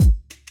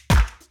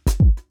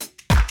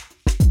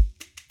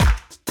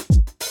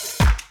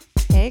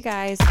Hey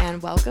guys,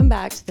 and welcome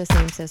back to the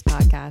Same Sis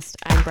podcast.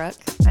 I'm Brooke.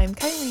 I'm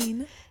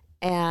Kylene.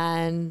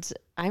 And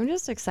I'm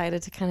just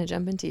excited to kind of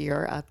jump into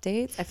your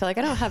updates. I feel like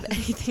I don't have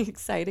anything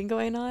exciting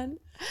going on,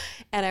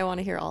 and I want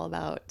to hear all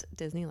about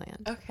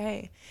Disneyland.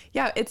 Okay.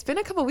 Yeah, it's been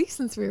a couple weeks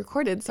since we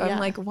recorded, so I'm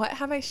like, what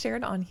have I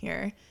shared on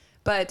here?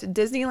 But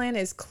Disneyland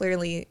is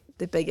clearly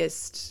the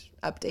biggest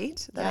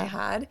update that I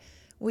had.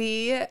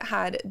 We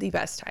had the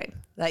best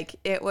time. Like,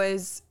 it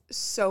was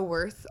so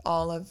worth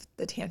all of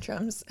the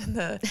tantrums and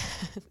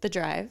the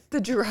drive. The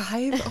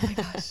drive. Oh my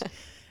gosh.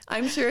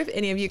 I'm sure if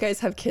any of you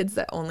guys have kids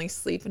that only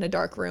sleep in a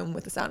dark room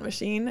with a sound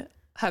machine,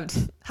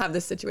 have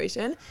this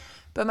situation.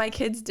 But my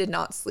kids did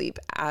not sleep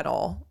at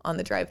all on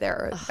the drive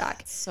there or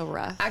back. So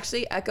rough.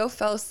 Actually, Echo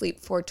fell asleep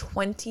for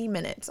 20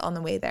 minutes on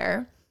the way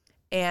there.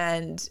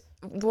 And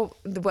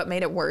what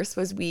made it worse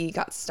was we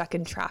got stuck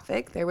in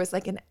traffic. There was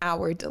like an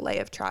hour delay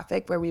of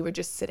traffic where we were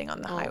just sitting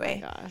on the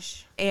highway. Oh my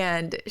gosh.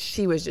 And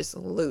she was just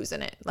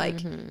losing it,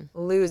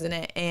 losing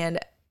it. And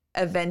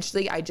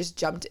eventually I just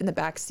jumped in the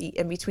back seat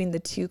in between the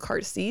two car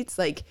seats,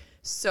 like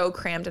so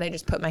crammed. And I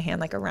just put my hand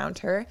like around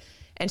her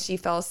and she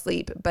fell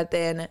asleep. But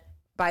then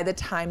by the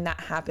time that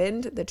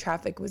happened, the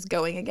traffic was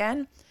going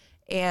again.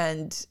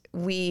 And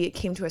we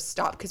came to a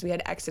stop because we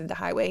had exited the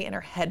highway and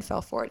her head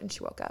fell forward and she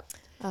woke up.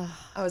 Oh,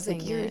 I was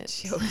like, you're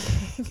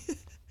joking.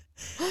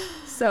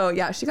 So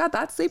yeah, she got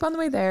that sleep on the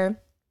way there.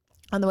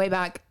 On the way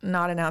back,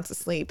 not an ounce of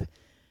sleep.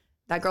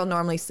 That girl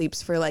normally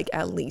sleeps for like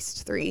at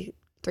least three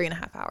and a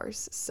half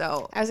hours.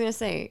 So I was going to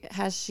say,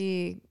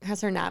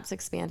 has her naps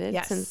expanded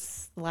Yes.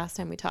 since the last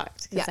time we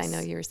talked? Because I know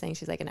you were saying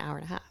she's like an hour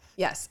and a half.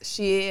 Yes,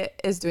 she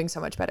is doing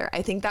so much better.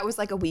 I think that was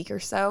like a week or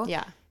so.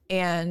 Yeah.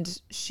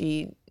 And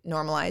she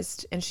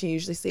normalized and she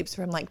usually sleeps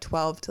from like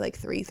 12 to like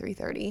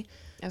 3:30.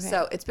 Okay.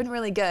 So it's been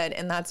really good.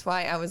 And that's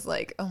why I was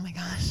like, oh my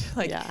gosh,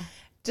 like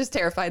just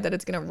terrified that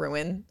it's going to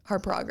ruin her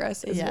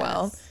progress as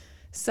well.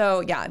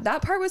 So yeah,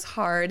 that part was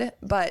hard,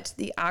 but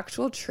the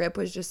actual trip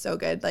was just so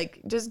good.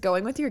 Like just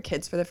going with your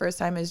kids for the first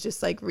time is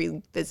just like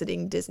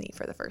revisiting Disney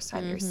for the first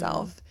time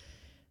yourself.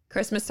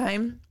 Christmas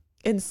time,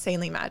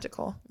 insanely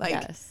magical. Like,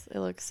 yes, it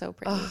looks so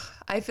pretty.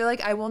 I feel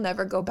like I will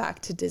never go back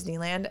to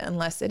Disneyland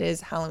unless it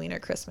is Halloween or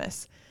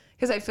Christmas.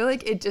 Because I feel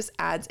like it just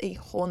adds a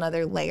whole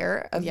nother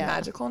layer of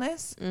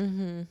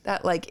magicalness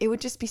that like it would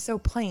just be so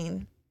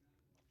plain.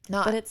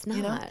 But it's not.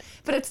 You know?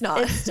 But it's not.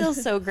 It's still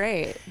so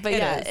great. But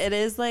It is. it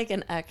is like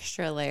an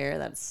extra layer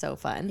that's so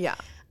fun. Yeah.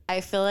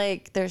 I feel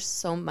like there's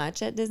so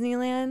much at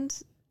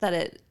Disneyland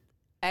that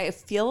I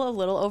feel a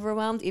little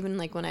overwhelmed even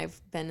like when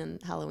I've been in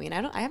Halloween.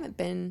 I haven't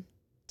been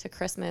to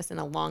Christmas in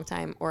a long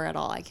time or at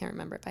all. I can't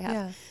remember if I have.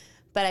 Yeah.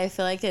 But I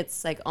feel like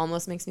it's like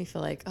almost makes me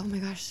feel like, oh my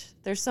gosh,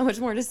 there's so much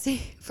more to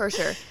see. For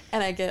sure.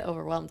 And I get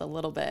overwhelmed a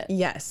little bit.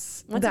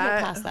 Yes. Once I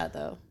get past that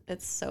though,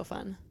 it's so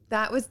fun.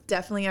 That was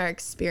definitely our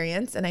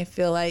experience. And I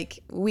feel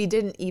like we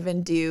didn't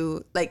even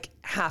do like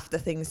half the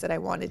things that I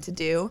wanted to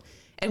do.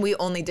 And we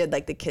only did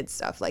like the kids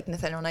stuff. Like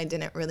Nathaniel and I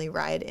didn't really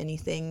ride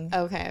anything.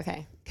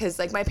 Okay. Because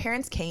like my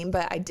parents came,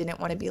 but I didn't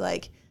want to be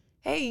like,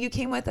 hey, you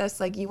came with us.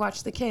 Like you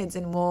watch the kids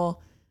and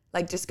we'll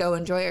like just go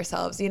enjoy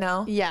ourselves, you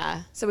know?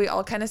 Yeah. So we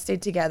all kind of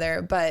stayed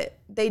together, but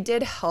they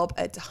did help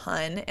a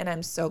ton. And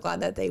I'm so glad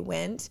that they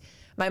went.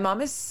 My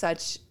mom is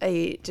such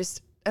a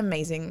just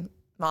amazing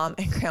mom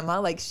and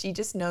grandma. Like she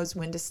just knows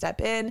when to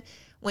step in,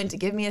 when to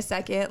give me a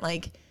second.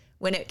 Like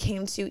when it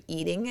came to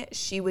eating,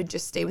 she would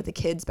just stay with the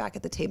kids back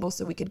at the table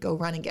so we could go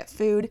run and get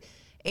food.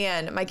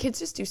 And my kids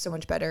just do so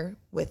much better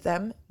with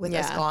them, with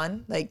us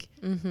gone. Like,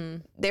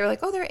 they were like,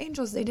 oh, they're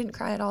angels. They didn't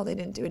cry at all. They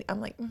didn't do it.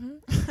 I'm like,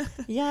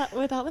 Yeah,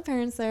 without the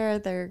parents there,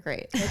 they're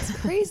great. It's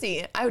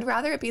crazy. I would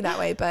rather it be that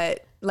way.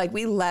 But like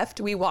we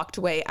walked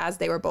away as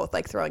they were both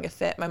like throwing a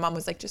fit. My mom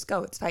was like, just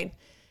go. It's fine.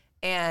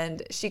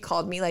 And she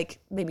called me like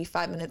maybe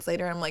 5 minutes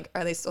later. I'm like,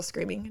 are they still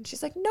screaming? And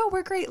she's like, no,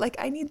 we're great. Like,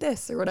 I need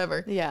this or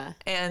whatever. Yeah.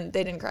 And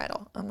they didn't cry at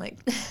all. I'm like,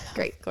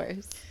 great. Of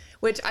course.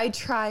 Which I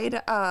tried,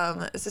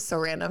 this is so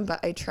random, but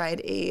I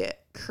tried a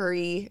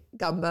curry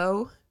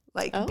gumbo,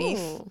 like beef,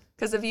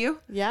 because of you.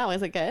 Yeah,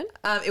 was it good?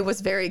 It was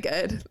very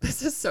good.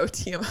 This is so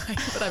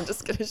TMI, but I'm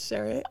just going to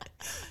share it.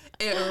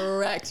 It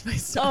wrecked my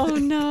stomach. Oh,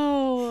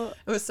 no.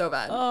 It was so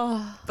bad.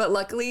 Oh. But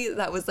luckily,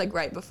 that was like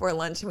right before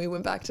lunch, and we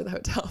went back to the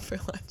hotel for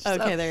lunch.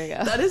 Okay, so there you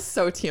go. That is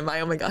so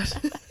TMI. Oh, my gosh.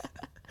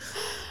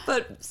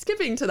 But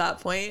skipping to that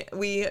point,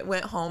 we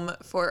went home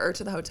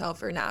to the hotel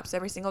for naps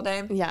every single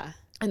day. Yeah.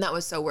 And that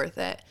was so worth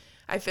it.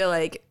 I feel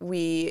like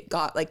we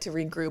got like to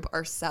regroup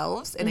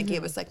ourselves and it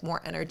gave us like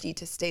more energy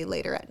to stay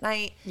later at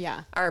night.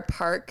 Yeah. The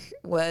park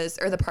was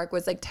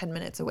like 10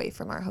 minutes away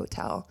from our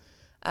hotel.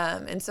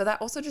 And so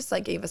that also just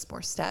like gave us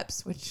more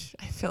steps, which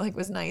I feel like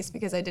was nice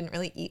because I didn't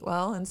really eat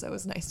well. And so it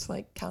was nice to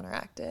like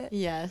counteract it.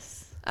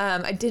 Yes.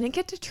 I didn't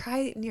get to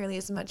try nearly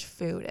as much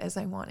food as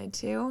I wanted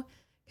to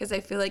because I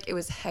feel like it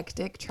was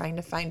hectic trying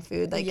to find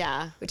food. Like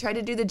we tried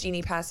to do the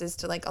Genie passes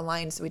to like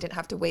align so we didn't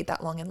have to wait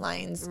that long in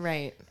lines.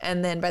 Right.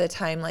 And then by the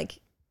time like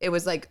it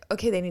was like,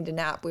 okay, they need a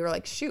nap. We were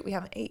like, shoot, we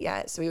haven't ate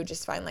yet. So we would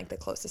just find like the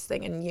closest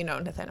thing. And you know,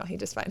 Nathaniel, he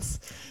just finds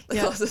the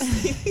closest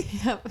thing.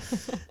 Yep.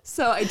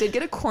 So I did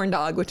get a corn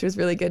dog, which was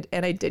really good.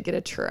 And I did get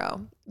a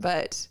churro,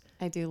 but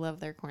I do love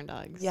their corn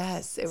dogs.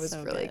 yes, it was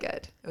So really good.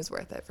 good. It was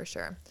worth it for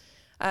sure.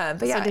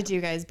 But yeah, So did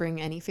you guys bring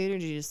any food or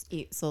did you just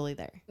eat slowly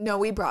there? no,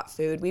 we brought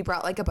food. We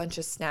brought like a bunch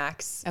of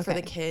snacks for the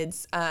Okay.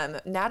 kids.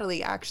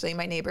 Natalie, actually,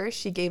 my neighbor,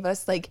 she gave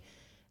us like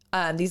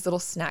these little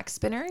snack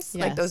spinners,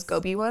 like those Yes.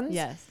 Gobi ones.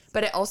 Yes.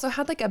 But it also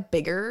had like a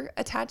bigger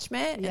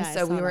attachment. Yeah, And I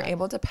so we saw were that.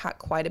 able to pack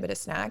quite a bit of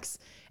snacks.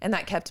 And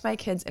that kept my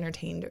kids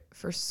entertained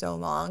for so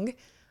long.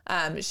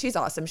 She's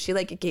awesome. She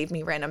like gave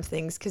me random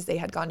things because they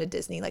had gone to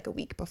Disney like a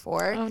week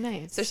before. Oh,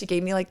 nice. So she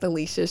gave me like the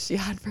leashes she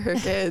had for her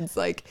kids,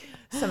 like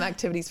some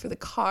activities for the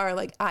car,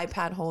 like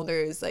iPad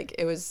holders. Like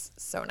it was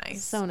so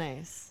nice. So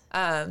nice.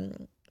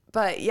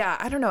 But yeah,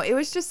 I don't know. It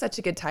was just such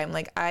a good time.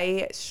 Like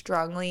I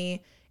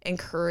strongly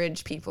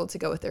encourage people to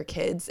go with their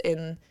kids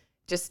and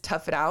just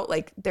tough it out.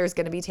 Like there's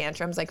going to be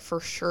tantrums. Like for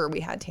sure we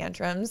had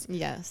tantrums.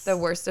 Yes. The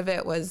worst of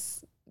it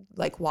was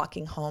like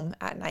walking home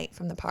at night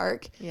from the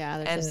park. Yeah,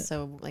 they're and- just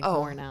so like oh,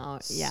 worn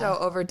out. Yeah. So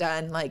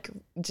overdone. Like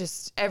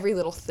just every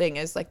little thing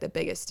is like the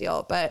biggest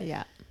deal. But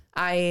yeah.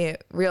 I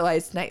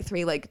realized night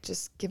 3, like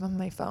just give them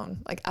my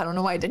phone. Like I don't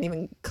know why it didn't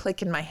even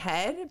click in my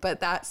head, but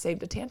that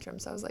saved a tantrum.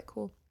 So I was like,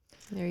 cool.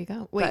 There you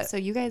go. Wait, But- so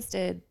you guys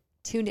did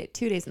 2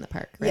 days in the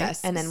park, right?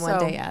 Yes, And then one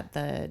so- day at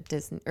the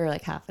Disney, or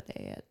like half a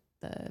day at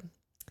the,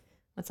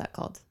 what's that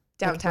called?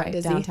 Downtown Right,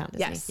 Disney. Downtown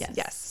Disney.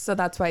 Yes. So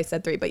that's why I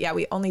said 3. But yeah,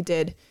 we only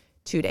did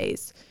 2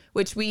 days,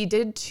 which we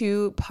did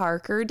 2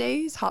 Parker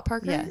days, hot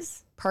Parkers,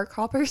 Yes. park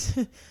hoppers.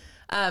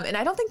 And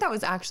I don't think that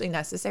was actually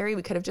necessary.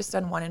 We could have just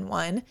done 1 and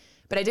 1,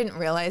 but I didn't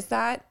realize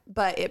that.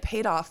 But it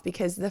paid off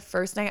because the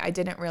first night I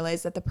didn't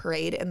realize that the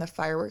parade and the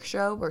fireworks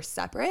show were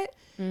separate.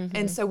 Mm-hmm.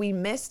 And so we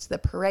missed the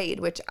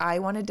parade, which I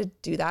wanted to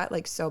do that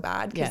like so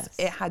bad because Yes.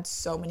 it had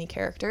so many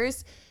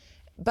characters.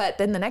 But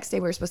then the next day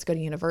we were supposed to go to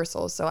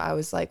Universal. So I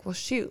was like, well,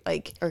 shoot,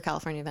 like, Or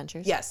California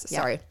Adventures. yes, Yeah.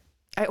 sorry.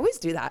 I always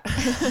do that.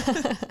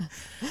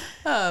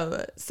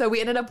 So we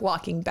ended up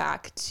walking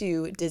back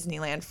to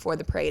Disneyland for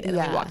the parade and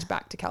then we Yeah. walked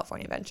back to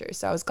California Adventures.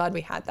 So I was glad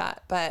we had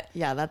that. But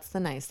Yeah, that's the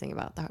nice thing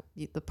about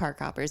the park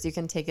hoppers. You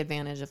can take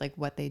advantage of like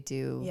what they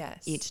do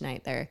Yes. each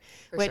night there,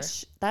 For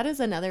which that is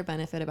another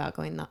benefit about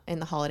going in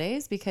the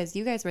holidays because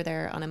you guys were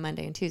there on a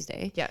Monday and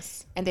Tuesday.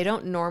 yes. And they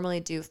don't normally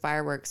do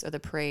fireworks or the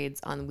parades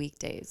on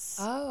weekdays,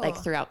 like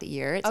Oh. throughout the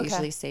year. It's Okay.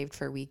 usually saved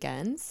for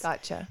weekends.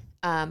 Gotcha.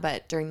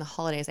 But during the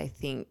holidays, I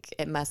think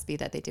it must be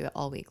that they do it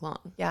all week long.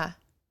 Yeah.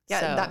 Yeah.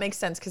 So- That makes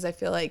sense because I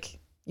feel like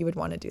you would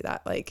want to do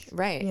that. Like,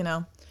 Right. you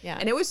know? Yeah.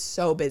 And it was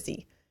so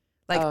busy.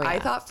 Like Oh, I yeah.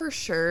 thought for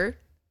sure,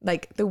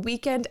 like the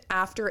weekend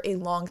after a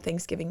long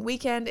Thanksgiving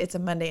weekend, it's a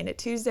Monday and a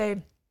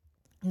Tuesday.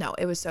 No,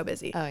 it was so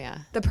busy. Oh, yeah.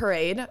 The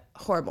parade,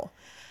 horrible.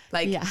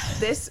 Like Yeah.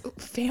 this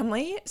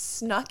family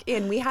snuck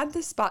in. We had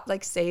this spot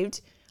like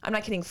saved. I'm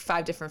not kidding.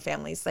 5 different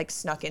families like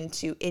snuck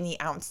into any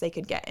ounce they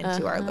could get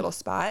into our little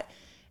spot.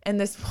 And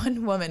this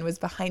one woman was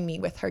behind me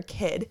with her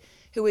kid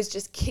who was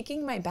just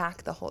kicking my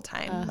back the whole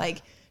time.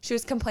 Like she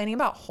was complaining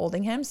about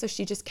holding him. So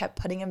she just kept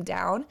putting him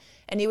down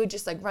and he would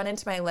just like run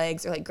into my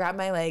legs or like grab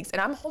my legs.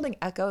 And I'm holding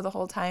Echo the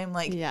whole time.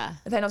 Like, Yeah.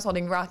 and then I was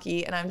holding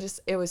Rocky and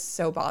it was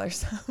so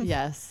bothersome.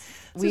 Yes.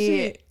 So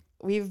she-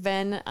 We've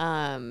been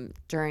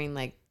during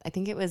like, I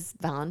think it was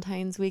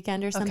Valentine's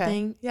weekend or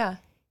something. Yeah.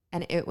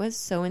 And it was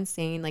so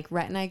insane. Like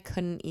Rhett and I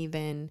couldn't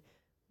even,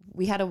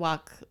 we had to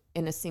walk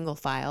in a single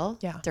file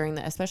Yeah.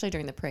 especially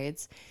during the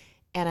parades.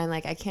 And I'm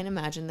like, I can't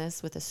imagine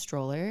this with a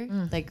stroller.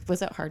 Like,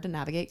 was it hard to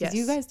navigate? Because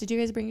Yes. did you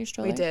guys bring your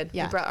stroller? We did.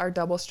 Yeah. We brought our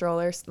double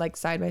strollers like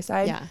side by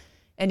side. Yeah.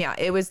 And yeah,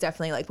 it was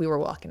definitely like we were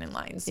walking in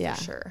lines Yeah.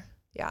 for sure.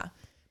 Yeah.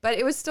 But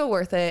it was still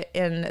worth it.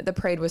 And the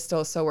parade was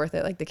still so worth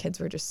it. Like the kids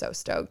were just so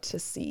stoked to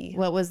see.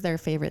 What was their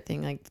favorite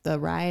thing? Like the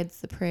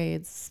rides, the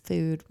parades,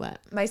 food, what?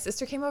 My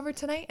sister came over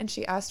tonight and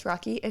she asked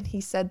Rocky and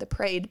he said the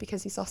parade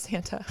because he saw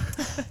Santa.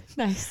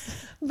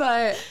 Nice.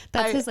 But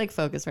That's his like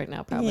focus right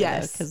now, probably.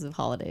 Yes. Because of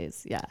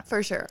holidays. Yeah.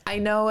 for sure. I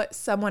know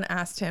someone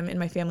asked him in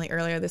my family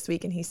earlier this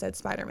week and he said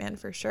Spider-Man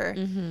for sure.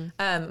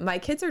 My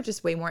kids are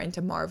just way more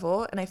into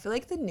Marvel. And I feel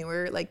like the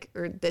newer, like,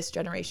 or this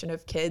generation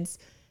of kids,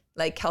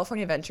 like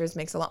California Adventures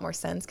makes a lot more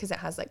sense because it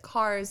has like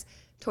Cars,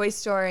 Toy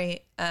Story,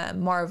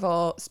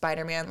 Marvel,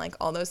 Spider-Man, like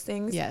all those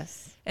things.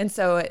 Yes. And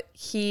so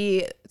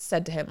he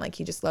said to him, like,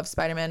 he just loves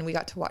Spider-Man. We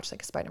got to watch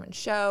like a Spider-Man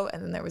show.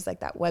 And then there was like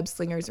that web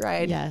slingers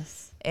ride.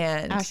 Yes.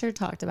 And Asher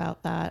talked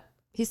about that.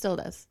 He still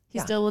does. He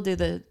Yeah. still will do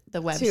the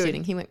web Dude.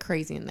 shooting. He went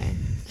crazy in there.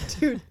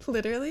 dude,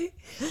 literally,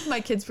 my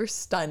kids were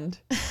stunned.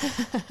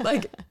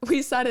 Like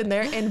we sat in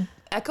there and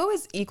Echo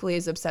is equally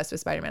as obsessed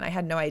with Spider-Man. I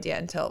had no idea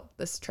until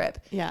this trip.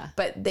 Yeah.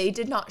 But they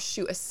did not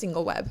shoot a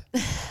single web.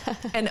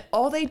 And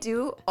all they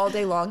do all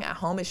day long at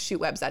home is shoot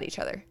webs at each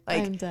other.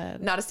 Like I'm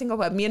dead. not a single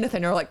web. Me and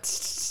Nathaniel are like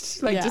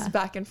Yeah. just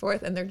back and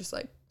forth and they're just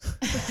like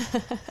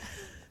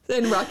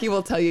And Rocky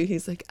will tell you,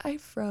 he's like, I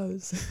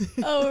froze.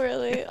 Oh,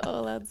 really?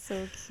 Oh, that's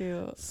so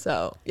cute.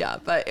 So yeah,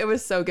 but it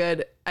was so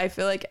good. I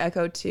feel like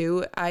Echo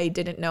too, I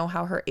didn't know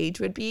how her age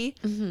would be,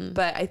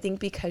 but I think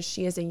because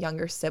she is a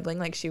younger sibling,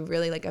 like she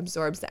really like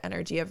absorbs the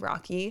energy of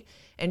Rocky,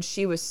 and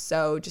she was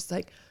so just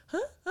like,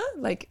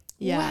 like,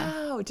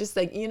 wow, just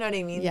like, you know what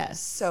I mean? Yes.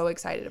 So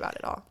excited about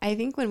it all. I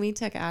think when we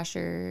took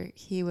Asher,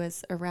 he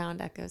was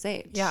around Echo's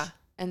age. Yeah.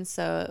 And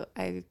so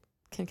I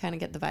can kind of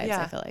get the vibes,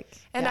 Yeah. I feel like.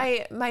 And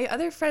yeah. my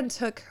other friend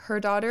took her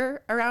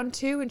daughter around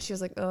too, and she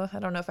was like, oh, I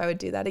don't know if I would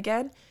do that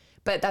again.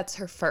 But that's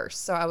her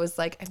first. So I was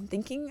like, I'm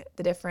thinking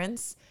the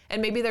difference.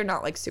 And maybe they're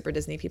not like super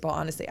Disney people.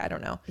 Honestly, I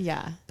don't know.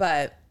 Yeah.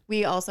 But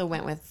We also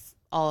went with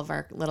all of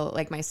our little,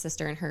 like my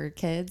sister and her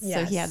kids.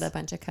 So he Yes. had a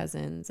bunch of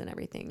cousins and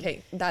everything.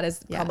 okay, that is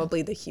Yeah.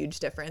 probably the huge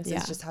difference Yeah.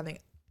 is just having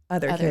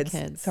other Other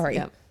kids. Sorry.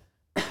 Yep.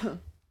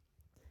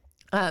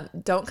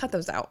 Don't cut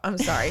those out. I'm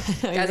sorry.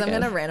 You're Guys, I'm good.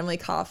 going to randomly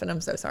cough and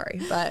I'm so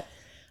sorry. But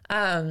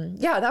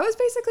yeah, that was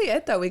basically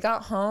it though. We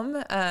got home.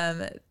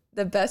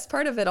 The best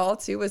part of it all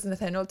too was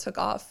Nathaniel took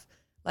off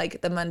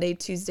like the Monday,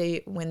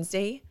 Tuesday,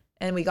 Wednesday,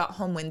 and we got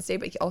home Wednesday,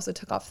 but he also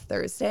took off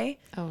Thursday.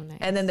 Oh, nice.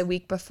 And then the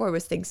week before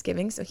was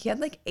Thanksgiving. So he had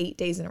like 8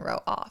 days in a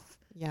row off,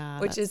 yeah.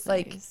 which that's is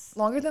like nice.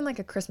 longer than like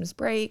a Christmas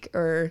break,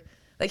 or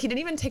like he didn't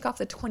even take off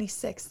the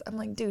 26th. I'm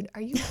like, dude,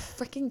 are you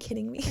freaking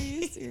kidding Are me?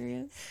 you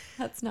serious?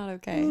 That's not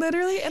okay.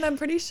 Literally. And I'm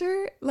pretty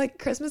sure like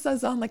Christmas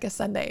is on like a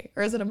Sunday,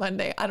 or is it a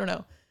Monday? I don't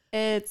know.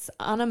 It's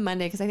on a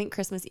Monday because I think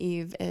Christmas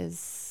Eve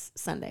is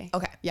Sunday.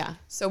 Okay. Yeah.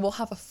 So we'll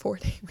have a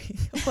 4-day week.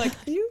 I'm like,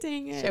 are you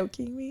Dang it.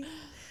 joking me?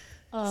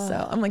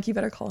 So I'm like, you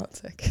better call out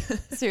sick.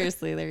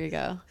 Seriously, there you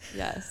go.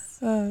 Yes.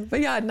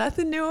 But yeah,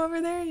 nothing new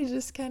over there. You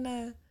just kind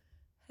of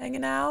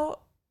hanging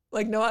out.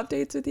 Like no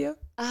updates with you.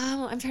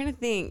 I'm trying to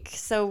think.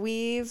 So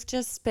we've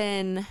just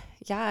been,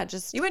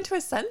 just You went to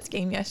a Suns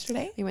game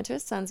yesterday, we went to a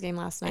Suns game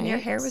last night. and your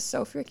hair was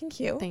so freaking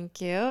cute.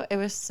 Thank you. It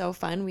was so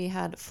fun. We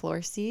had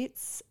floor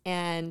seats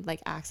and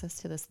like access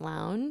to this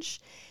lounge,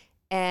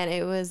 and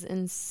it was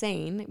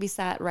insane. We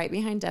sat right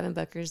behind Devin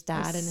Booker's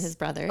dad and his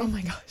brother. Oh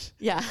my gosh.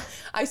 Yeah.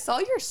 I saw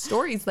your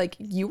stories. Like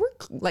you were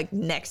like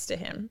next to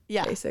him.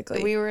 Yeah.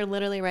 Basically. We were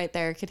literally right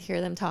there, could hear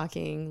them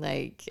talking.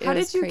 Like, it How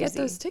was did you get crazy.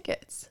 those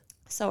tickets?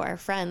 So our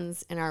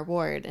friends in our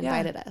ward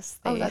invited us.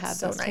 They Oh, that's had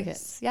so those nice.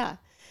 tickets. Yeah.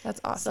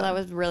 That's awesome. So that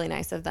was really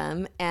nice of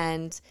them.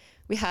 And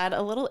we had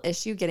a little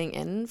issue getting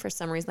in for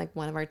some reason. Like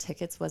one of our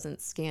tickets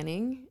wasn't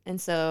scanning. And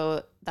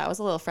so that was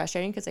a little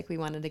frustrating because like we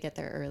wanted to get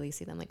there early,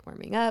 see them like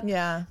warming up.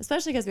 Yeah.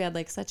 Especially because we had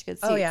like such good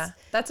seats. Oh yeah.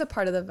 That's a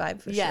part of the vibe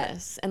for sure.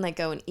 Yes. And like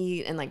go and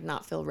eat and like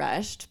not feel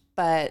rushed.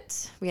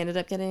 But we ended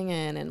up getting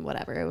in and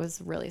whatever. It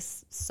was really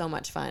so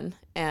much fun.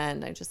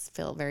 And I just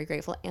feel very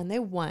grateful. And they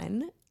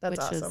won. That's which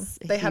awesome. was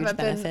a They huge haven't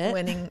benefit. been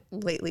winning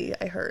lately,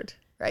 I heard.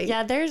 Right?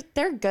 Yeah,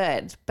 they're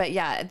good, but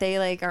yeah, they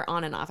like are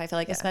on and off. I feel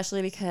like Yeah.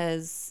 especially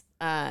because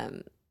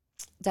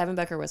Devin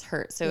Booker was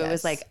hurt, so it was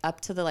Yes. like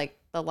up to the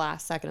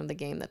last second of the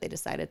game that they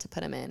decided to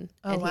put him in,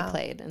 Oh, and wow. he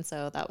played, and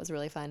so that was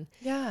really fun.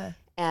 Yeah.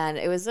 And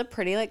it was a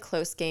pretty like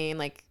close game.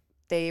 Like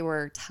they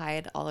were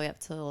tied all the way up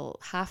till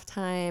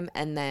halftime,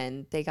 and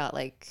then they got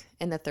like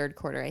in the third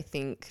quarter, I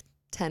think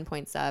 10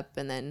 points up,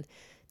 and then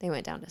they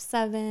went down to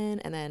 7,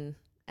 and then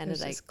ended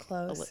was like just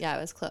close. Yeah,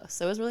 it was close.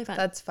 So it was really fun.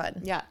 That's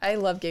fun. Yeah. I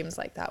love games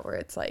like that where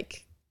it's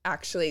like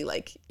actually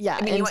like, Yeah,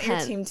 I mean, you want your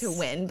team to intense.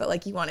 win, but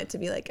like you want it to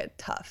be like a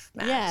tough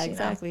match. Yeah, you know?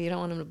 exactly. You don't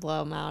want them to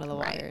blow them out of the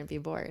water Right. and be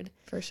bored.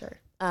 For sure.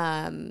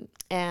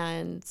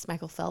 And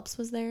Michael Phelps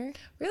was there.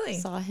 Really?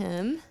 Saw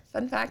him.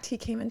 Fun fact, he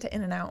came into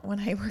In-N-Out when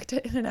I worked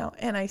at In-N-Out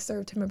and I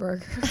served him a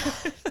burger.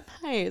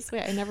 Nice.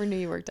 Wait, I never knew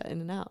you worked at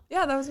In-N-Out.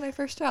 Yeah, that was my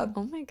first job.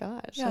 Oh my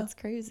gosh, Yeah. that's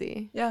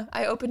crazy. Yeah,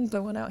 I opened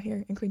the one out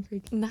here in Queen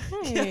Creek.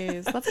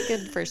 Nice. That's a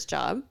good first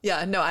job.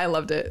 Yeah, no, I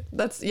loved it.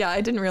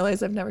 I didn't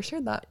realize I've never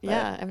shared that. but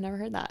Yeah, I've never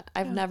heard that.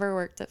 I've never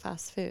worked at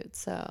fast food,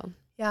 so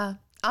Yeah.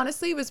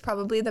 Honestly, it was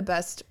probably the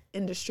best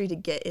industry to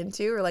get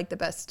into, or like the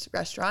best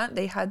restaurant.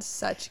 They had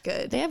such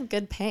good. they have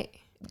good pay.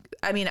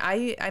 I mean,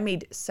 I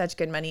made such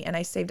good money, and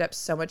I saved up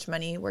so much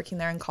money working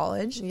there in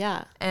college.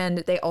 Yeah. And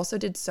they also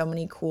did so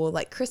many cool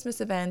like Christmas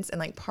events and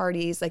like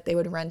parties. Like they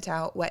would rent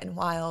out Wet and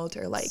Wild,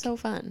 or like So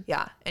fun.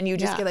 yeah, and you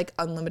just Yeah. get like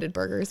unlimited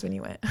burgers when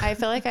you went. I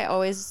feel like I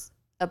always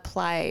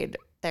applied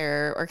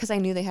there, or because I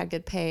knew they had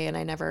good pay, and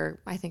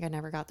I think I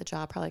never got the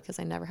job, probably because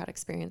I never had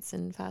experience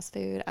in fast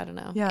food. I don't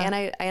know. Yeah. And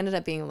I ended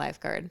up being a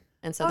lifeguard,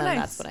 and so Oh, then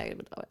nice.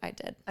 that's what I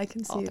did. I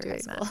can see all you through high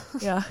doing that.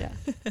 school. Yeah. Yeah.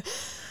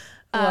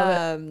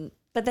 Love it.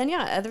 But then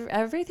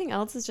everything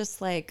else is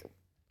just like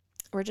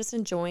we're just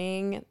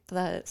enjoying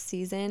the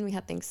season. We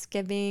had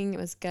Thanksgiving; it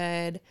was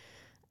good.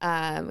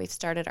 We've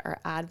started our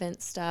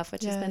Advent stuff,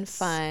 which has been Yes.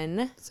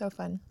 fun. So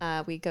fun.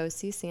 We go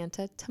see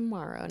Santa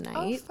tomorrow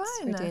night. fun.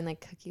 We're doing like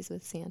cookies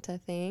with Santa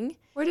thing.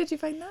 Where did you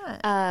find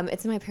that?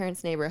 It's in my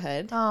parents'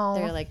 neighborhood. Oh.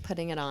 They're like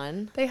putting it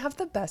on. They have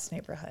the best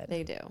neighborhood.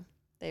 They do.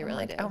 They I'm really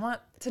like, do. I want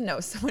to know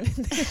someone in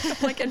there. I'm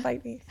like,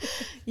 invite me.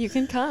 You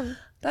can come.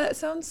 That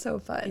sounds so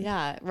fun.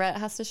 Yeah, Rhett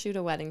has to shoot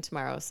a wedding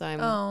tomorrow, so I'm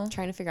Oh.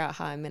 trying to figure out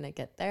how I'm gonna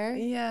get there.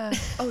 Yeah.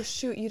 Oh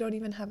shoot, you don't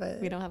even have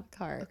We don't have a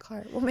car. a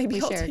car. Well, maybe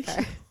We I'll share a take car.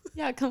 you.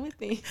 Yeah, come with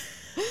me.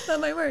 That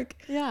might work.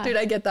 Yeah. Dude,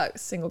 I get that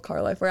single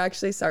car life. We're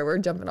actually, sorry, we're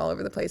jumping all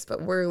over the place,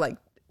 but we're like,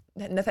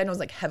 Nathaniel's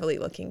like heavily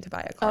looking to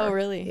buy a car. Oh,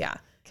 really? Yeah.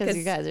 Because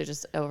you guys are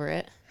just over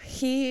it.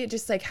 He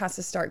just like has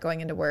to start going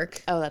into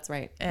work. Oh, that's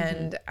right.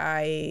 And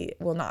I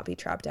will not be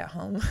trapped at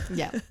home.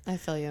 Yeah, I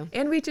feel you.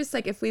 And we just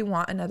like, if we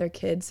want another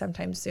kid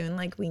sometime soon,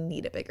 like we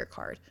need a bigger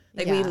car.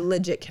 Like we Yeah.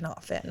 legit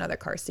cannot fit another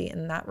car seat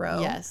in that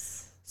row.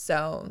 Yes.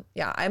 So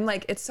yeah, I'm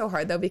like, it's so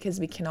hard though, because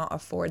we cannot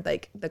afford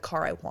like the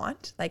car I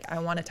want. Like I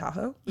want a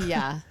Tahoe.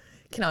 Yeah.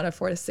 Cannot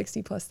afford a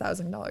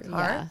 $60,000+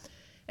 car. Yeah.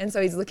 And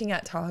so he's looking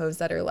at Tahoes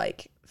that are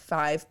like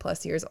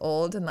 5+ years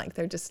old and like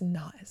they're just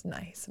not as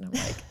nice. And I'm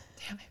like,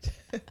 damn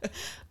it.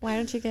 Why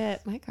don't you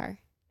get my car?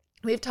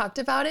 We've talked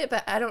about it,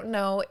 but I don't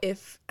know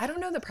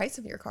the price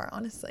of your car,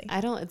 honestly.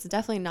 It's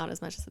definitely not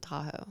as much as the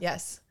Tahoe.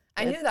 Yes.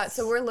 I knew that.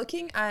 So we're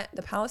looking at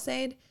the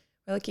Palisade,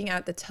 we're looking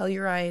at the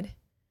Telluride,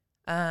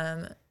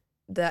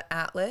 the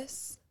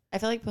Atlas. I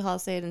feel like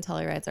Palisade and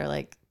Tellurides are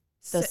like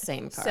the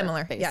same car.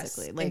 Similar.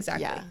 Basically. Yes, Like,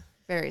 exactly. Yeah.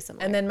 Very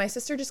similar. And then my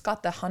sister just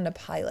got the Honda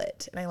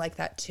Pilot, and I like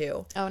that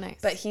too. oh, nice.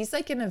 But he's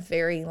like in a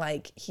very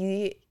like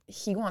he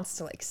wants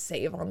to like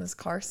save on this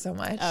car so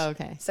much. Oh,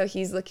 okay. So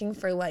he's looking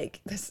for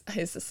like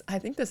I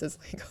think this is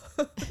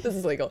legal. This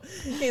is legal.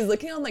 He's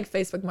looking on like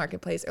Facebook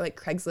Marketplace or like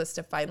Craigslist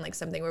to find like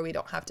something where we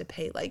don't have to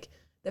pay like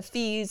the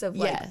fees of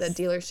like the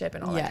dealership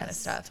and all that kind of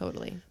stuff.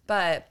 Totally.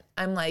 But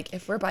I'm like,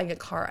 if we're buying a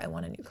car, I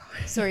want a new car.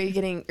 So you're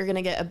going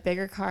to get a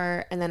bigger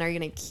car, and then are you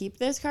going to keep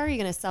this car? Or are you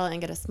going to sell it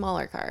and get a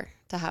smaller car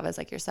to have as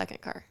like your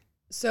second car?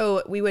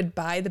 So we would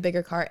buy the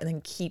bigger car and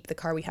then keep the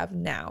car we have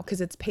now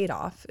because it's paid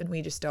off and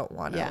we just don't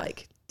want to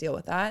like deal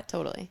with that.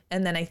 Totally.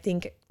 And then I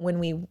think when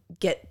we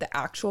get the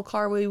actual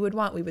car we would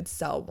want, we would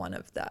sell one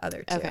of the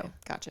other two. Okay.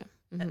 Gotcha.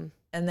 Mm-hmm.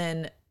 And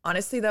then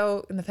honestly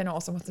though, Nathaniel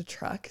also wants a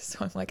truck. So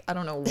I'm like, I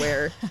don't know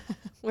where.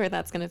 Where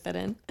that's going to fit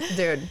in.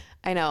 Dude.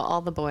 I know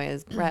all the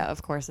boys. Brett,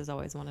 of course, has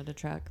always wanted a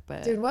truck,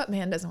 but Dude, what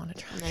man doesn't want a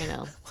truck? I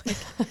know.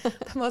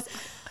 The most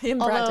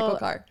impractical Although,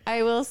 car.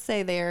 I will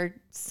say they are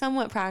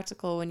somewhat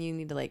practical when you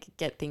need to like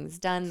get things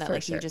done that For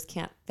like sure. you just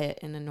can't fit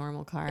in a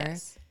normal car.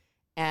 Yes.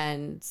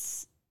 And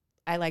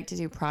I like to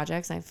do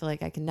projects. I feel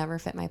like I can never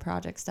fit my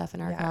project stuff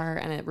in our car,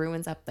 and it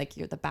ruins up like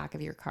the back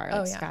of your car,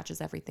 like scratches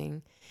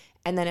everything.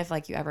 And then if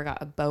like you ever got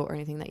a boat or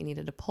anything that you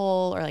needed to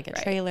pull or like a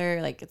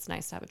trailer, like it's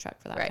nice to have a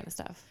truck for that kind of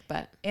stuff.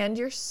 But and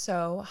you're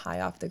so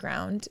high off the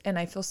ground, and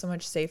I feel so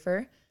much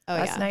safer.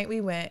 Last night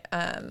we went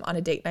on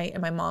a date night,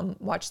 and my mom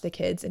watched the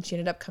kids, and she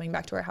ended up coming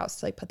back to our house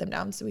to like put them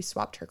down. So we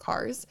swapped her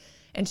cars,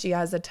 and she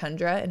has a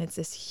Tundra, and it's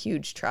this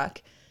huge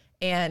truck.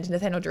 And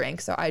Nathaniel drank,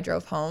 so I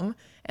drove home,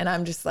 and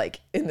I'm just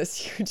like in this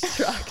huge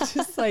truck,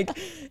 just like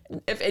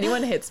if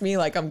anyone hits me,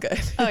 like I'm good.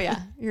 oh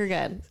yeah, you're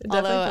good. Definitely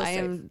Although feel I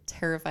safe. am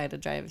terrified to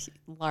drive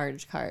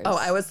large cars. Oh,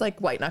 I was like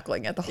white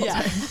knuckling it the whole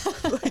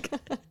time. Like,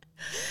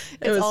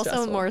 it's also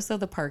stressful. more so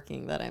the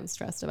parking that I'm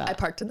stressed about. I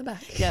parked in the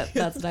back. Yep,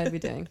 that's what I'd be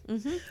doing.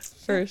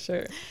 For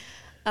sure.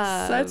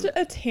 Such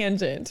a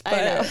tangent, I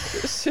know.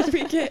 but should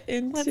we get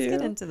into? Let's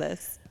get into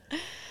this.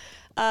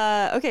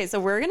 Okay,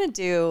 so we're gonna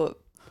do.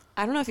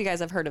 I don't know if you guys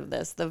have heard of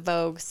this, the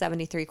Vogue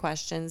 73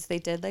 questions. They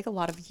did like a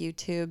lot of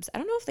YouTubes. I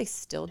don't know if they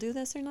still do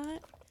this or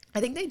not. I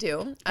think they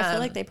do. I feel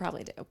like they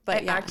probably do.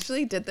 But I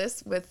actually did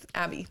this with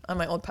Abby on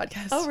my old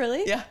podcast. Oh,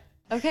 really? Yeah.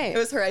 Okay. It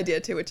was her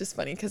idea too, which is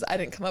funny because I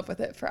didn't come up with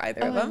it for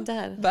either of them. I'm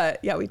dead. But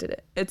yeah, we did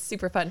it. It's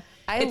super fun.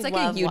 It's like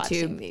love a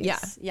watching YouTube. these. Yeah.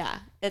 Yeah.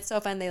 It's so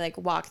fun. They like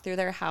walk through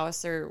their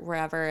house or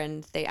wherever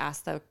and they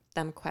ask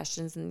them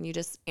questions and you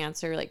just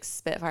answer like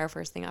spitfire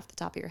first thing off the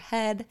top of your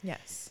head.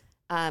 Yes.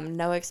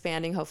 No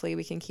expanding. Hopefully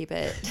we can keep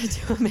it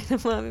to a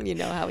minimum. You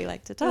know how we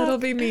like to talk. That'll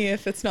be me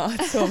if it's not.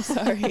 So I'm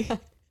sorry.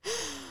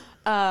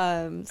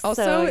 Also,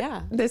 so,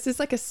 yeah. this is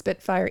like a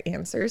spitfire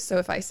answer. So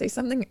if I say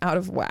something out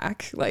of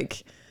whack,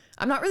 like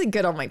I'm not really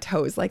good on my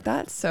toes like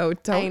that. So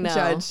don't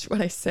judge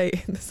what I say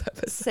in this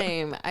episode.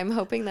 Same. I'm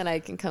hoping that I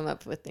can come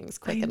up with things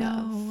quick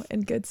enough.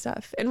 And good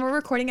stuff. And we're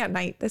recording at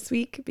night this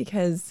week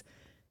because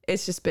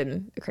it's just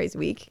been a crazy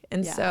week.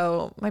 And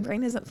so my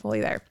brain isn't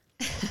fully there.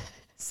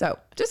 So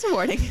just a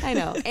warning. I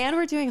know. And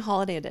we're doing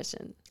holiday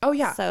edition. Oh,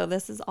 yeah. So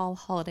this is all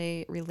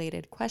holiday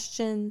related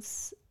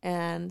questions.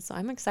 And so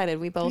I'm excited.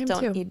 We both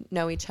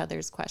know each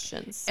other's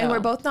questions. So. And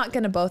we're both not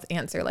going to both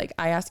answer. Like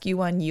I ask you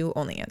one, you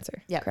only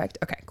answer. Yeah. Correct?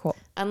 Okay, cool.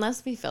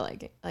 Unless we feel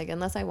like it. Like,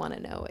 unless I want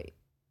to know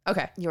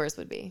what yours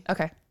would be.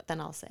 Okay.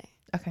 Then I'll say.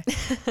 Okay.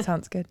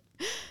 Sounds good.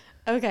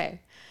 Okay.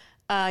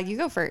 You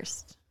go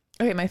first.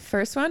 Okay. My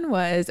first one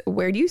was,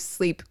 where do you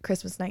sleep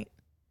Christmas night?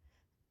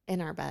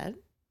 In our bed.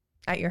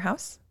 At your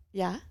house?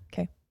 Yeah.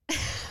 Okay.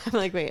 I'm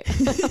like, wait.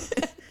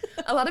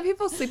 A lot of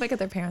people sleep like at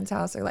their parents'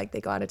 house or like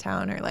they go out of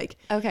town or like.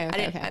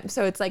 Okay.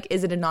 So it's like,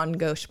 is it a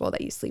non-negotiable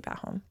that you sleep at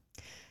home?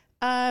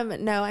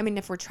 No, I mean,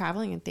 if we're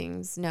traveling and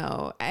things,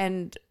 no.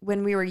 And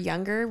when we were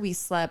younger, we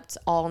slept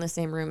all in the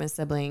same room as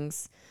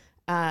siblings.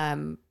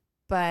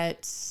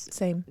 But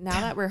same.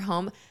 Now that we're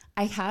home,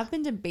 I have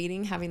been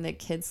debating having the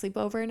kids sleep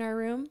over in our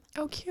room.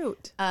 Oh,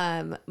 cute.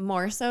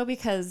 More so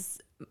because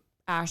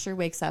Asher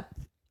wakes up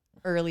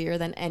earlier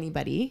than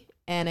anybody.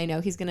 And I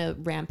know he's going to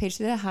rampage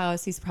through the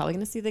house. He's probably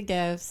going to see the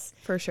gifts.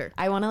 For sure.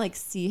 I want to like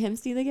see him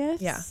see the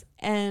gifts. Yeah.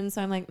 And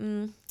so I'm like,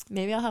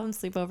 maybe I'll have him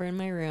sleep over in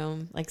my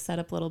room, like set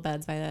up little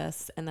beds by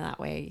this. And then that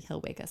way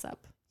he'll wake us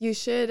up. You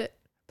should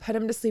put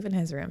him to sleep in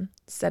his room,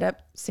 set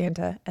up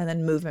Santa, and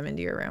then move him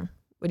into your room.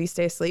 Would he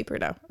stay asleep or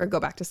no? Or go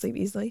back to sleep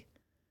easily?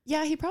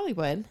 Yeah, he probably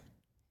would.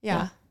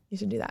 Yeah. You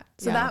should do that.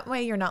 So that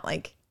way you're not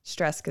like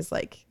stressed because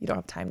like you don't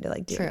have time to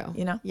like do it,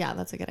 you know? Yeah,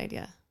 that's a good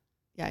idea.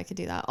 Yeah, I could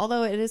do that.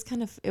 Although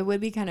it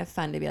would be kind of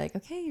fun to be like,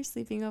 okay, you're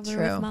sleeping over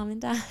with mom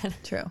and dad.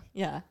 True.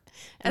 Yeah.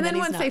 And then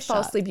once they fall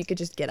asleep, you could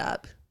just get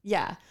up.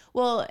 Yeah.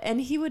 Well, and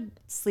he would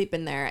sleep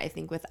in there, I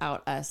think,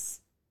 without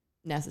us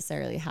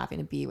necessarily having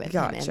to be with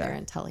him in there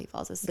until he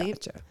falls asleep.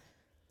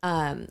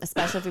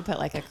 Especially if we put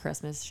like a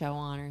Christmas show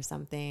on or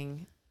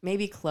something.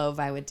 Maybe Clove,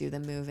 I would do the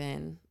move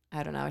in.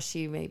 I don't know.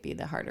 She may be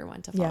the harder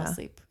one to fall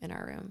asleep in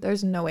our room.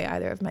 There's no way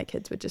either of my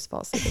kids would just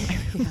fall asleep in my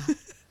room. Yeah.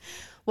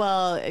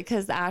 Well,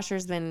 because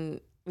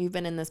we've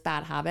been in this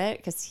bad habit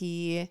because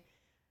he's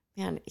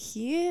having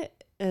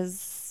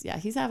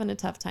a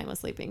tough time with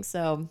sleeping.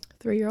 So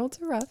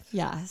 3-year-olds are rough.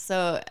 Yeah.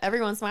 So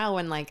every once in a while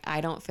when like I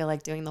don't feel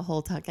like doing the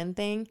whole tuck-in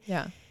thing.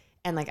 Yeah.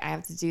 And like I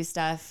have to do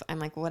stuff, I'm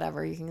like,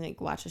 whatever, you can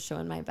like watch a show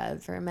in my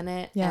bed for a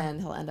minute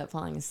and he'll end up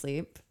falling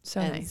asleep. So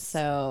nice.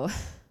 So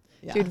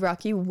Dude,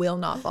 Rocky will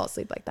not fall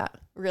asleep like that.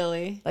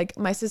 Really? Like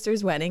my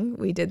sister's wedding,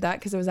 we did that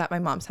because it was at my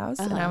mom's house.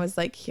 And I was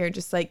like, here,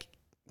 just like,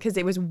 because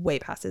it was way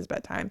past his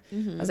bedtime.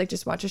 I was like,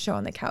 just watch a show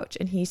on the couch.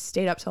 And he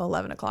stayed up till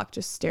 11 o'clock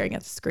just staring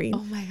at the screen.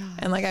 Oh my God.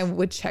 And like I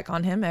would check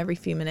on him every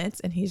few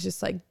minutes and he's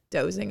just like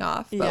dozing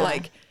off. But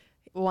like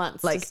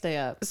wants to stay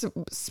up.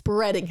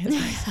 Spreading his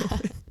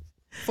eyes.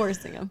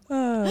 Forcing him.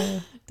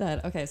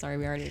 Dead. Okay, sorry,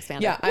 we already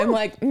expanded. Yeah, I'm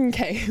like,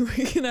 okay.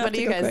 What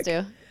do you guys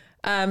do?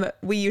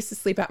 We used to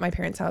sleep at my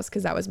parents' house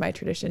because that was my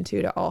tradition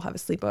too, to all have a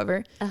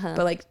sleepover.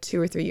 But like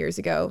 2 or 3 years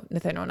ago,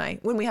 Nathaniel and I,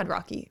 when we had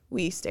Rocky,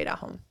 we stayed at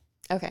home.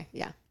 Okay,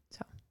 yeah.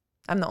 So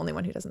I'm the only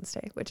one who doesn't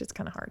stay, which is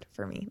kind of hard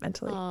for me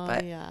mentally. Oh,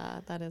 but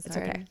yeah, that is it's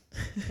hard. okay.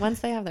 Once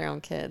they have their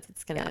own kids,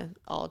 it's gonna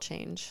all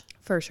change.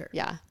 For sure.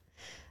 Yeah.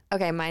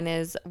 Okay, mine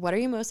is, what are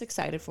you most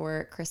excited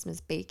for, Christmas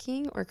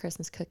baking or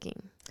Christmas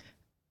cooking?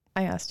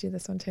 I asked you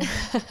this one too.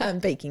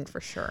 Baking for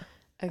sure.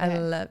 Okay. I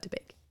love to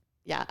bake.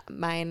 Yeah,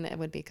 mine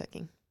would be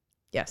cooking.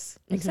 Yes.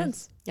 Makes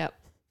sense. Yep.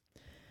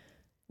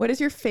 What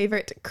is your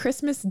favorite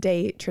Christmas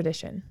Day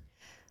tradition?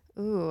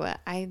 Ooh,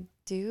 I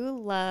do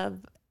love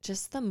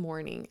just the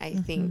morning. I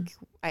think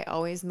I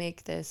always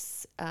make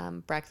this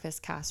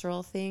breakfast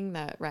casserole thing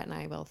that Rhett and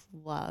I both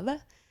love.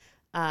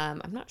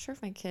 I'm not sure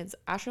if my kids,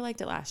 Asher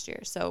liked it last year,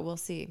 so we'll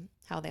see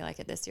how they like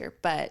it this year.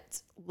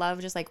 But love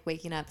just like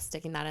waking up,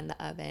 sticking that in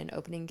the oven,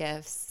 opening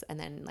gifts, and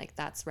then like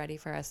that's ready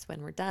for us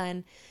when we're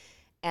done.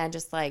 And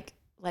just like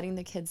letting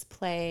the kids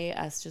play,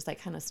 us just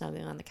like kind of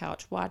snuggling on the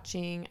couch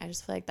watching. I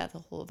just feel like that's a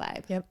whole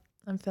vibe. Yep,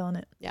 I'm feeling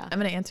it. Yeah. I'm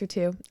going to answer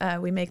too.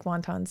 We make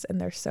wontons and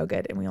they're so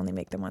good and we only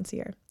make them once a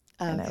year.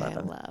 Okay, and I love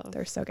them.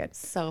 They're so good.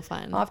 So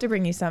fun. I'll have to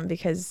bring you some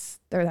because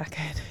they're that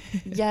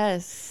good.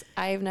 Yes.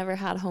 I've never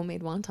had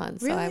homemade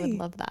wontons, so I would Really?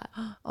 love that.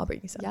 I'll bring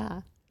you some.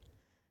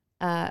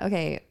 Yeah.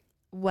 Okay.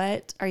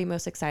 What are you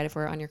most excited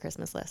for on your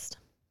Christmas list?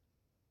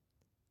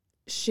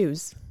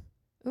 Shoes.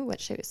 Ooh, what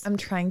shoes? I'm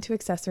trying to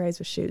accessorize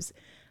with shoes.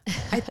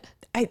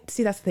 I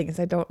see, that's the thing is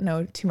I don't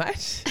know too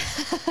much.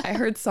 I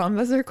heard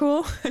Sambas are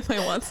cool. I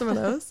might want some of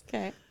those.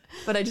 Okay.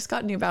 But I just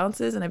got New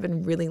Balances and I've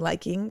been really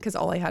liking because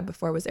all I had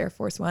before was Air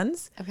Force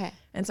Ones. Okay.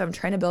 And so I'm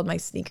trying to build my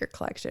sneaker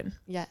collection.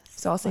 Yes.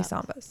 So I'll say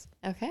Sambas.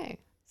 Okay.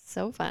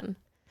 So fun.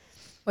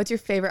 What's your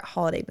favorite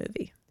holiday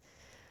movie?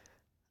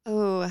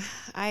 Oh,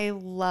 I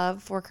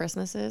love Four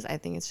Christmases. I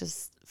think it's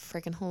just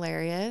freaking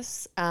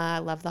hilarious. I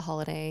love the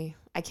holiday.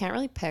 I can't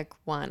really pick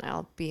one.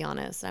 I'll be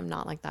honest. I'm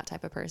not like that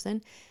type of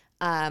person.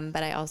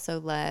 But I also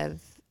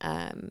love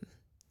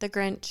The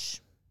Grinch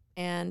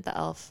and The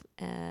Elf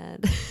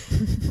and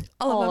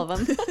all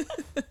of them.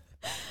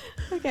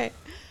 Okay.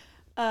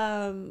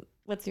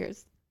 What's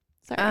yours?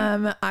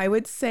 Sorry. I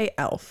would say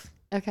Elf.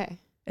 Okay.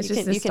 It's you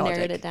just can narrow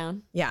nostalgic. it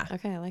down. Yeah.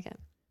 Okay, I like it.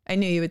 I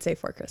knew you would say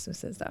Four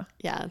Christmases though.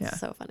 Yeah, it's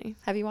so funny.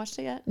 Have you watched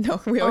it yet?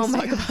 No, we always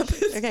talk about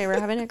this. Okay, we're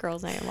having a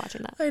girls' night and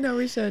watching that. I know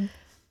we should.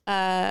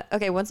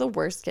 Okay, what's the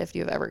worst gift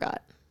you've ever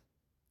got?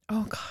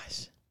 Oh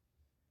gosh.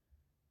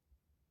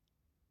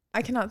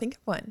 I cannot think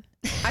of one.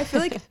 I feel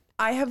like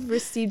I have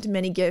received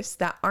many gifts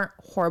that aren't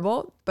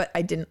horrible, but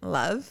I didn't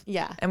love.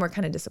 Yeah. And were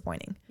kind of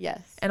disappointing.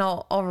 Yes. And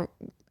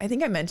I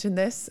think I mentioned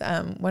this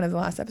one of the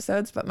last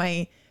episodes, but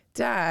my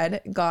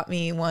dad got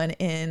me one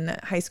in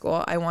high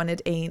school. I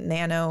wanted a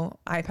nano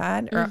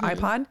iPad or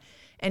iPod,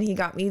 and he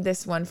got me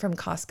this one from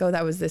Costco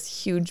that was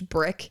this huge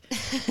brick,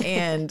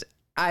 and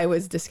I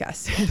was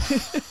disgusted.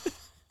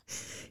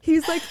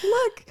 He's like,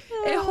 look,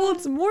 it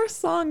holds more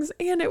songs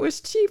and it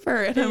was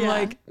cheaper. And I'm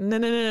like,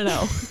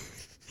 no.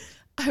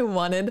 I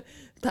wanted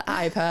the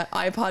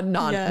iPod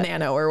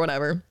Nano or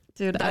whatever.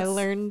 Dude, I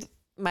learned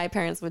my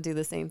parents would do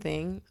the same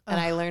thing. And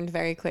I learned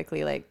very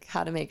quickly, like,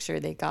 how to make sure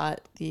they got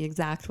the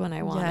exact one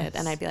I wanted. Yes.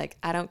 And I'd be like,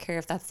 I don't care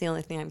if that's the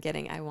only thing I'm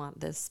getting. I want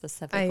this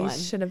specific one. I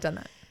should have done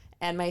that.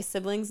 And my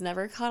siblings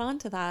never caught on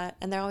to that.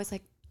 And they're always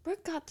like,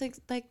 Brooke got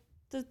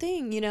the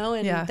thing, you know,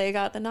 and they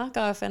got the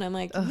knockoff. And I'm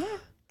like, yeah,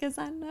 because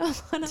I know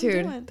what I'm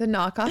doing. The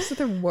knockoffs are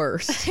the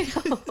worst.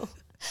 I know.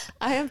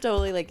 I have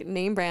totally like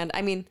name brand.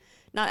 I mean,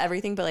 not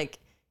everything, but like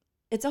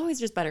it's always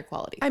just better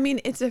quality. I mean,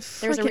 it's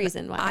there's a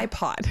reason why.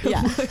 iPod.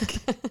 Yeah.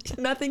 Like,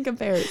 nothing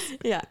compares.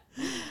 Yeah.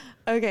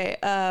 Okay.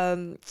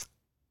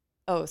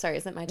 Oh, sorry.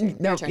 Is it my turn?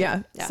 No. Your turn.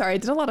 Yeah. Sorry. I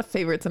did a lot of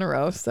favorites in a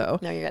row. So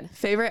no, you're good.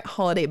 Favorite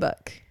holiday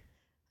book.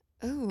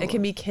 Oh, It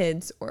can be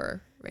kids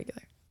or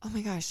regular. Oh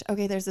my gosh.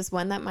 Okay. There's this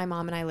one that my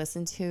mom and I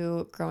listened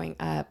to growing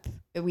up.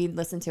 We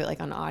listened to it like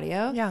on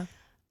audio. Yeah.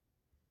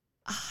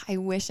 I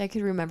wish I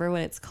could remember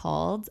what it's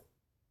called,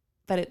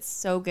 but it's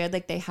so good.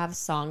 Like they have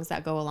songs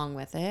that go along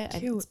with it.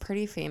 It's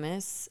pretty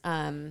famous.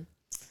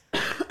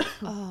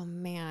 Oh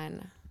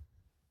man.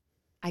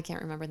 I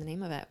can't remember the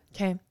name of it.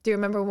 Okay. Do you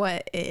remember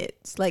what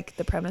it's like,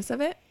 the premise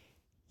of it?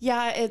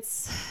 Yeah,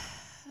 it's,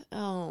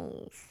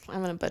 I'm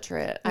going to butcher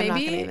it. I'm not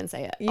going to even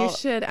say it. You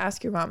should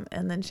ask your mom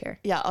and then share.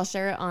 Yeah, I'll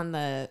share it on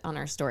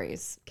our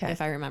stories. Okay.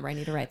 If I remember, I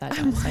need to write that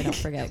down so I don't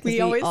forget. We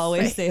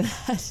always say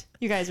that.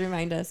 You guys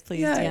remind us,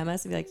 please DM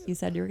us and be like, you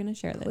said you were going to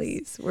share this.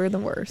 Please. We're the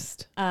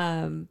worst.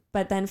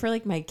 But then for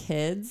like my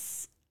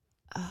kids,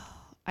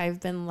 I've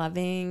been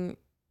loving,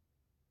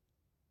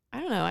 I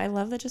don't know. I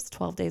love the just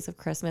 12 Days of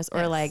Christmas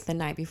or like The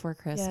Night Before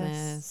Christmas.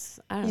 Yes.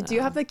 I don't know. Do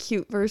you have the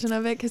cute version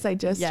of it? Because I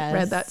just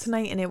read that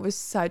tonight and it was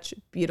such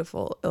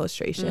beautiful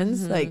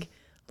illustrations. Mm-hmm. like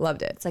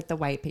loved it. It's like the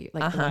white, the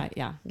white,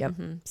 yeah. Yep.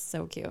 Mm-hmm.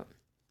 So cute.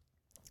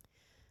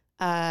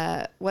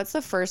 What's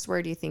the first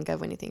word you think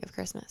of when you think of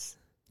Christmas?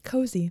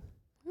 Cozy.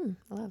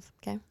 Love.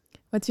 Okay.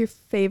 What's your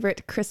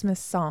favorite Christmas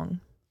song?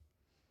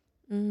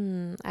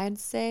 I'd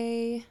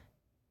say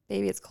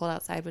Baby It's Cold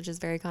Outside, which is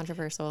very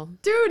controversial.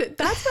 Dude,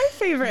 that's my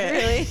favorite.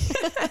 Really?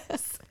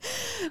 Yes.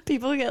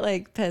 People get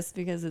like pissed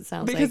because it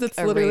sounds because like it's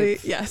literally rape,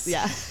 yes.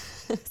 Yeah.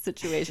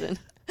 situation.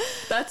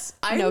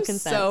 I'm no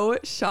consent. So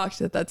shocked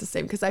that that's the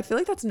same because I feel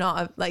like that's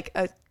not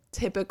a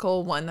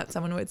typical one that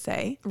someone would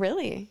say.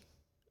 Really?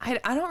 I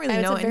don't really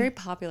know. It's a very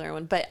popular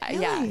one, but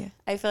Really? yeah,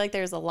 I feel like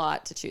there's a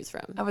lot to choose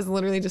from. I was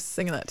literally just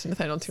singing that to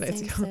Nathaniel 2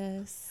 nights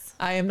ago. Sis.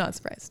 I am not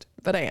surprised,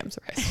 but I am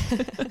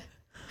surprised.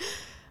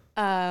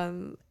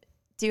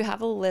 Do you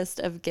have a list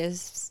of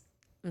gifts?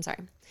 I'm sorry.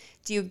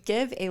 Do you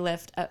give a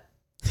list of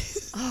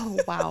Oh,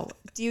 wow.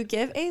 Do you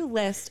give a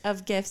list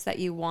of gifts that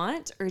you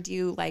want, or do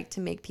you like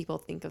to make people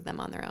think of them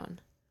on their own?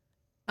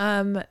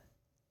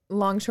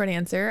 Long short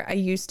answer. I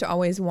used to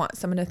always want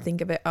someone to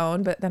think of it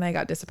own, but then I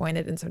got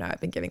disappointed. And so now I've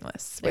been giving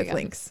lists with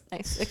links.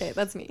 Nice. Okay.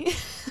 That's me.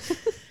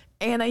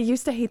 And I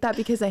used to hate that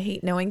because I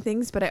hate knowing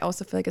things, but I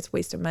also feel like it's a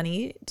waste of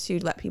money to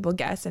let people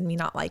guess and me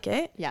not like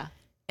it. Yeah.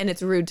 And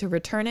it's rude to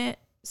return it.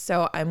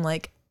 So I'm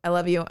like, I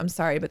love you. I'm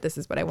sorry, but this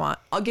is what I want.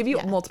 I'll give you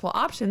multiple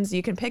options.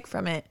 You can pick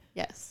from it.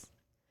 Yes.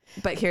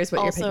 But here's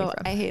what you're picking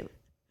from.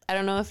 I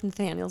don't know if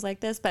Nathaniel's like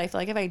this, but I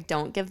feel like if I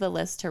don't give the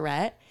list to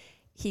Rhett,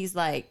 he's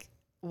like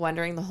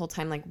wondering the whole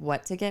time, like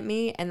what to get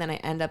me. And then I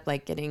end up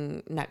like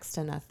getting next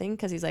to nothing.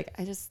 Cause he's like,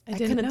 I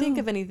couldn't think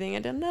of anything. I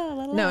didn't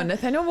know. No,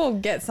 Nathaniel will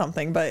get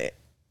something,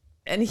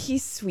 and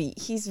he's sweet.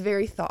 He's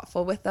very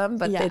thoughtful with them,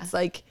 but it's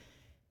like,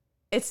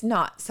 it's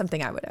not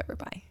something I would ever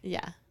buy.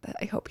 Yeah. But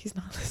I hope he's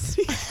not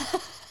listening.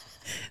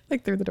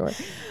 Like through the door.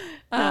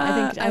 No,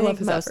 I think love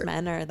his most effort.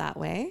 men are that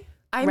way.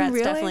 I'm Rhett's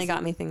realizing, definitely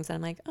got me things that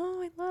I'm like,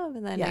 oh, I love.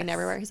 And then I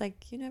never wear. He's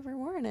like, you never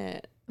worn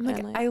it. I'm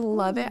like, I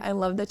love it. I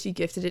love that you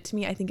gifted it to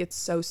me. I think it's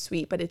so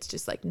sweet, but it's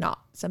just like not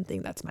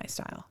something that's my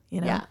style,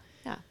 you know? Yeah.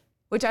 Yeah.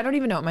 Which I don't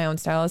even know what my own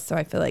style is. So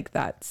I feel like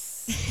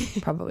that's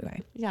probably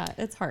why. Yeah.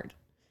 It's hard.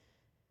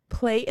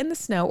 Play in the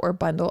snow or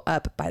bundle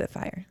up by the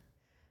fire.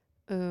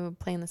 Ooh,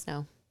 play in the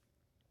snow.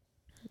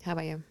 How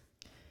about you?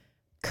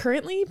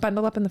 Currently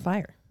bundle up in the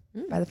fire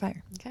by the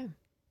fire. Okay.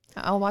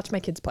 I'll watch my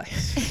kids play.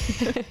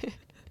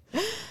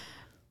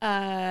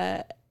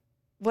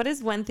 What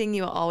is one thing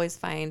you will always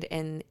find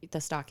in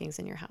the stockings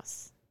in your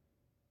house?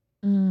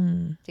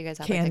 Do you guys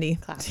have candy? Like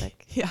a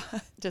classic? Yeah.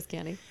 Just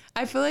candy.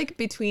 I feel like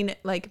between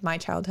like my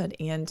childhood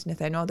and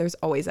Nathaniel, there's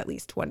always at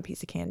least one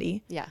piece of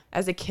candy. Yeah.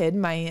 As a kid,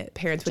 my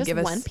parents would Just give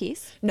us one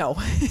piece. No.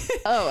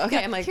 Oh, okay.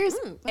 Yeah, I'm like, here's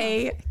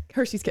a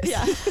Hershey's Kiss.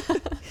 Yeah.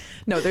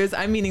 No,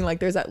 I'm meaning like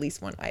there's at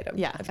least one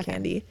item of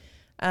candy.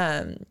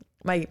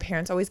 My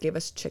parents always gave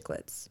us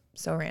chiclets.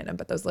 So random,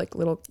 but those like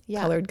little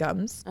colored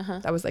gums.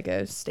 That was like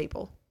a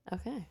staple.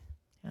 Okay.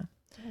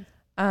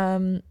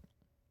 Yeah.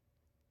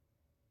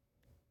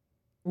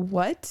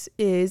 What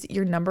is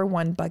your number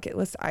one bucket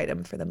list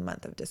item for the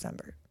month of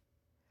December?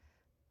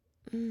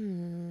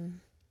 It's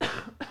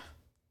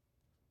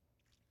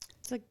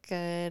a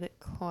good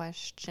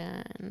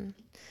question.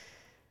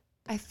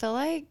 I feel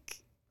like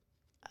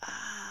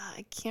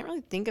I can't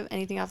really think of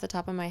anything off the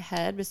top of my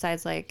head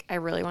besides like I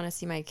really want to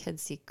see my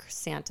kids see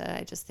Santa.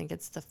 I just think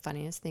it's the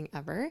funniest thing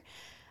ever.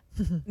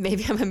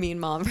 Maybe I'm a mean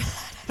mom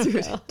for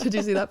that. Dude, did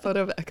you see that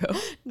photo of Echo?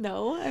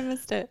 No, I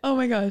missed it. Oh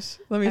my gosh.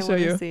 Let me show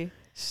you. See.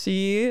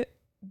 She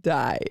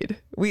died.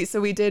 We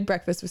did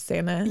breakfast with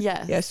Santa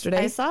yesterday.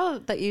 I saw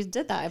that you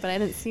did that, but I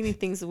didn't see any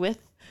things with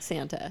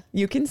Santa.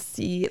 You can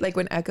see like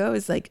when Echo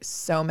is like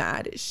so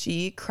mad,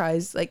 she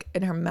cries like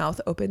and her mouth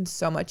opens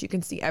so much. You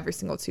can see every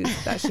single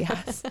tooth that she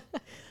has.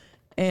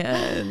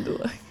 And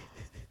like,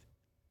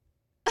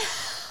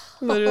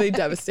 literally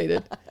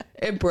devastated.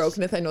 It broke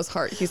Nathaniel's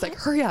heart. He's like,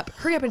 hurry up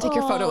and take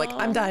your photo. Like,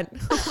 I'm done.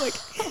 Like,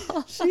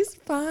 she's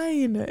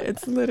fine.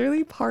 It's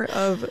literally part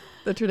of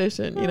the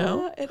tradition, you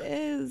know? It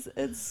is.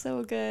 It's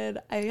so good.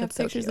 I have It's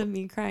so pictures cute. of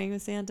me crying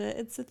with Santa.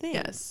 It's a thing.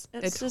 Yes,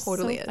 It's it just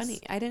totally so is. funny.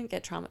 I didn't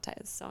get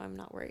traumatized, so I'm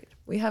not worried.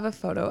 We have a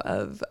photo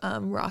of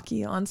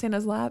Rocky on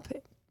Santa's lap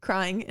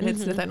crying, and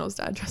it's Nathaniel's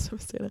dad dressed up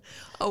as Santa.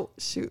 Oh,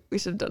 shoot. We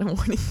should have done a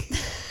warning.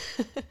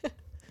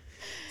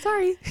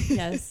 Sorry.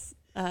 Yes.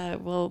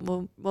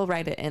 We'll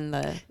write it in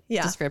the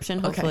description.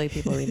 Hopefully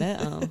people read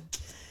it.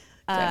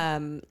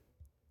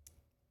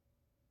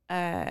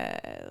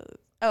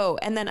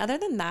 And then other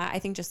than that, I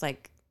think just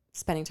like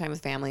spending time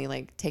with family,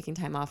 like taking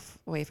time off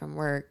away from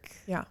work,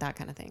 that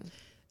kind of thing.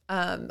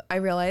 I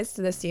realized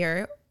this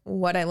year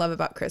what I love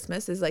about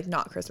Christmas is like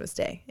not Christmas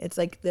Day. It's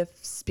like the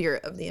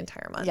spirit of the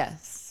entire month.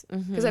 Yes.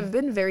 Because I've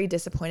been very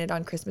disappointed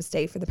on Christmas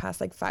Day for the past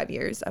like 5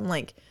 years. I'm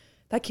like,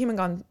 that came and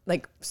gone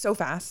like so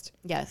fast.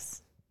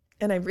 Yes.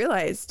 And I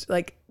realized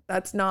like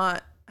that's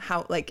not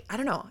how, like, I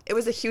don't know. It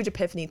was a huge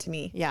epiphany to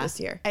me this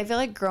year. I feel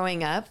like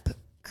growing up,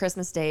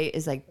 Christmas Day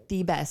is like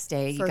the best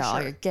day. You For got all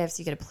sure. your gifts.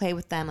 You get to play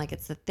with them. Like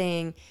it's the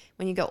thing.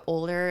 When you go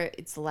older,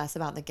 it's less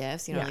about the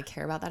gifts. You don't really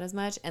care about that as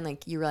much. And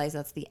like you realize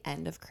that's the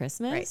end of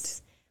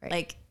Christmas. Right.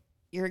 Like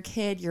you're a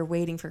kid, you're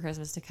waiting for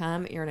Christmas to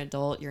come. You're an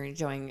adult, you're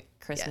enjoying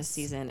Christmas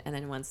season. And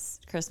then once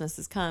Christmas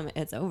has come,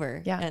 it's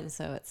over. Yeah. And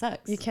so it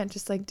sucks. You can't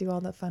just like do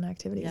all the fun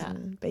activities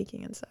and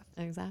baking and stuff.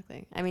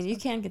 Exactly. I mean, you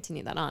can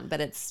continue that on,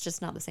 but it's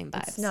just not the same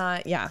vibes. It's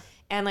not,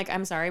 And like,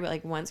 I'm sorry, but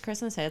like once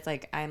Christmas hits,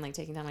 like I'm like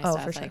taking down my Oh,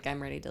 stuff. for sure. Like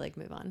I'm ready to like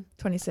move on.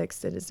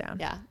 26th, it is down.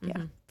 Yeah.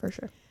 Yeah, for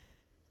sure.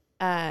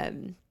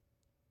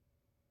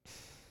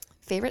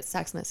 Favorite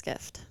Sexmas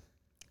gift?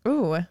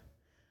 Ooh.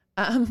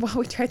 Well,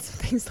 we tried some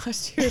things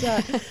last year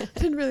that I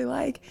didn't really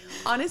like.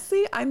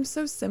 Honestly, I'm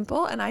so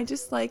simple and I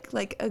just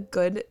like a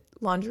good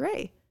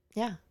lingerie.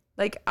 Yeah.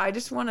 Like I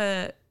want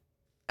to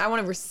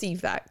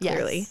receive that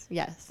clearly.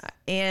 Yes.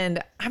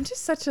 And I'm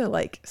just such a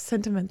like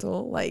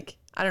sentimental, like,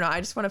 I don't know. I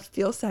just want to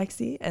feel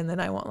sexy. And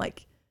then I want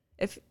like,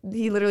 if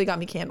he literally got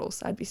me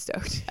candles, I'd be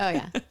stoked. Oh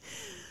yeah.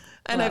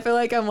 And I feel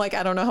like I'm like,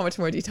 I don't know how much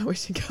more detail we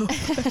should go.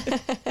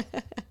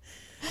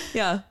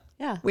 Yeah.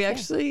 Yeah. We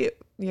actually,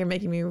 you're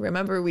making me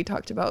remember we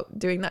talked about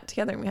doing that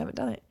together and we haven't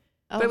done it.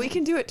 Oh. But we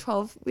can do it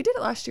 12. We did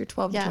it last year,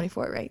 12 and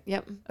 24, right?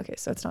 Yep. Okay,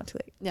 so it's not too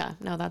late. Yeah.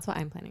 No, that's what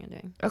I'm planning on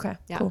doing. Okay,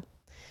 Yeah. cool.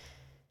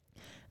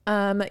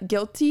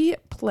 Guilty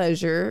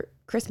pleasure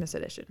Christmas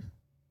edition.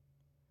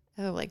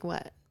 Oh, like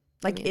what?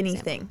 Like Give me an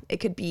anything. It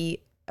could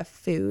be a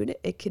food.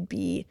 It could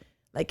be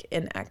like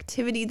an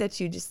activity that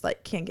you just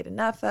like can't get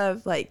enough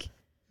of. Like,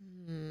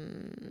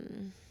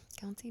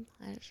 Guilty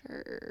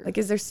pleasure.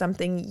 is there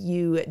something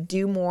you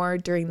do more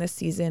during the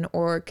season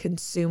or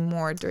consume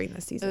more during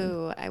the season?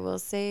 Ooh, I will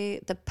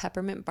say the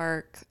peppermint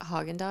bark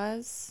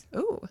Haagen-Dazs.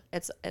 Ooh.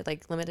 It's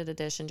like limited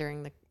edition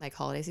during the like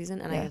holiday season,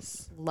 and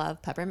Yes. I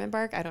love peppermint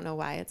bark. I don't know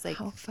why. It's like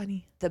How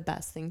funny. the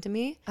best thing to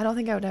me. I don't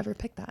think I would ever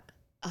pick that.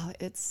 Oh,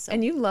 it's so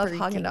And you love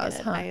freaking Haagen-Dazs,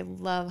 good. huh? I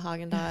love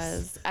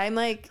Haagen-Dazs. I'm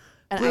like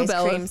an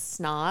Bluebell ice cream is-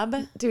 snob.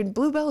 Dude,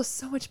 Bluebell is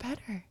so much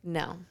better.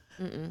 No.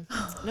 Mm-mm.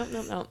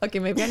 Nope. Okay,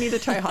 maybe I need to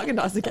try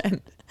Haagen-Dazs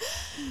again.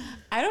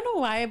 I don't know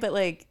why, but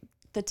like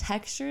the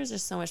textures are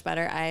so much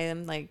better. I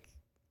am like,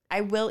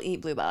 I will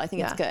eat Bluebell. I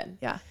think it's good.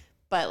 Yeah.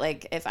 But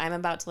like, if I'm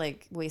about to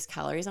like waste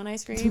calories on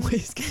ice cream,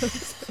 Waste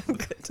calories. I'm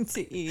going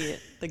to eat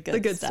the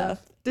good,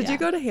 stuff. Did Yeah. you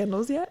go to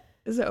Handles yet?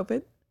 Is it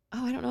open?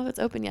 Oh, I don't know if it's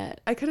open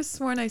yet. I could have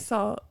sworn I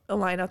saw a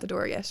line out the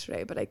door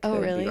yesterday, but I could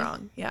really? be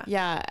wrong. Yeah.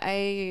 Yeah,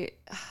 I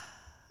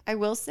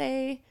will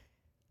say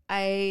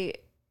I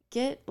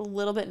get a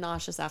little bit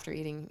nauseous after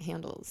eating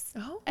Handles.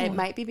 Oh. It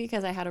might be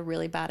because I had a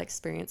really bad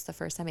experience the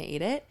first time I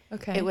ate it.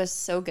 Okay. It was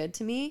so good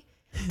to me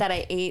that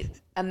I ate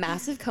a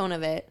massive cone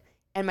of it,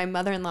 and my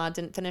mother-in-law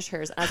didn't finish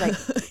hers. And I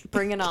was like,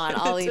 bring it on.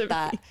 I'll eat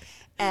that.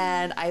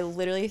 And I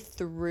literally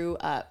threw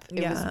up.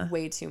 It was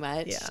way too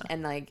much. Yeah.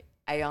 And like,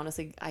 I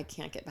honestly, I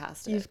can't get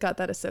past it. You've got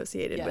that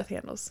associated Yeah. with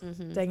Handles.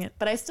 Dang it.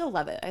 But I still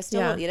love it. I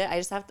still will eat it. I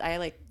just have to, I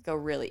like go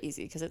really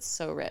easy because it's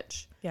so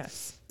rich.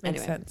 Yes.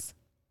 Makes Anyway. sense.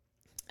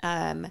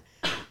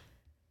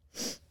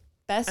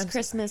 Best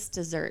Christmas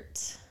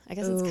dessert. I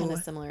guess it's kind of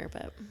Ooh. similar,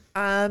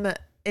 but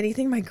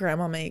Anything my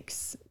grandma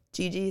makes.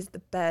 Gigi's the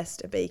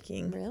best at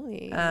baking.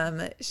 really.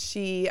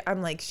 She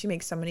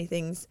makes so many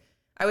things.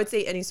 I would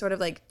say any sort of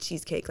like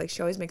cheesecake. Like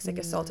she always makes like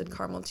a salted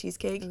caramel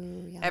cheesecake.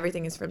 Ooh, yeah.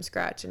 Everything is from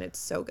scratch and it's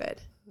so good.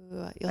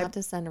 Ooh, you'll have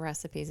to send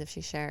recipes if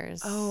she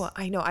shares. Oh,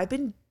 I know. I've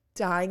been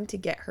dying to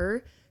get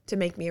her to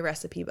make me a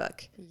recipe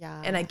book.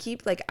 Yeah. And I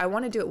keep like, I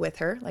want to do it with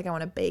her. Like I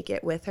want to bake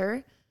it with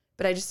her,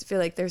 but I just feel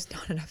like there's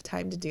not enough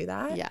time to do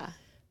that. Yeah.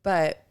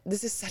 But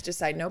this is such a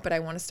side note, but I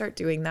want to start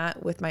doing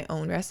that with my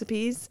own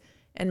recipes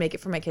and make it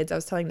for my kids. I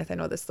was telling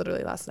Nathaniel this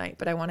literally last night,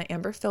 but I want to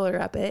amber filler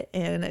up it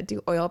and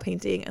do oil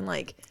painting and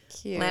like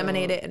Cute.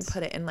 laminate it and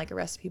put it in like a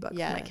recipe book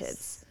Yes. for my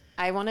kids.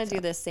 I want to do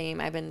the same.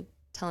 I've been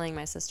telling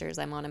my sisters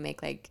I want to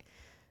make like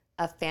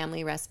a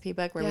family recipe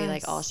book where we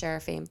like all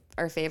share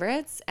our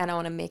favorites, and I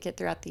want to make it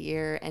throughout the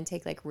year and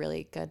take like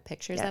really good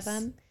pictures of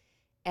them,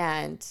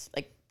 and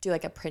like do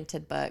like a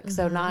printed book.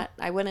 So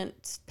I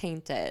wouldn't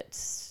paint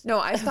it. No,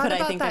 I thought but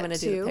about I think that I'm gonna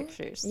too. do the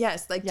pictures.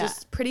 Yes, like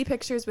just pretty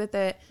pictures with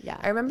it. Yeah.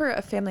 I remember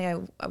a family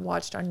I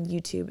watched on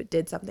YouTube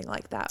did something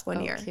like that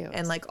one year, cute.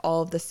 and like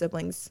all of the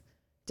siblings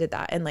did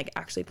that and like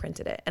actually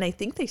printed it, and I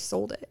think they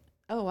sold it.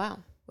 Oh wow.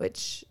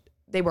 Which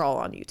they were all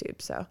on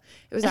YouTube, so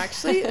it was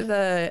actually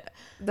the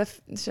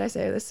should I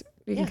say this?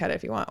 You can cut it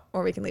if you want,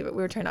 or we can leave it.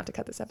 We were trying not to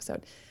cut this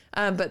episode,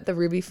 but the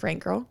Ruby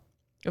Frank girl,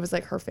 it was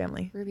like her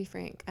family. Ruby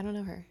Frank. I don't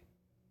know her.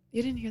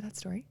 You didn't hear that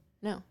story?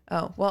 No.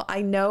 Oh, well,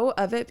 I know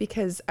of it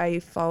because I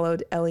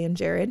followed Ellie and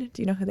Jared.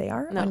 Do you know who they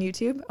are No. on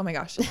YouTube? Oh my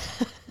gosh.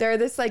 They're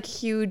this like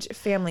huge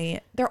family.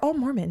 They're all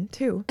Mormon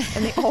too.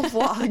 And they all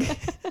vlog.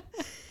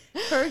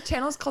 Her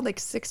channel is called like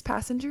Six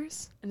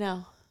Passengers.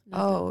 No.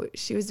 Oh,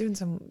 she was doing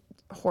some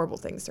horrible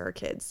things to her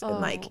kids.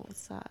 And like,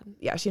 sad.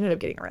 yeah, she ended up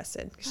getting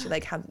arrested. She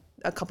like had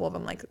a couple of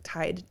them like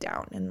tied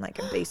down in like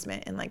a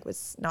basement and like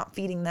was not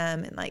feeding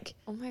them. And like,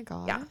 Oh my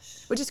gosh. yeah,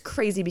 which is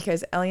crazy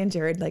because Ellie and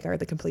Jared like are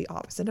the complete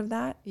opposite of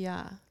that.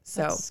 Yeah.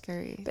 So That's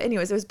scary. But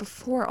anyways, it was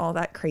before all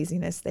that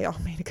craziness. They all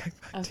made a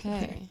cookbook.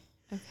 Okay.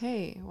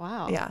 Okay.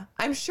 Wow. Yeah.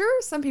 I'm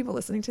sure some people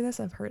listening to this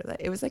have heard of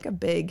it. It was like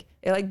it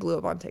like blew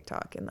up on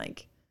TikTok and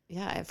like.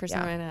 Yeah. For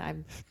some reason,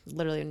 I've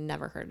literally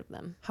never heard of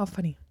them. How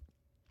funny.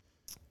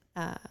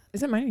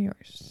 Is it mine or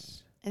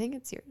yours? I think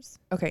it's yours.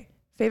 Okay.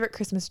 Favorite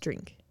Christmas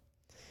drink?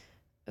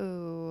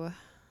 Ooh,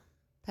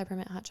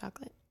 peppermint hot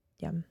chocolate.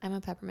 Yum. I'm a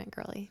peppermint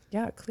girly.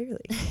 Yeah,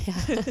 clearly.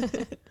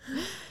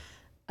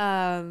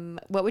 Yeah.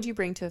 What would you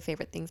bring to a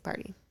favorite things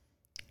party?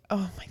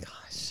 Oh my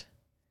gosh.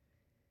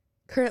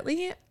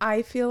 Currently,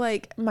 I feel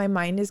like my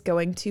mind is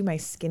going to my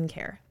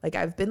skincare. Like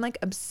I've been like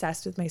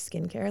obsessed with my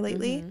skincare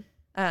lately.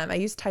 I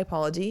use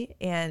Typology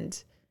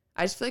and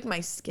I just feel like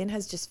my skin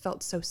has just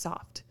felt so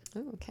soft.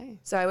 Oh, okay.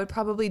 So I would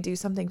probably do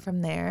something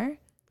from there.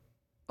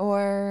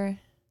 Or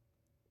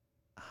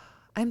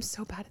I'm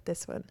so bad at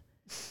this one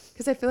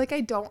because I feel like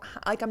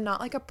I'm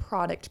not like a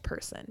product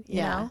person,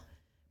 you know?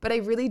 But I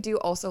really do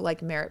also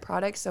like Merit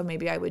products. So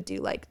maybe I would do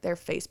like their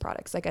face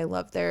products. Like I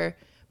love their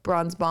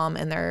Bronze Balm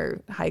and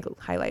their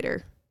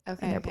highlighter and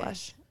their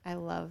blush. I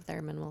love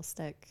their minimal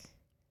stick.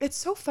 It's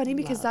so funny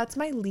because that's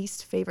my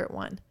least favorite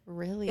one.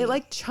 Really? It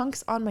like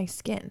chunks on my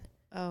skin.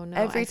 Oh no!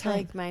 Every I feel time.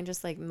 like mine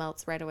just like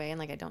melts right away, and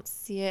like I don't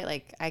see it.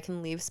 Like I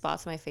can leave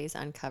spots on my face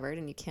uncovered,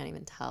 and you can't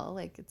even tell.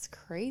 Like it's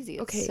crazy.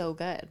 It's so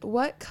good.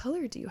 What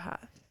color do you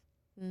have?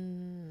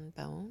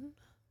 Bone.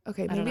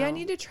 Okay, I don't maybe I know.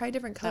 need to try a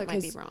different color That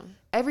might be because wrong.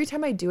 every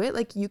time I do it,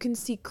 like you can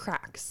see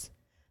cracks.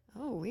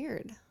 Oh,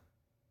 weird.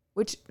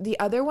 Which the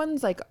other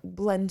ones like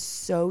blend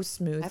so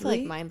smoothly. I feel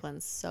like mine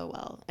blends so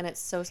well, and it's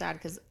so sad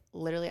because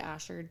literally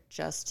Asher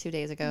just 2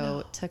 days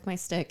ago took my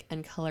stick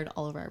and colored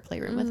all over our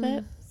playroom with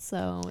it.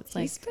 So it's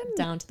He's like been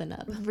down to the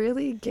nub.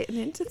 really getting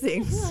into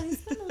things. Yeah,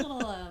 he's been a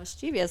little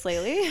mischievous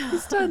lately.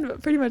 He's done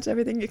pretty much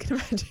everything you can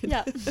imagine.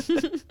 Yeah.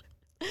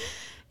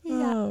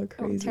 Oh,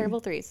 crazy. Terrible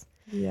threes.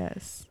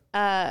 Yes.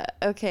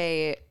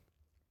 Okay.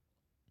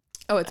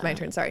 Oh, it's my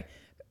turn. Sorry.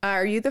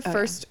 Are you the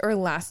first or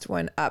last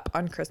one up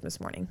on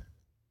Christmas morning?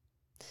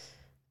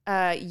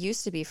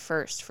 Used to be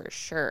first for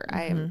sure.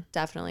 I am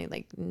definitely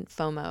like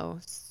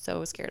FOMO,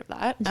 so scared of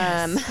that.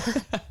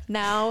 Yes.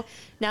 Now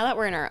that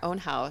we're in our own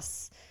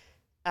house,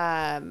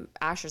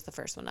 Asher's the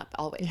first one up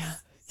always. Yeah.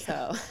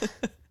 So,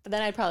 but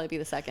then I'd probably be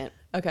the second.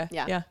 Okay.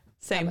 Yeah. Yeah.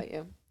 Same. How about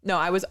you? No,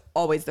 I was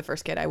always the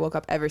first kid. I woke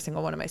up every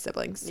single one of my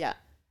siblings. Yeah.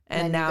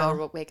 And then now, you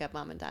go wake up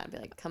mom and dad and be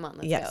like, come on,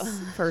 let's yes,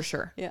 go. for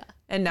sure. Yeah.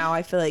 And now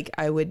I feel like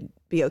I would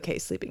be okay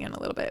sleeping in a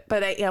little bit,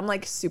 but I am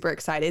like super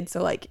excited.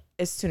 So like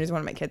as soon as one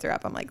of my kids are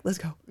up, I'm like, let's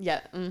go.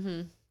 Yeah.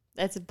 Mm-hmm.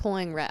 It's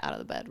pulling Rhett out of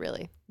the bed,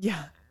 really.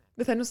 Yeah.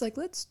 But then was like,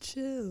 let's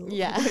chill.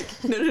 Yeah.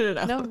 Like,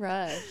 no. No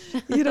rush.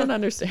 You don't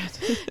understand.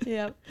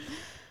 Yep.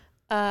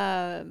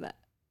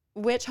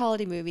 Which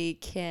holiday movie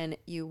can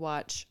you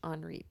watch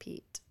on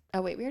repeat?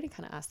 Oh wait, we already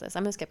kind of asked this.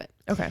 I'm gonna skip it.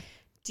 Okay.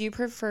 Do you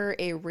prefer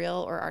a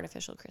real or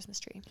artificial Christmas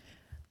tree?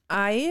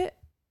 I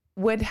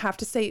would have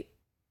to say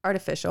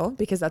artificial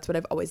because that's what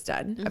I've always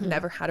done. I've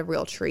never had a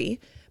real tree,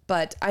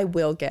 but I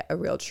will get a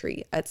real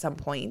tree at some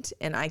point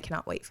and I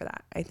cannot wait for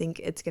that. I think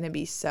it's going to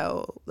be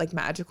so like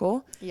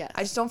magical. Yes.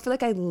 I just don't feel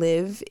like I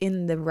live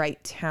in the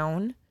right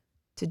town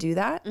to do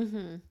that.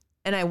 Mm-hmm.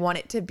 And I want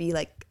it to be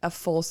like a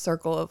full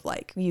circle of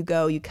like, you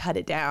go, you cut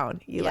it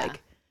down, you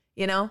like,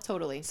 you know?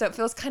 Totally. So it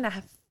feels kind of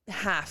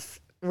half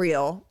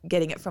real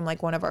getting it from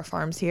like one of our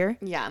farms here.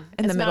 Yeah.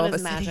 In the middle not of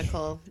as a city.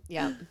 magical.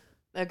 Yeah.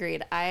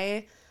 Agreed.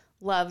 I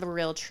love a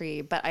real tree,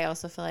 but I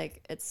also feel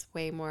like it's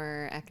way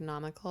more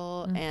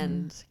economical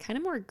and kind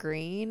of more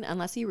green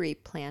unless you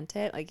replant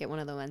it, like get one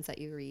of the ones that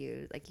you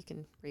reuse, like you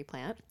can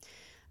replant.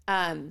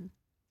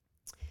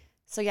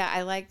 So yeah,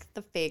 I like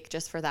the fake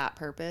just for that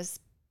purpose,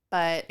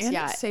 but And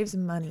yeah, it saves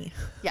money.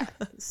 yeah,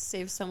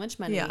 saves so much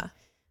money. Yeah.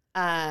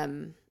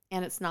 And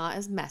it's not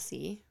as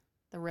messy.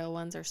 The real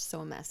ones are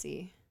so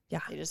messy. Yeah.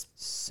 They just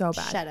So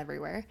bad. shed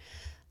everywhere.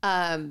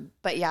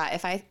 But yeah,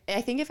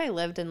 I think if I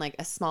lived in like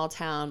a small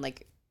town,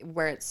 like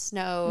where it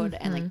snowed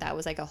and like that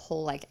was like a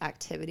whole like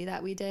activity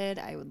that we did,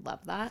 I would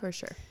love that. For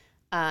sure.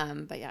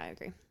 But yeah, I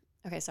agree.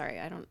 Okay. Sorry.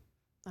 I don't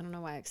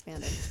know why I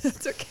expanded.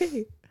 That's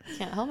okay.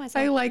 Can't help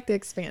myself. I like the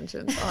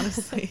expansions,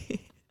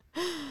 honestly.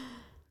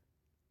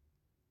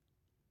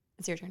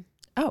 It's your turn.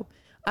 Oh,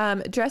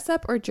 dress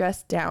up or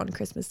dress down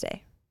Christmas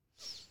Day?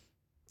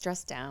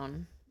 Dress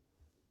down.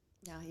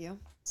 Yeah, you.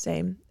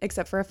 Same,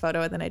 except for a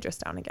photo, and then I dress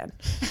down again.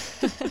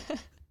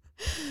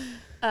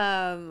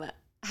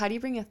 How do you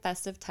bring a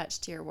festive touch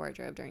to your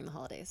wardrobe during the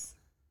holidays?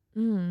 I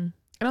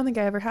don't think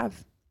I ever have.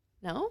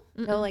 No?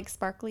 No like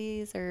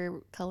sparklies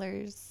or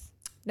colors?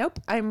 Nope.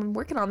 I'm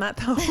working on that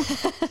though.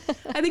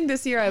 I think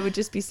this year I would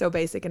just be so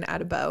basic and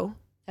add a bow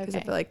because I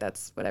feel like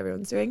that's what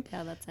everyone's doing.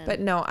 Yeah, that's it. But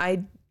no,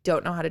 I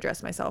don't know how to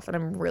dress myself, and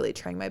I'm really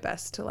trying my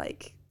best to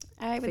like.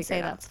 I would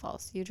say that's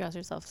false. You dress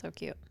yourself so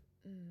cute.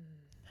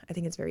 I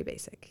think it's very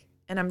basic,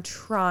 and I'm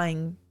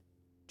trying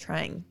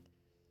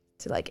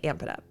to like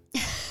amp it up.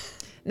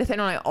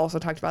 Nathaniel and I also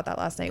talked about that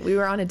last night. We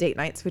were on a date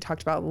night, so we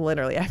talked about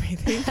literally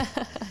everything.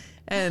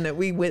 And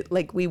we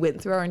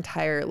went through our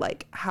entire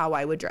like how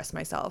I would dress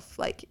myself,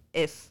 like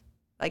if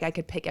like I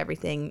could pick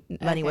everything,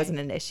 money wasn't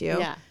an issue.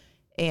 Yeah.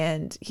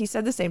 And he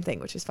said the same thing,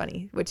 which is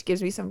funny, which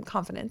gives me some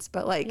confidence.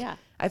 But like,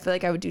 I feel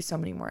like I would do so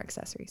many more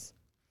accessories.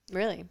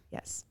 Really?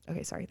 Yes.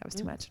 Okay. Sorry, that was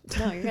too much.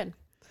 No, you're good.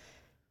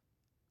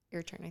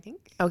 Your turn, I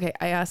think. Okay,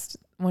 I asked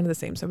one of the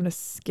same, so I'm gonna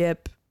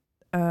skip.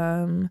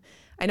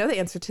 I know the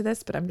answer to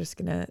this, but I'm just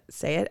gonna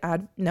say it.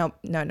 No,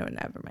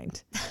 never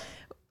mind.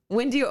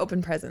 When do you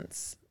open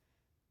presents?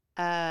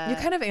 You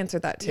kind of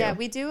answered that too. Yeah,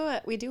 we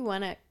do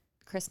one at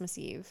Christmas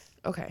Eve.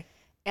 Okay.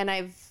 And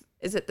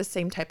is it the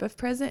same type of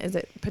present? Is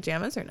it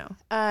pajamas or no?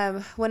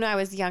 When I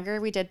was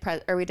younger, we did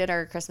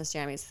our Christmas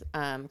jammies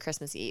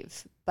Christmas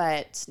Eve.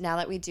 But now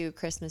that we do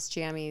Christmas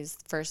jammies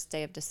first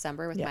day of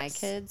December with my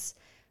kids,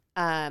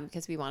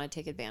 because we want to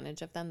take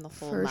advantage of them the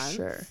whole month. For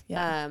sure.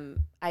 Yeah.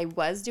 I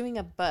was doing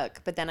a book,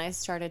 but then I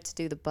started to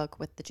do the book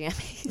with the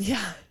jammies.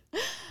 Yeah.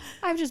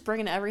 I'm just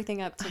bringing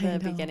everything up to the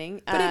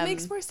beginning. But it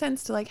makes more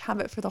sense to like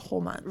have it for the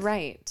whole month.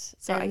 Right.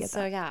 So I get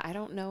that. Yeah, I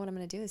don't know what I'm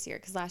going to do this year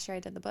because last year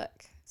I did the book.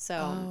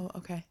 So,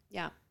 okay.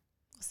 Yeah,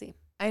 we'll see.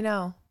 I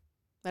know.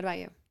 What about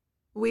you?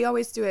 We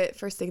always do it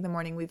first thing in the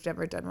morning. We've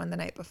never done one the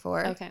night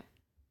before. Okay.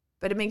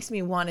 But it makes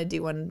me want to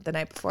do one the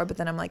night before, but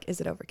then I'm like,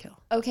 is it overkill?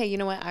 Okay, you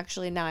know what?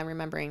 Actually, now I'm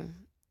remembering.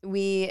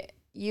 We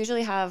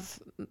usually have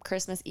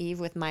Christmas Eve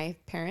with my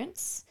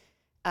parents,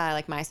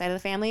 like my side of the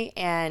family,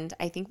 and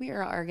I think we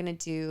are going to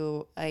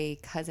do a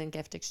cousin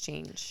gift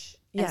exchange.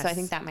 Yes. And so I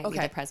think that might be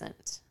the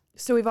present.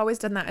 So we've always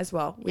done that as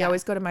well. We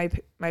always go to my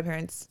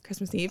parents'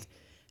 Christmas Eve,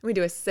 and we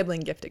do a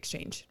sibling gift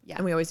exchange. Yeah.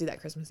 And we always do that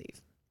Christmas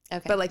Eve.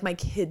 Okay. But like my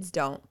kids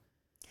don't.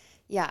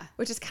 Yeah.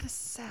 Which is kind of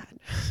sad.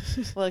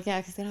 Well, yeah,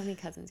 because they don't have any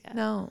cousins yet.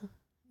 No.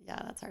 Yeah,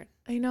 that's hard.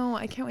 I know.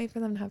 I can't wait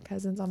for them to have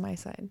cousins on my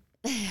side.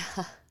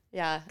 Yeah.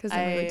 Yeah. Because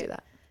then we would do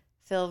that.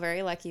 Feel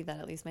very lucky that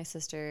at least my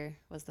sister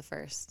was the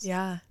first.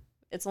 Yeah.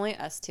 It's only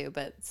us two,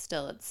 but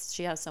still,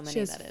 she has so many. She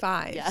has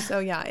 5. Yeah. So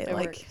yeah, it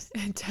like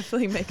it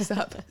definitely makes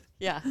up.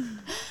 Yeah.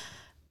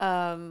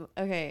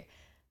 Okay.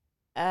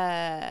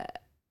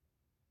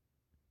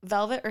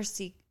 Velvet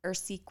or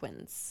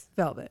sequins?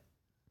 Velvet.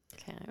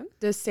 Okay.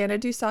 Does Santa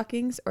do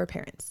stockings or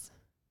parents?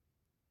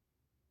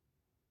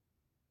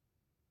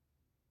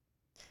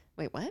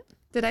 Wait, what?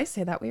 Did I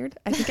say that weird?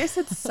 I think I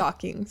said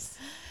stockings.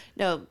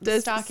 No,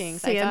 does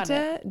stockings.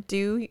 Santa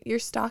do your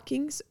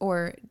stockings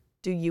or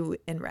do you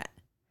and Rhett?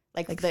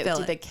 Like do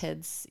the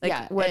kids? Like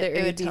yeah, whether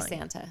it would be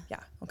Santa. Yeah.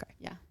 Okay.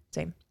 Yeah.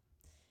 Same.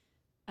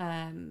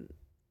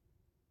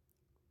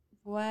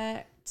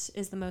 What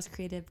is the most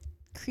creative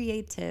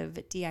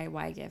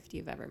DIY gift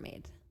you've ever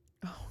made?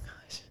 Oh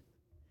gosh.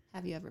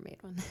 Have you ever made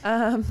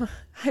one?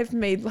 I've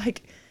made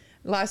like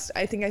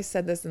I think I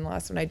said this in the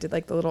last one. I did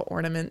like the little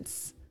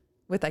ornaments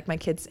with like my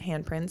kids'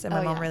 handprints, and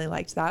my mom really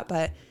liked that,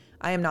 but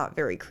I am not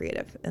very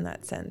creative in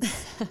that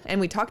sense. And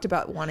we talked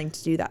about wanting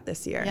to do that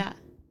this year. Yeah.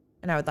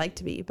 And I would like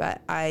to be,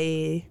 but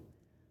I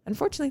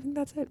unfortunately think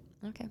that's it.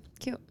 Okay.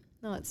 Cute.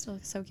 No, it's still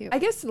so cute. I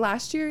guess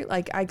last year,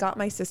 like I got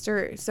my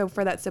sister, so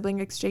for that sibling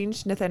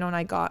exchange, Nathaniel and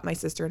I got my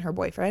sister and her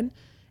boyfriend,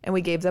 and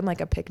we gave them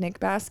like a picnic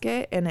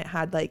basket, and it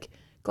had like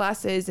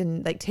glasses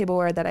and like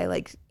tableware that I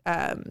like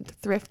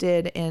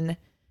thrifted, and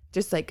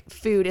just like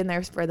food in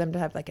there for them to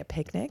have like a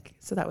picnic.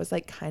 So that was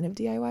like kind of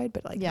DIY,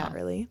 but like not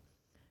really.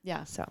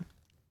 Yeah. So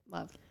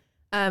love.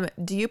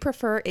 Do you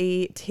prefer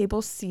a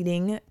table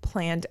seating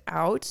planned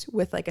out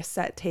with like a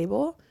set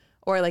table,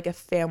 or like a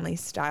family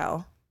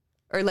style,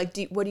 or like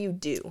what do you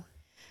do?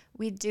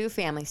 We do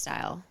family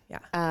style.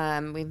 Yeah.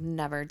 We've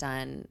never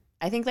done.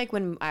 I think like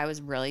when I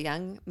was really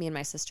young, me and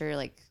my sister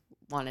like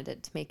wanted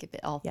it to make it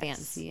all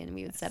fancy, and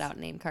we would set out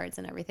name cards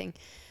and everything.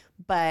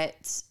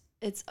 But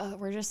it's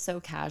we're just so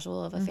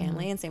casual of a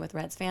family, and same with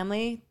Red's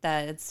family,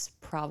 that it's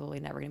probably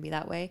never going to be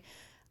that way.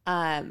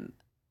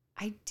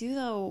 I do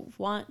though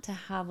want to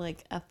have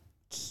like a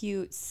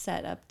cute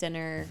set up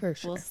dinner. For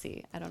sure. We'll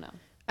see. I don't know.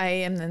 I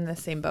am in the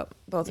same boat.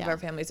 Both of Yeah. our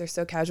families are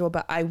so casual,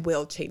 but I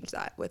will change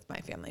that with my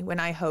family. When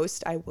I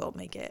host, I will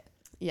make it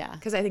Yeah.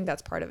 because I think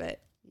that's part of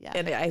it. Yeah.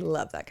 And I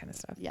love that kind of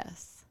stuff.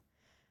 Yes.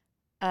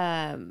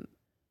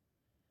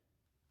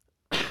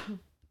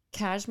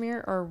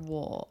 Cashmere or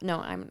wool? No,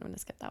 I'm going to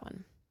skip that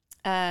one.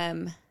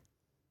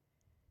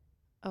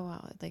 Oh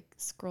wow, it like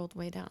scrolled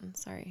way down.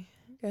 Sorry.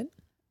 Good.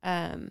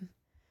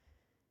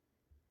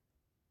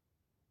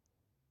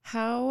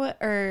 How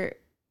or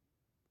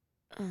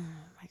oh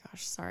my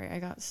gosh, sorry, I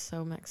got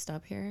so mixed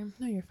up here.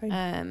 No, you're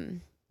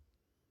fine.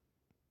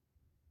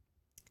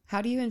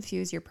 How do you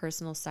infuse your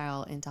personal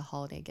style into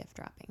holiday gift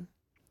wrapping?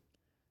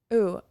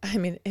 Ooh, I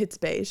mean, it's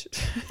beige.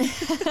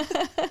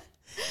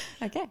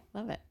 Okay,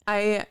 love it.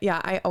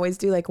 I always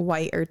do like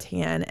white or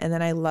tan, and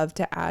then I love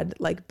to add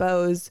like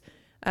bows.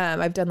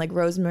 I've done like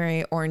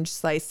rosemary, orange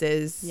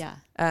slices. Yeah.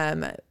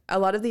 A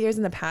lot of the years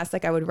in the past,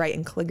 like I would write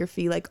in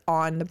calligraphy like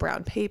on the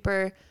brown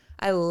paper.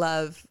 I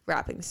love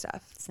wrapping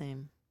stuff.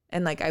 Same.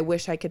 And like I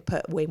wish I could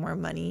put way more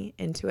money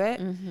into it,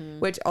 Mm-hmm.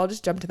 which I'll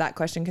just jump to that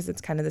question because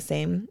it's kind of the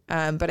same.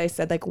 But I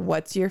said like,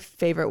 what's your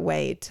favorite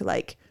way to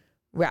like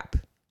wrap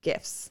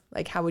gifts?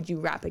 Like how would you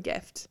wrap a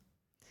gift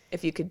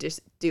if you could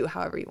just do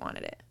however you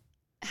wanted it?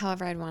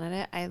 However I'd wanted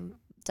it.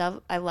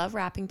 I love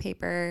wrapping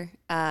paper.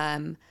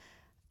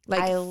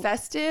 Like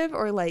festive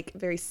or like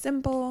very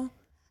simple?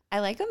 I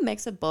like a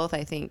mix of both,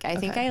 I think. I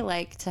think Okay. I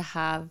like to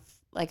have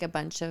like a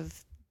bunch of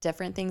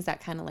different things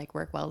that kind of like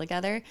work well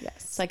together. Yes.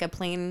 It's like a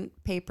plain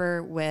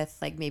paper with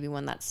like maybe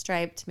one that's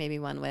striped, maybe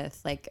one with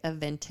like a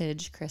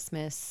vintage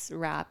Christmas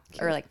wrap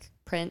or like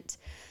print.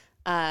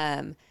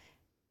 And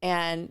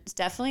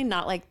definitely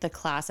not like the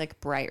classic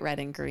bright red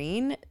and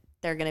green.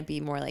 They're going to be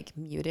more like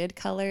muted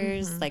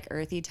colors, like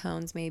earthy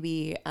tones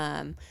maybe.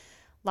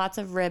 Lots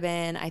of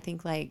ribbon. I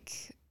think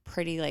like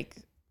pretty like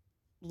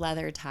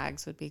leather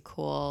tags would be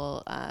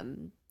cool.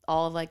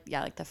 All of like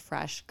the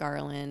fresh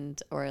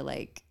garland or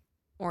like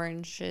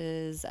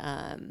oranges,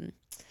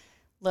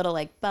 little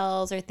like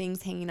bells or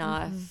things hanging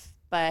off.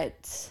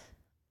 But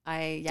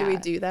Do we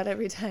do that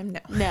every time?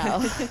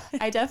 No,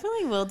 I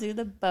definitely will do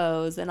the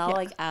bows, and I'll Yeah.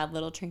 like add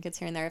little trinkets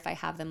here and there if I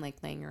have them like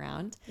laying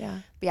around. Yeah.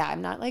 But yeah,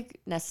 I'm not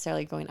like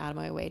necessarily going out of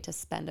my way to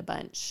spend a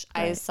bunch.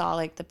 I Right. saw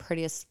like the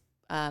prettiest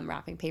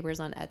wrapping papers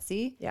on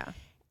Etsy, Yeah.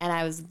 and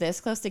I was this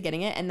close to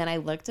getting it, and then I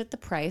looked at the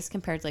price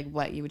compared to like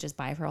what you would just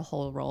buy for a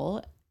whole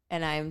roll,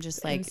 and I'm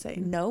just like,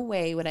 Insane. no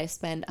way would I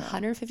spend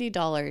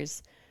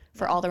 $150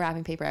 for all the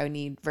wrapping paper I would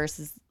need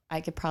versus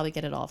I could probably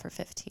get it all for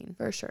 $15.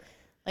 For sure.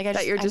 Like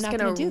That you're I'm just not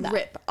going do to that.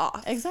 rip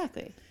off.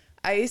 Exactly.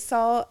 I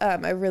saw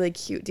a really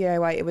cute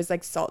DIY. It was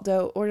like salt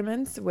dough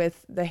ornaments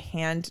with the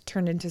hand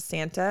turned into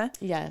Santa.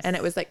 Yes. And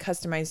it was like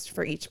customized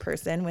for each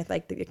person with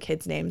like the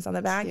kids' names on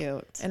the back.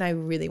 Cute. And I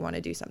really want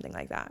to do something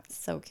like that.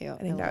 So cute. I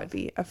think that would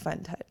be a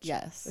fun touch.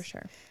 Yes. For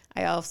sure.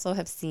 I also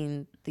have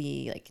seen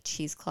the like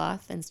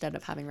cheesecloth instead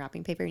of having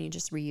wrapping paper and you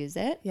just reuse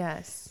it.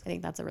 Yes. I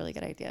think that's a really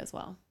good idea as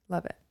well.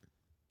 Love it.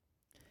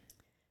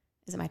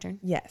 Is it my turn?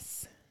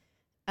 Yes.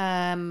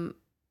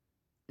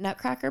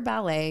 Nutcracker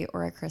Ballet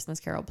or A Christmas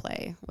Carol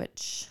play,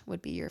 which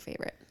would be your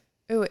favorite?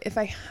 Oh, if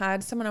I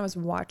had someone I was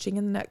watching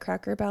in the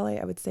Nutcracker Ballet,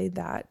 I would say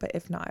that. But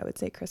if not, I would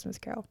say Christmas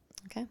Carol.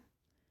 Okay.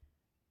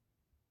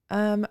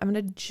 I'm going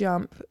to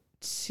jump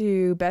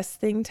to best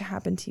thing to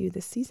happen to you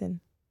this season.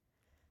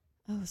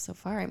 Oh, so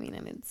far, I mean,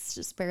 it's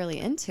just barely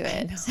into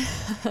it.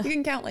 You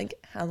can count like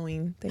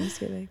Halloween,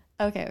 Thanksgiving.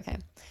 Okay.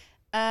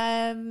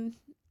 Best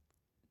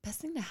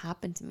thing to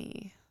happen to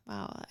me.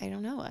 Wow, I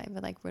don't know. I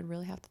would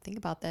really have to think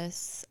about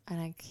this,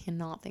 and I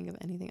cannot think of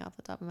anything off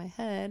the top of my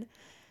head.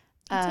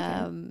 That's okay.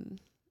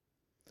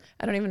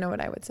 I don't even know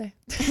what I would say.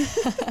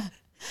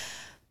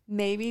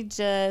 Maybe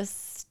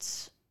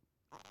just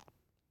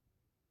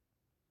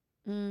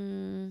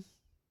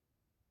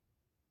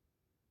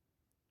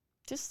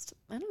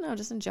I don't know,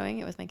 just enjoying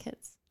it with my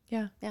kids.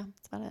 Yeah. Yeah,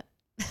 that's about it.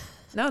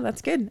 No,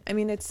 that's good. I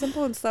mean, it's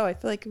simple and slow. I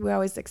feel like we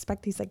always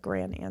expect these like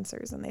grand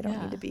answers and they don't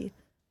Yeah. need to be,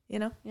 you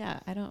know?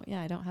 Yeah, I don't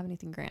have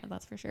anything grand,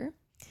 that's for sure.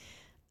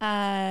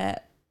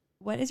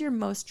 What is your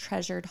most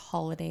treasured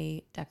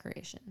holiday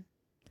decoration?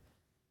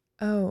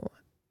 Oh,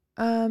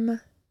 I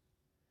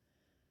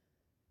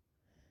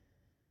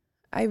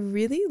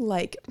really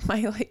like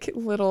my like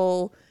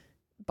little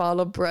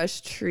bottle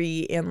brush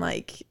tree and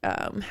like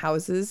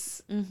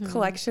houses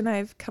collection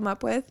I've come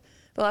up with.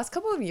 The last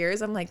couple of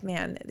years, I'm like,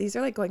 man, these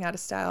are like going out of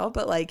style,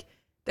 but like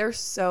they're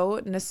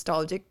so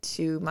nostalgic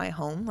to my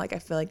home. Like I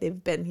feel like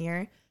they've been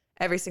here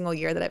every single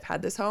year that I've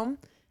had this home,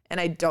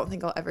 and I don't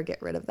think I'll ever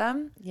get rid of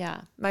them.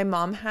 Yeah. My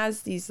mom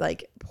has these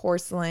like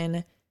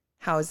porcelain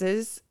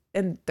houses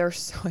and they're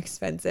so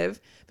expensive,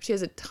 but she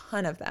has a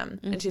ton of them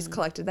and she's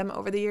collected them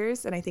over the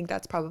years. And I think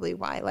that's probably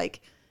why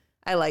like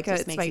I like it.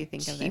 Just It's makes my you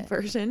think of cheap it.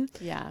 version.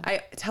 Yeah.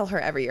 I tell her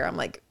every year, I'm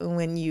like,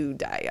 when you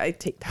die, I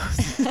take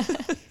those.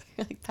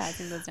 You're like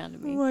passing those down to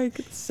me. Like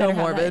it's so Better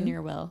have that morbid. in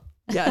your will.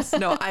 Yes.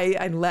 No,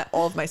 I let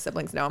all of my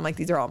siblings know. I'm like,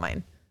 these are all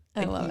mine.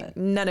 I Like, love it.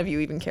 None of you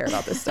even care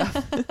about this stuff.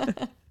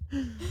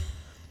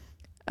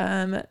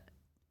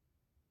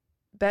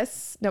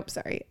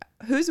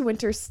 Whose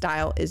winter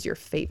style is your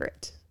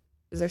favorite?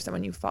 is there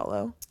someone you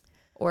follow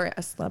or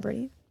a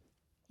celebrity?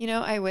 You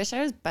know, I wish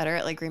I was better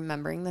at like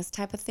remembering this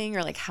type of thing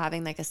or like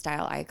having like a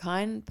style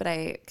icon, but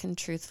I can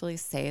truthfully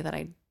say that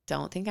I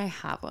don't think I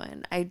have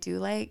one. I do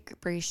like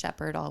Bree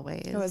Shepherd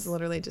always. I was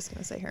literally just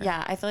gonna say her.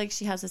 Yeah, I feel like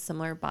she has a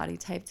similar body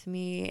type to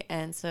me,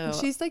 and so And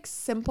she's like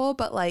simple,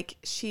 but like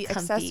she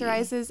Comfy.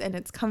 accessorizes and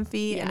it's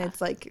comfy and Yeah.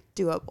 it's like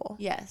doable.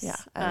 yes, Yeah,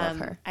 I love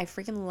her. I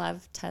freaking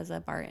love Tessa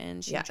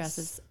Barton. She Yes.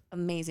 dresses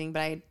amazing,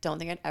 but I don't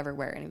think I'd ever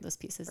wear any of those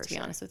pieces For to be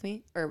sure. honest with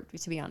me, or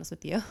to be honest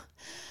with you,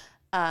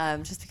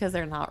 just because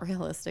they're not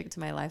realistic to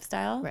my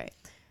lifestyle. Right.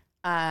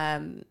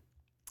 And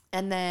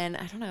then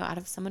I don't know, out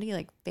of somebody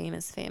like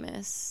famous,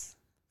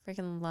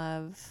 freaking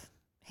love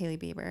Hailey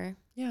Bieber.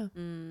 Yeah.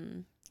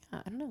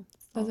 I don't know.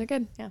 Those are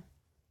good.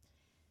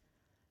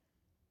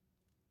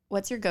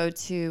 What's your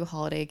go-to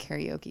holiday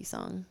karaoke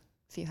song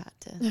if you had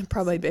to?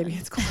 Probably Baby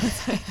It's Cold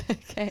Outside.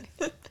 Okay.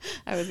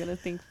 I was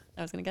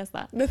gonna guess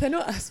that.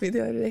 Nathaniel asked me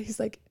the other day, he's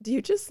like, do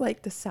you just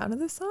like the sound of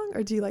the song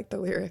or do you like the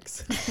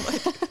lyrics? I'm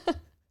like,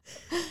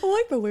 I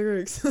like the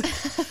lyrics.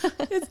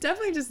 It's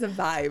definitely just the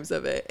vibes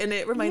of it. And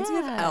it reminds me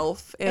of Yeah.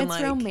 Elf. And It's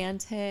like,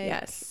 romantic.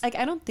 yes. Like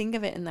I don't think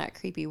of it in that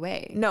creepy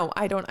way. No,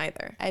 I don't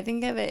either. I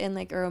think of it in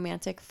like a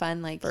romantic,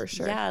 fun, like For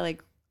sure. yeah,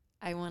 like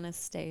I want to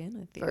stay in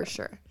with you. For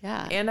sure.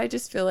 Yeah. And I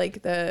just feel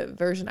like the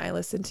version I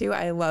listen to,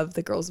 I love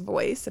the girl's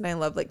voice and I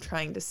love like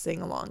trying to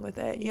sing along with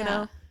it, you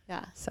know?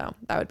 Yeah. So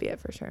that would be it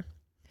for sure.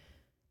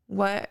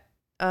 What,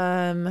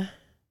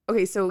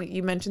 okay, so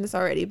you mentioned this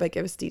already, but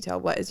give us detail.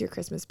 What is your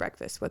Christmas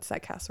breakfast? What's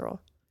that casserole?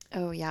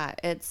 Oh yeah,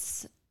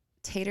 it's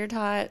tater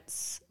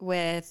tots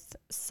with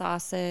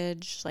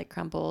sausage, like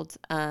crumpled,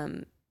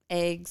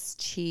 eggs,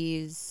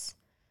 cheese.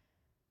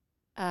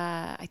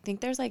 I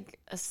think there's like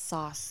a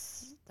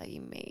sauce that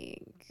you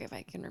make, if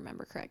I can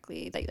remember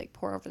correctly, that you like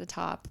pour over the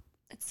top.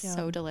 It's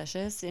so Yum.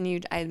 delicious,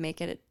 and I make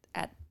it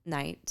at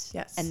night.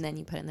 Yes. and then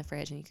you put it in the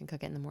fridge and you can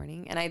cook it in the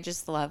morning. And I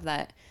just love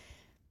that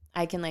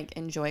I can like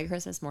enjoy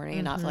Christmas morning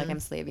and not feel like I'm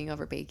slaving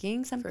over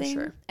baking something.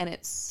 sure. And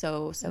it's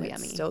so And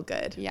yummy. It's still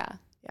good. Yeah.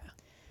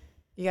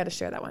 You got to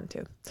share that one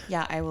too.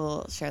 Yeah, I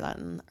will share that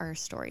in our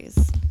stories.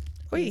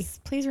 Oy.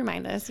 Please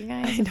remind us, you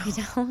guys. I know. If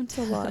you don't. It's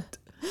a lot.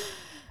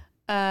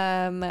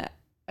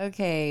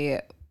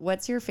 Okay.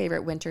 What's your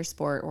favorite winter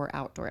sport or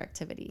outdoor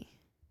activity?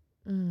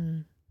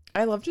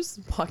 I love just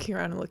walking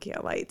around and looking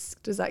at lights.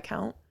 Does that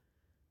count?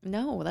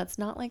 No, that's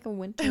not like a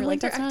winter, A like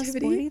winter that's not a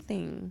activity? sporty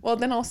thing. Well,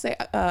 then I'll say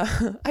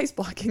ice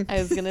blocking. I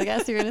was gonna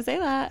guess you're gonna say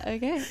that.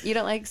 Okay. You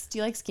don't like? Do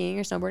you like skiing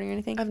or snowboarding or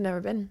anything? I've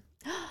never been.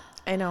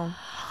 I know.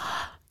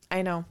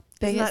 Isn't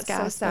Biggest that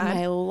so gasp of sad?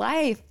 my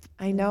life.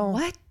 I know.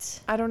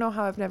 What? I don't know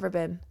how I've never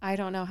been. I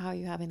don't know how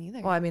you haven't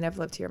either. Well, I mean, I've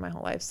lived here my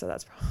whole life, so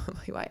that's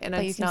probably why. And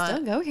but you it's can not.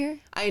 still go here.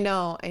 I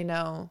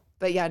know.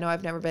 But yeah, no,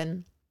 I've never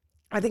been.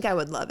 I think I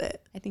would love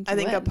it. I think I you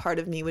think would. a part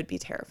of me would be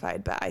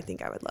terrified, but I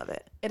think I would love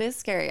it. It is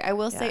scary. I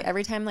will say Yeah.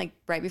 every time, like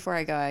right before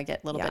I go, I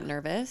get a little Yeah. bit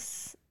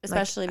nervous,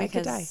 especially I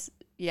could because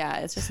yeah,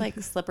 it's just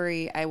like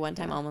slippery. I one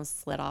time Yeah.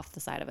 almost slid off the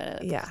side of a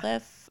Yeah.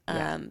 cliff.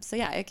 Yeah. So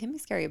yeah, it can be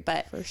scary,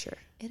 but For sure.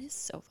 it is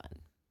so fun.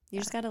 You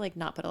just got to like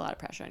not put a lot of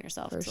pressure on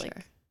yourself For to sure.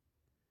 like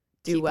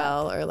Do keep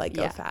well up. or like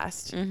go Yeah.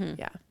 fast. Mhm.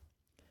 Yeah.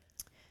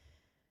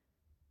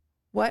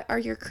 What are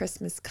your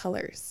Christmas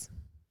colors?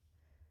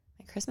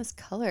 My Christmas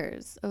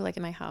colors. Oh, like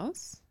in my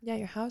house? Yeah,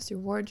 your house, your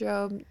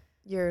wardrobe,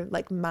 your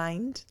like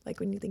mind, like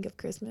when you think of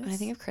Christmas. When I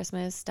think of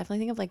Christmas, definitely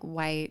think of like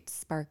white,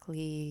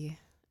 sparkly,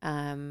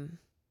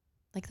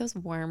 like those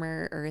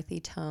warmer, earthy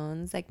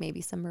tones, like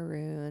maybe some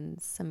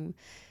maroons, some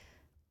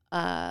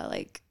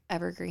like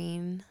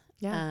evergreen.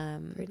 yeah,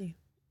 pretty.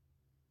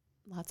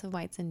 Lots of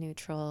whites and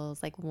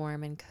neutrals, like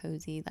warm and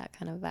cozy, that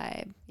kind of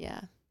vibe.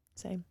 Yeah,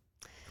 Same.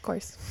 Of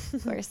course.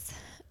 of course.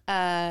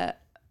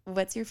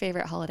 What's your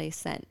favorite holiday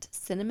scent?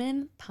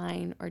 Cinnamon,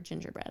 pine, or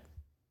gingerbread?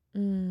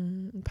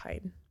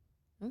 Pine.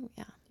 Oh,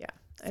 yeah.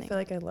 I feel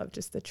like I love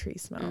just the tree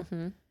smell.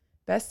 Mm-hmm.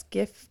 Best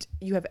gift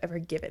you have ever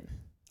given?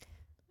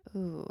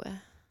 Ooh.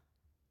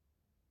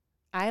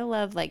 I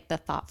love like the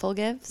thoughtful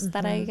gifts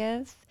that I Mhm.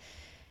 give.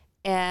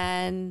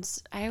 And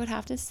I would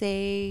have to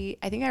say,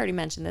 I think I already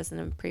mentioned this in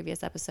a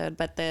previous episode,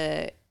 but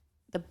the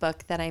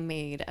book that I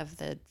made of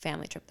the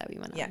family trip that we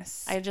went on.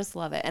 Yes. I just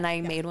love it. And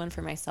I made one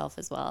for myself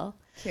as well.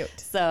 Cute.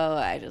 So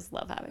I just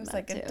love having It's that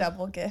like too. a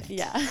double gift.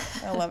 Yeah.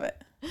 I love it.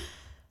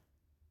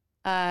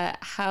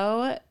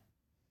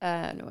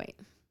 No, wait.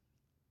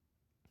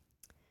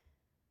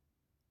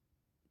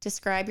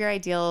 Describe your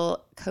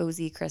ideal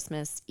cozy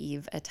Christmas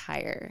Eve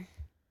attire.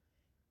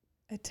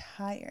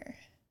 Attire.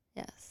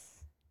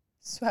 Yes.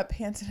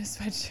 Sweatpants and a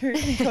sweatshirt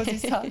and cozy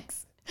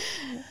socks.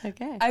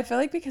 Okay. I feel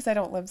like because I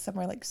don't live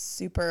somewhere like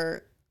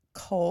super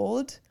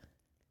cold,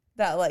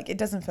 that like it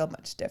doesn't feel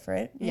much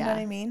different. You know Yeah. what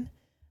I mean?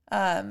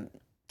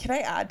 Can I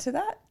add to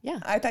that? Yeah.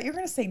 I thought you were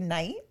gonna say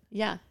night.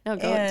 Yeah. No,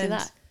 go do And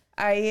that.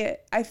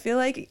 I feel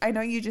like I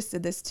know you just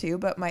did this too,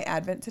 but my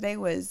advent today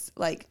was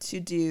like to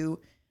do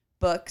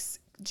books,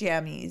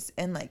 jammies,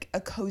 and like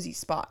a cozy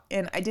spot.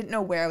 And I didn't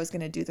know where I was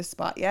gonna do the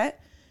spot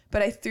yet,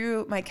 but I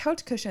threw my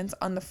couch cushions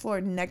on the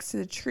floor next to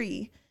the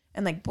tree.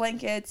 and like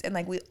blankets, and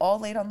like we all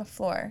laid on the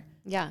floor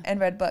Yeah. and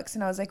read books.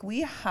 And I was like,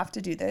 we have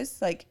to do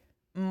this like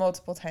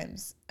multiple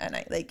times a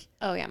night. Like,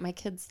 Oh yeah, my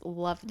kids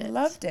loved it.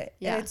 loved it.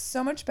 Yeah. And it's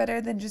so much better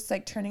than just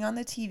like turning on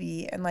the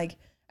TV. And like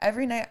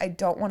every night, I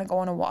don't want to go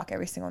on a walk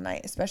every single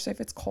night, especially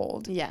if it's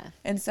cold. Yeah.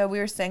 And so we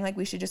were saying like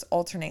we should just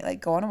alternate, like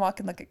go on a walk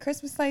and look at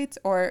Christmas lights,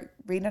 or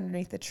read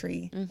underneath the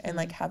tree and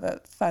like have a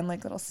fun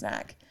like little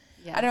snack.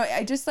 Yeah. I don't know.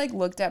 I just like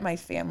looked at my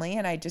family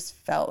and I just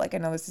felt like, I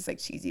know this is like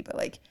cheesy, but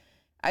like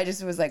I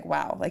just was like,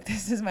 wow, like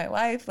this is my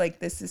life. Like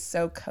this is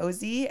so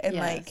cozy. And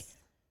like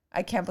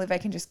I can't believe I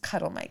can just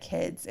cuddle my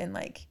kids and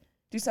like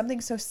do something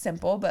so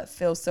simple but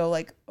feel so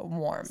like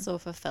warm. So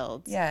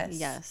fulfilled. Yes.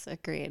 Yes,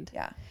 agreed.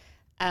 Yeah.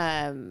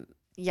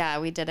 Yeah,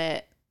 we did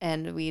it,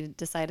 and we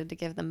decided to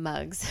give them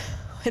mugs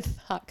with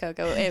hot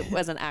cocoa. It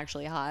wasn't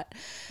actually hot.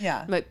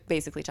 Yeah. But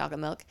basically chocolate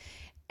milk.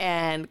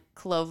 And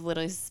Clove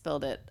literally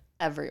spilled it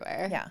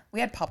everywhere. Yeah. We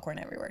had popcorn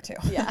everywhere too.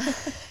 Yeah.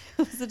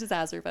 It was a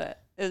disaster,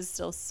 but it was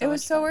still so It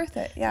was much so fun. worth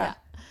it. Yeah.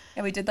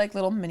 And we did like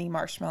little mini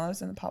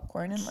marshmallows in the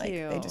popcorn, and like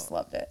they Cute. just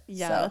loved it.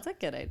 Yeah, So, that's a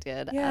good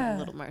idea to Yeah. add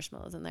little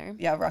marshmallows in there.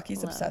 yeah,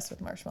 Rocky's Love. obsessed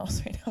with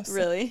marshmallows right now. So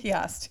Really? He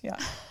asked. Yeah.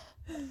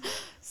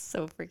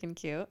 So freaking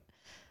cute.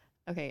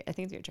 Okay, I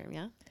think it's your turn,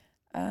 yeah?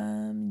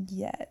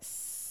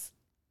 Yes.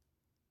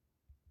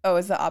 Oh,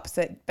 it's the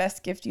opposite.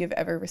 Best gift you have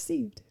ever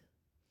received.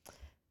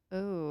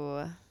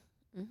 Ooh.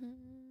 Mm-hmm.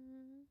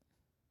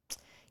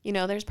 You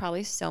know, there's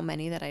probably so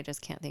many that I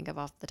just can't think of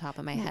off the top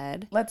of my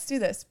head. Let's do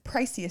this.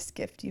 Priciest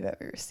gift you've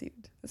ever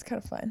received. That's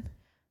kind of fun.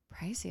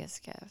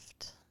 Priciest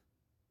gift.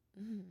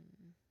 Mm.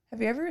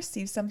 Have you ever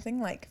received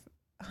something like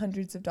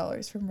hundreds of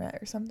dollars from Rhett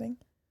or something?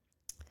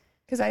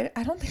 Because I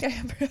don't think I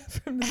ever have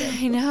from them.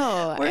 I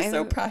know. We're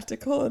so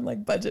practical and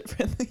like budget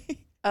friendly.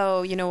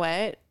 Oh, you know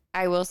what?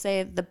 I will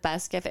say the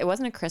best gift, it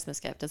wasn't a Christmas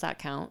gift. Does that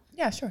count?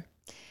 Yeah, sure.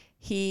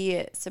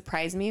 He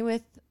surprised me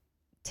with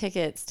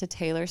tickets to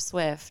Taylor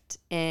Swift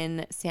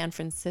in San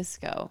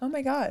Francisco. Oh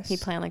my gosh. He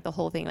planned like the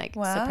whole thing, like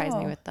surprised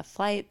me Wow. with the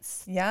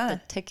flights, Yeah.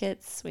 the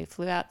tickets. We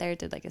flew out there,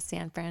 did like a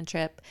San Fran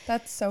trip,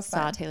 That's so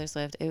saw fun. Taylor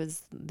Swift. It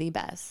was the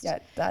best. Yeah,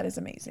 that is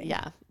amazing.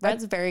 Yeah.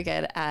 Red's very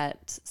good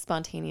at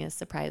spontaneous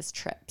surprise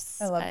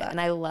trips. I love that. And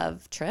I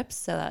love trips,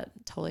 so that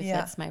totally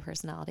Yeah. fits my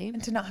personality.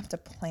 And to not have to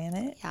plan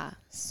it. Yeah.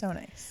 So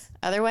nice.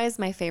 Otherwise,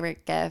 my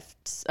favorite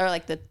gift, or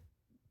like the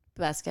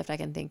best gift I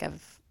can think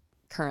of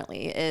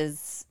currently,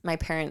 is my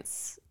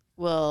parents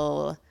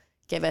will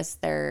give us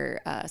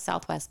their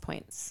Southwest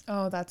points.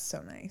 Oh, that's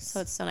so nice. So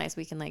it's so nice.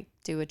 We can like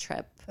do a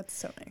trip. That's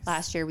so nice.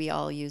 Last year, we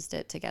all used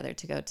it together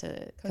to go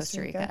to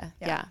Costa Rica.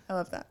 Yeah. I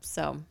love that.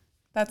 So,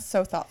 That's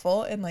so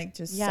thoughtful and like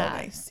just so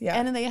nice. Yeah.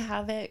 And then they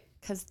have it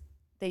because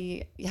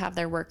they have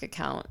their work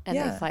account and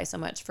Yeah. they fly so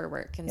much for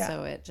work. And Yeah.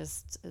 so it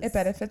just is, it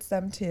benefits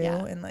them too.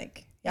 Yeah. And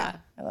like, yeah,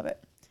 I love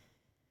it.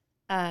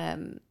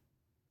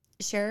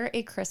 Share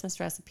a Christmas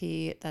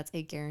recipe that's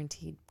a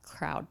guaranteed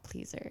crowd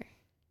pleaser.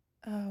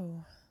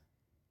 Oh.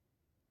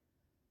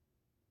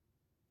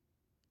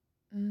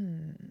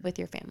 With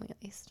your family, at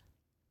least.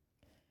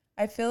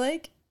 I feel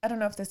like, I don't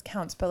know if this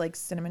counts, but like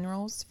cinnamon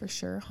rolls for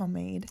sure,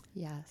 homemade.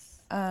 Yes.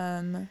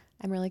 Um,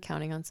 I'm really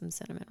counting on some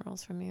cinnamon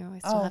rolls from you. I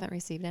still haven't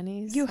received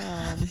any. You so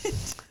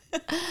haven't.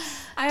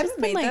 I just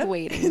haven't been made like them.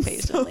 waiting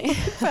patiently.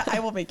 But I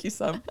will make you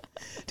some.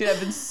 Dude, I've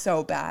been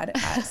so bad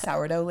at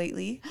sourdough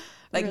lately.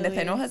 Like Really?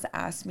 Nathaniel has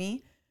asked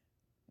me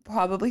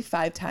probably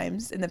 5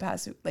 times in the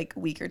past like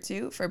week or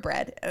two for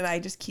bread, and I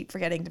just keep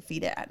forgetting to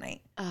feed it at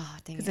night Oh,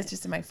 dang because it. it's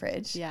just in my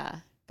fridge. Yeah.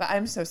 But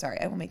I'm so sorry.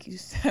 I will make you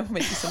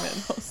cinnamon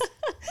rolls.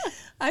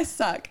 I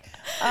suck.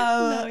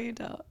 No, you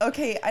don't.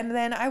 Okay, and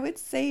then I would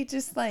say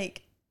just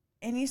like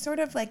any sort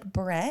of like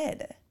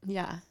bread.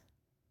 Yeah.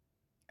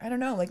 I don't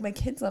know. Like my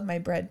kids love my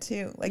bread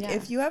too. Like Yeah.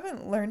 if you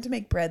haven't learned to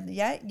make bread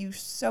yet, you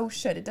so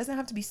should. It doesn't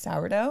have to be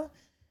sourdough.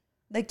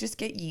 Like just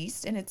get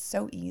yeast and it's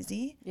so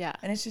easy Yeah.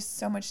 and it's just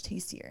so much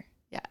tastier.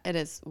 Yeah. It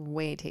is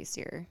way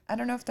tastier. I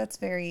don't know if that's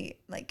very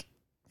like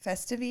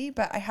festive-y,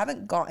 but I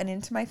haven't gotten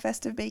into my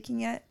festive baking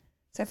yet.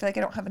 So I feel like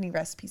I don't have any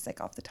recipes like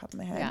off the top of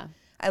my head. Yeah.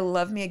 I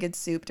love me a good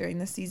soup during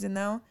the season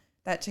though.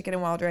 That chicken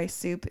and wild rice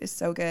soup is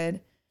so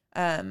good.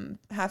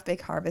 Half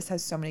Baked Harvest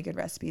has so many good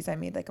recipes. I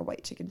made like a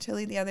white chicken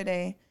chili the other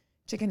day.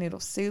 Chicken noodle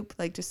soup,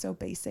 like just so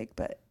basic,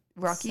 but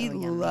Rocky So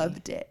yummy.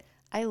 loved it.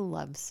 I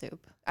love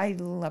soup. I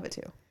love it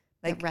too.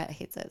 Like Like, Rhett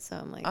hates it, so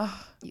I'm like,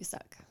 oh, you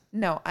suck.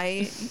 no,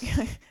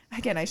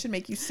 again, I should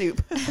make you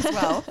soup as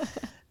well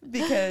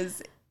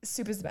because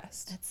soup is the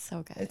best. It's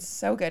so good. It's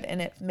so good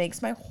and it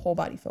makes my whole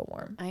body feel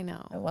warm. I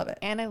know. I love it.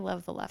 And I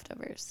love the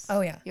leftovers.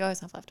 Oh yeah, You always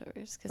have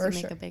leftovers because For you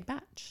make sure. a big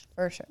batch.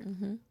 for sure.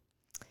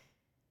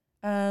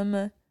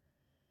 Mm-hmm.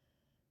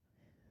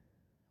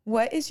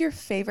 What is your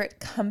favorite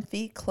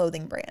comfy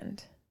clothing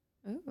brand?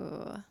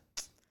 Ooh.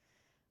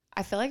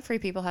 I feel like Free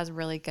People has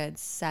really good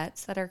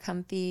sets that are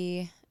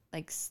comfy.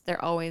 Like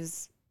they're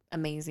always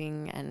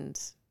amazing and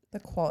The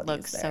quality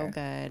look is so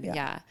there. good.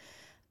 Yeah.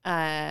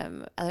 Yeah.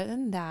 Other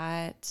than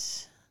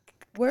that,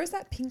 Where's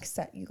that pink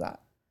set you got?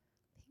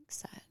 pink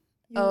set.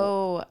 You-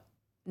 Oh,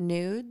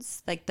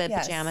 nudes, like the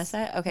Yes. pajama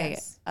set. Okay,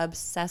 Yes.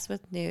 obsessed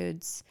with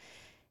nudes.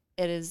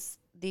 It is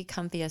the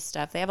comfiest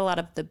stuff. They have a lot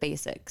of the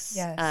basics.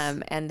 Yes.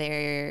 And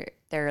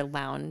their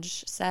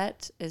lounge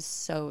set is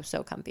so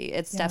comfy.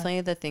 It's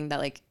definitely the thing that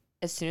like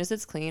as soon as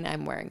it's clean,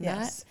 I'm wearing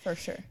that. For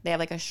sure. They have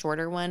like a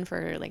shorter one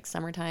for like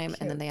summertime,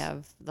 Cute. and then they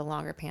have the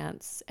longer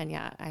pants. And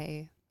yeah,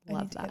 I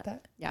love need to get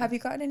that. Yeah. Have you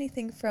gotten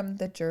anything from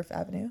the Jerf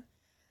Avenue?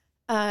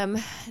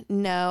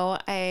 No,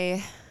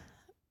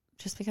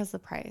 just because the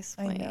price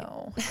point. I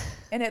know.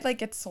 And it like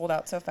gets sold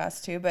out so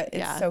fast too, but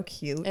it's so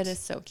cute. It is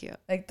so cute.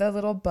 Like the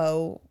little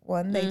bow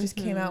one they just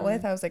came out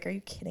with. I was like, are you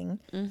kidding?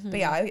 But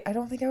yeah, I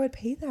don't think I would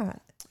pay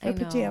that for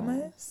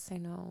pajamas. I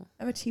know.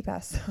 I'm a cheap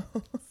ass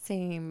though.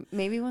 Same.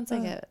 Maybe once I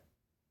get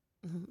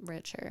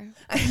richer.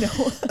 I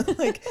know.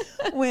 Like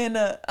when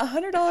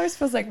 $100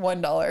 feels like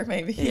 $1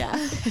 maybe. Yeah,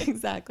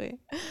 exactly.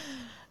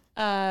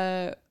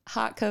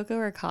 Hot cocoa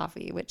or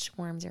coffee, which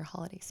warms your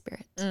holiday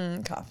spirit?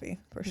 Coffee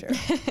for sure.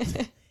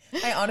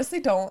 I honestly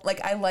don't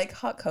like. I like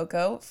hot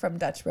cocoa from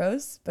Dutch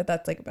Bros, but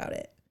that's like about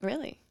it.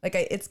 Really? Like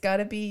it's got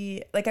to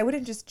be like I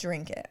wouldn't just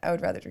drink it. I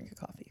would rather drink a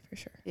coffee for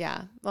sure.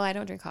 Yeah. Well, I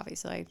don't drink coffee,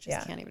 so I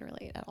just can't even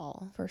relate at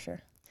all. For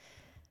sure.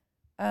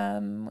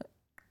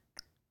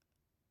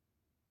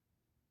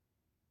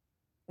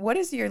 What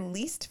is your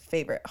least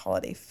favorite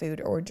holiday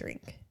food or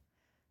drink?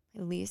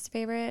 My least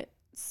favorite,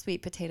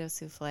 sweet potato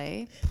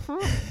souffle.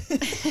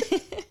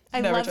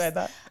 Never tried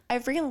that. I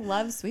freaking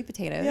love sweet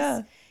potatoes.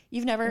 Yeah.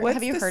 You've never,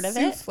 have you heard of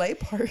it? Souffle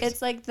part?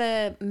 It's like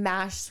the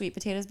mashed sweet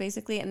potatoes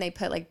basically, and they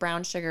put like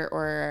brown sugar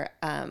or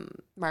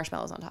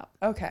marshmallows on top.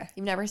 Okay.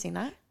 You've never seen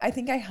that? I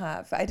think I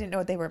have. I didn't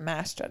know they were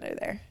mashed under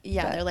there.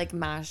 Yeah, they're like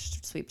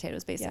mashed sweet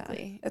potatoes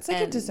basically. Yeah. It's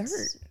like a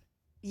dessert.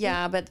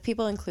 Yeah, but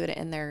people include it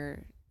in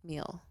their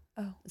meal.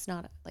 Oh. It's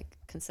not like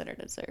considered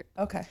a dessert.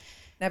 Okay.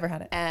 Never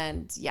had it.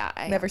 And yeah,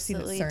 I never seen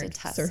it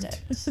detest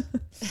it.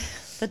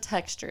 The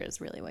texture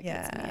is really what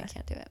gets me. I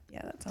can't do it.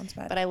 Yeah, that sounds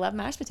bad. But I love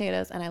mashed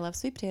potatoes and I love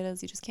sweet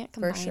potatoes. You just can't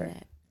combine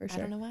it. For sure.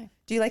 I don't know why.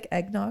 Do you like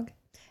eggnog?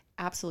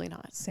 Absolutely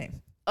not.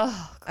 Same.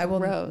 Oh, gross. I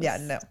will. Yeah,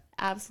 no.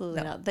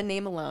 Absolutely not. The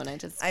name alone,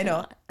 I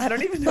know. I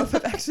don't even know if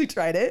I've actually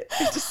tried it.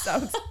 It just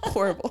sounds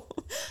horrible.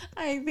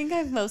 I think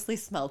I've mostly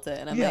smelt it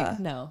and I'm like,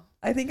 no.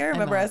 I think I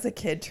remember as a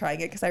kid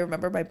trying it because I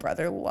remember my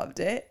brother loved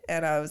it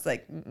and I was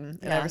like,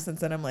 and ever since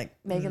then I'm like,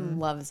 Megan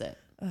loves it.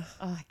 Oh,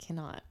 I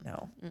cannot.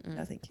 No,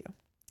 no, thank you.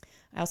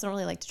 I also don't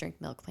really like to drink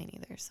milk plain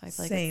either, so I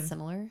feel like it's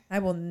similar. I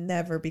will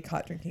never be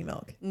caught drinking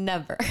milk.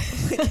 Never.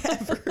 Like,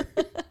 ever.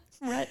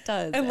 Rhett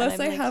does.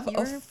 Unless I have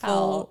a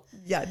full...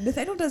 Yeah,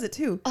 Nathaniel does it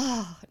too.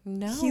 Oh,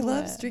 no. He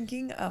loves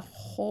drinking a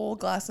whole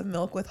glass of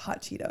milk with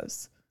hot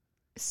Cheetos.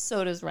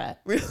 So does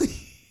Rhett.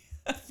 Really?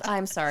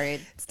 I'm sorry.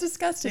 It's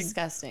disgusting.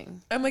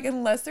 Disgusting. I'm like,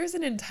 unless there's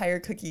an entire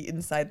cookie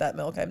inside that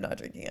milk, I'm not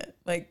drinking it.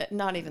 Like,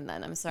 not even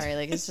then. I'm sorry.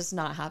 Like, it's just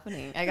not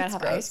happening. I gotta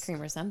have gross. Ice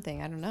cream or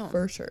something. I don't know.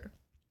 For sure.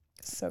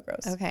 So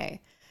gross.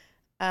 Okay.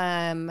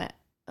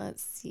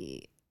 Let's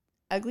see.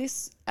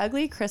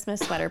 Ugly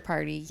Christmas sweater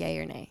party. Yay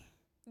or nay?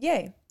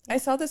 Yay. I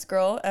saw this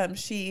girl.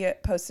 She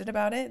posted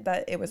about it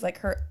that it was like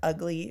her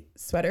ugly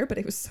sweater, but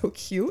it was so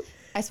cute.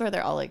 I swear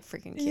they're all like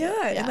freaking cute.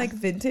 Yeah, and like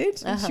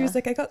vintage. And she was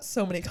like, I got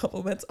so many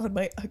compliments on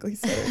my ugly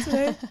sweater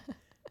today.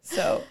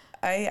 So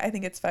I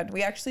think it's fun.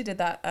 We actually did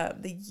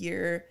that the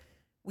year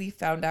we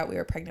found out we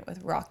were pregnant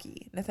with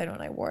Rocky. Nathaniel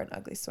and I wore an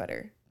ugly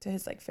sweater to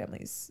his like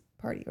family's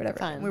party, whatever.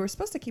 Fun. We were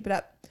supposed to keep it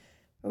up,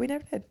 but we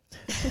never did.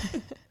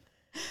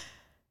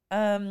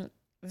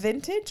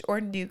 Vintage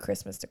or new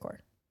Christmas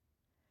decor?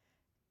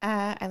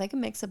 I like a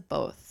mix of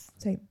both.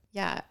 Same.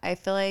 Yeah, I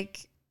feel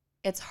like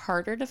it's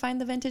harder to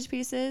find the vintage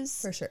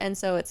pieces. For sure. And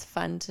so it's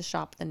fun to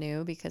shop the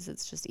new because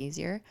it's just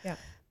easier. Yeah.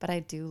 But I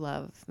do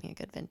love me a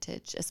good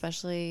vintage,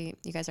 especially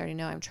you guys already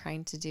know I'm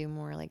trying to do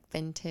more like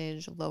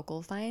vintage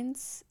local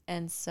finds.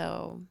 And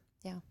so,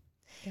 yeah.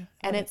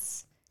 And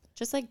it's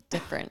just like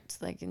different,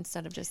 like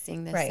instead of just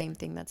seeing the same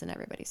thing that's in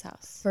everybody's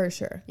house. For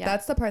sure. Yeah.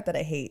 That's the part that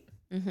I hate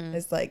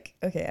is like,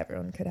 okay,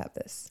 everyone could have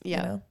this.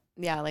 Yeah. You know?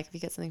 Yeah, like if you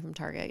get something from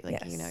Target,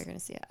 like you know you're gonna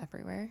see it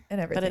everywhere.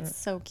 And everything. But it's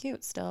so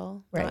cute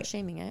still. Right. Not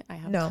shaming it. I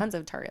have tons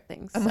of Target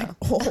things. I'm like,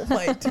 oh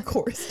my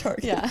decor is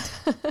Target. Yeah.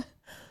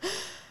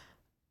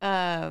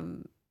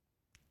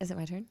 Is it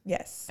my turn?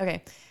 Yes.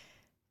 Okay.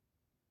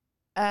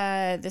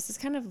 This is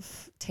kind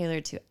of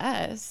tailored to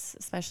us,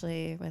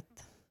 especially with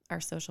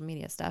our social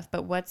media stuff.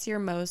 But what's your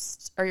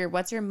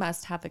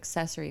must-have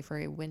accessory for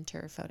a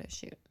winter photo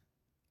shoot?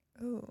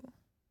 Oh.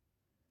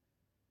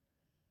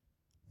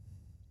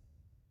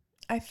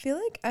 I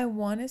feel like I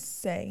want to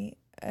say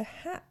a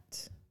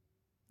hat.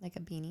 Like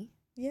a beanie?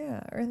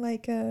 Yeah, or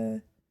like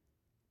a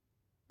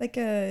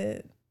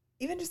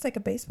even just like a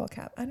baseball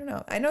cap. I don't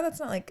know. I know that's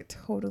not like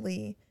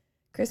totally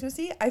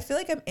Christmassy. I feel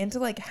like I'm into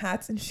like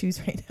hats and shoes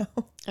right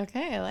now.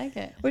 Okay, I like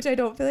it. Which I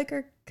don't feel like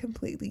are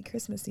completely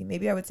Christmassy.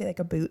 Maybe I would say like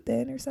a boot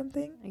then or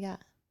something. Yeah.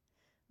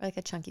 Or like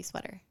a chunky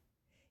sweater.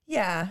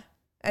 Yeah.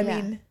 I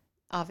mean,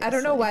 obviously. I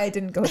don't know why I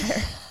didn't go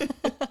there.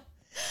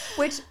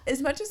 Which,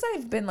 as much as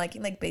I've been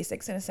liking like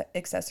basics and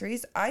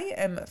accessories, I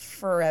am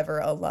forever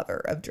a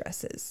lover of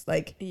dresses.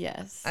 Like,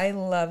 yes, I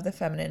love the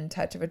feminine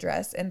touch of a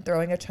dress, and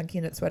throwing a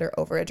chunky knit sweater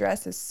over a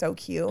dress is so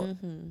cute.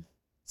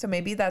 So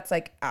maybe that's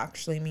like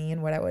actually me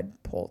and what I would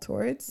pull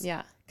towards.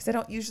 Yeah. Because I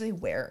don't usually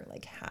wear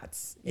like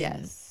hats in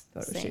Yes.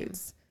 photo Same.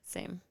 shoots.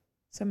 Same.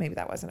 So maybe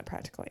that wasn't a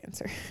practical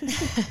answer.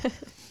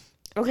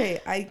 Okay,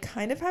 I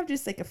kind of have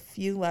just like a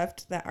few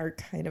left that are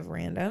kind of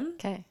random.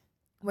 Okay.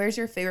 Where's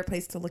your favorite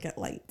place to look at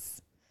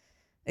lights?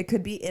 It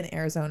could be in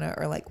Arizona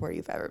or like where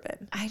you've ever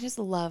been. I just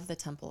love the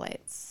temple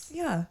lights.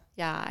 Yeah.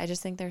 Yeah, I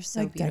just think they're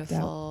so Like, decked out.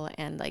 beautiful,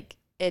 and like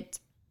it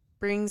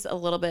brings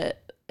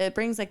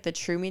like the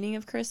true meaning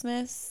of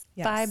Christmas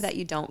Yes. vibe that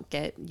you don't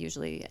get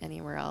usually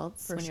anywhere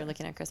else For when sure. you're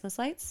looking at Christmas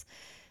lights.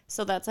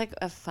 So that's like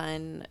a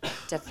fun,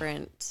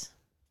 different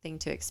thing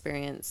to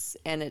experience,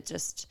 and it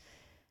just,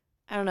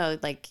 I don't know,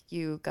 like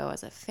you go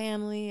as a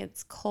family,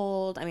 it's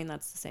cold. I mean,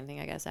 that's the same thing,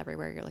 I guess,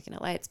 everywhere you're looking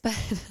at lights, but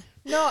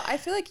No, I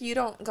feel like you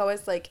don't go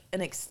as like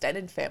an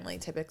extended family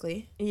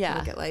typically. to Yeah.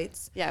 look at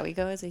lights. yeah, we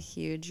go as a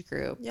huge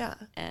group. Yeah.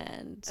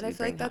 And I we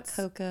feel like bring hot that's-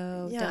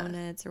 cocoa, yeah.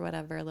 donuts, or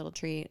whatever, a little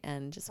treat,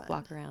 and just Fun.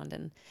 walk around.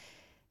 And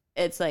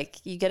it's like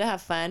you get to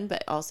have fun,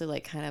 but also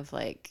like kind of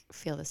like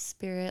feel the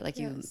spirit. Like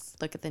you Yes.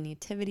 look at the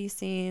nativity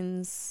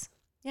scenes.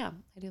 Yeah,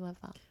 I do love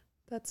that.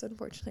 That's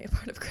unfortunately a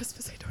part of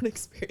Christmas I don't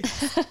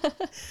experience,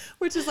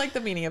 which is like the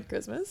meaning of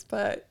Christmas.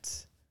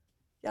 But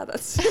yeah,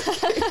 that's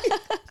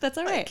That's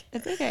all right.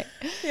 It's okay.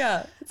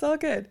 yeah, it's all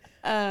good.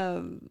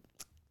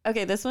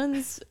 Okay, this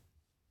one's.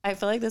 I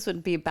feel like this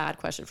would be a bad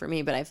question for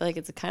me, but I feel like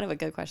it's a kind of a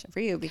good question for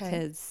you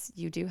because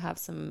you do have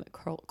some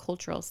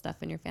cultural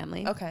stuff in your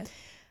family. Okay.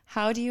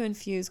 How do you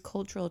infuse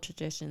cultural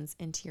traditions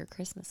into your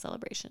Christmas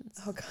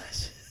celebrations? Oh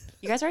gosh.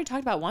 You guys already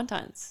talked about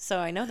wontons, so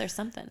I know there's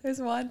something. There's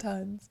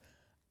wontons.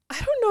 I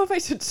don't know if I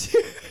should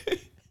share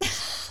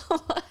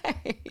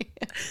Why?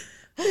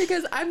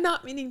 because I'm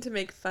not meaning to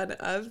make fun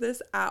of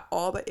this at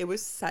all, but it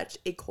was such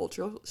a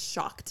cultural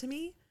shock to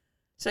me.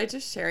 Should I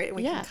just share it and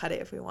we Yeah. can cut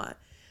it if we want?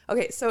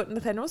 Okay, so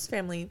Nathaniel's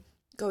family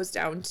goes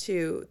down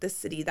to the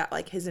city that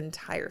like his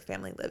entire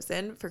family lives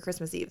in for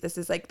Christmas Eve. This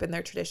has like been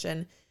their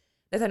tradition.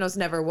 Nathaniel's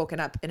never woken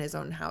up in his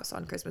own house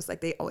on Christmas.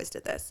 Like they always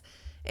did this.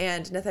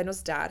 And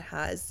Nathaniel's dad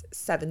has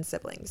 7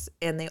 siblings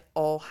and they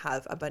all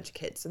have a bunch of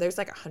kids. So there's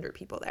like 100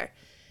 people there.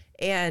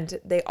 And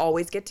they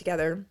always get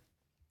together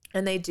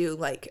and they do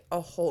like a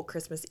whole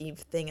Christmas Eve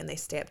thing and they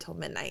stay up till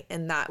midnight.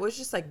 And that was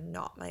just like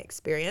not my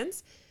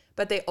experience.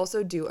 But they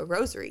also do a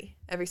rosary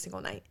every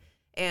single night.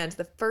 And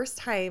the first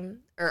time,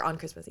 or on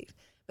Christmas Eve,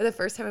 but the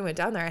first time I went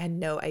down there, I had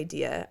no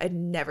idea. I'd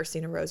never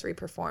seen a rosary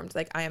performed.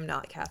 Like I am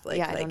not Catholic.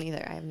 Yeah, I like, don't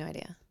either. I have no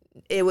idea.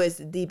 it was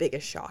the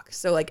biggest shock.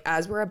 So like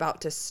as we're about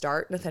to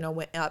start, Nathaniel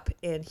went up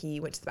and he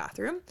went to the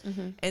bathroom.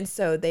 And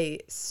so they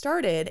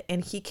started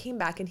and he came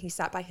back and he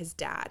sat by his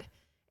dad.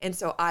 And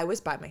so I was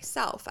by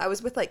myself. I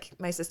was with like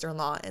my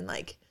sister-in-law and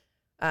like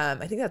I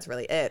think that's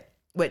really it,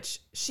 which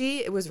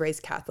she was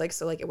raised Catholic,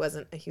 so like it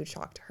wasn't a huge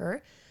shock to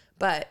her.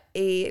 But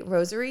a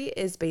rosary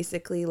is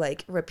basically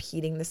like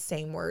repeating the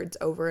same words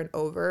over and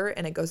over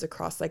and it goes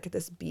across like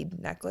this bead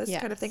necklace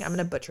kind of thing. Yes. I'm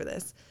going to butcher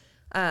this.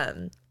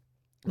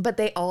 But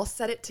they all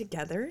said it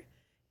together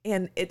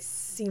and it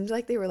seemed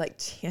like they were like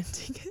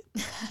chanting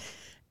it.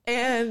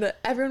 And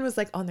everyone was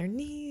like on their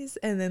knees.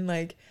 And then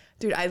like,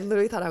 dude, I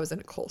literally thought I was in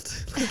a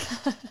cult.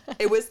 Like,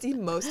 it was the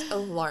most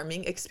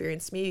alarming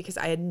experience to me because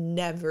I had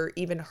never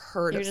even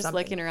heard You're of just something.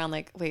 looking around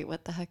like, wait,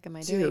 what the heck am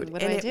I Dude, doing?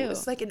 What do and I it do?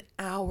 was like an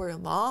hour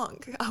long.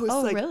 I was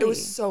Oh, like, it really?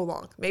 was so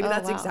long. Maybe Oh,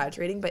 that's wow.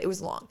 exaggerating, but it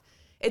was long.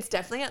 It's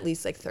definitely at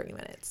least like 30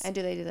 minutes. And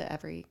do they do that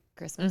every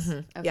Christmas?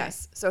 Okay.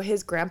 Yes. So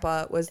his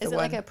grandpa was the Is it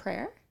one. like a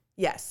prayer?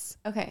 Yes.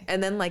 Okay.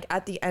 And then like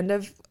at the end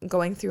of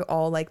going through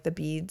all like the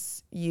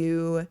beads,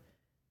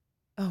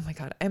 oh my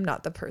God, I'm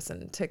not the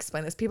person to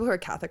explain this. People who are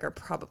Catholic are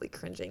probably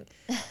cringing,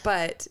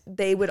 but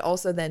they would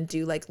also then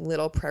do like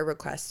little prayer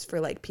requests for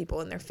like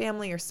people in their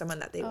family or someone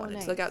that they wanted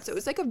to look out. So it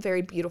was like a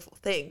very beautiful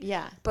thing.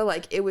 Yeah. But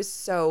like it was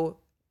so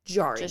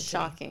jarring. Just to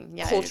me. shocking.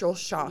 Yeah. Cultural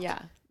shock Yeah.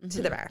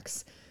 to the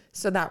max.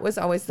 So that was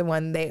always the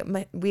one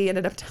we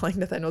ended up telling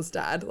Nathaniel's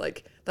dad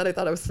like that I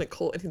thought I was in a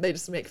cult and they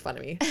just make fun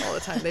of me all the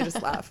time. They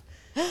just laugh.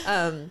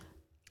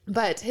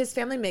 But his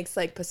family makes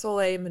like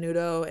pozole,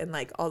 menudo, and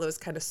like all those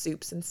kind of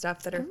soups and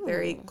stuff that are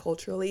very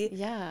culturally.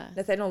 Yeah.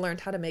 Nathaniel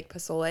learned how to make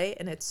pozole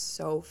and it's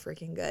so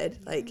freaking good.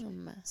 Like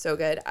Yum. so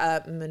good.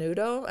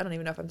 Menudo, I don't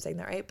even know if I'm saying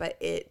that right, but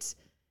it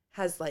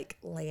has like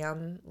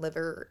lamb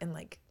liver and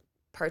like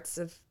parts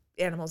of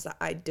animals that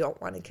I don't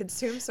want to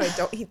consume, so I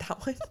don't eat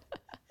that one.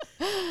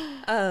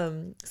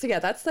 So yeah,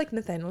 that's like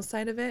Nathaniel's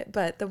side of it,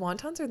 but the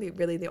wontons are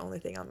really the only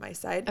thing on my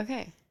side.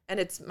 Okay. And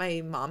it's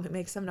my mom who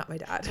makes them, not my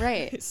dad.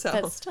 Right. So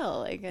But still,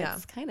 like, yeah.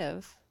 it's kind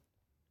of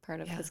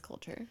part of his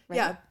culture. Right?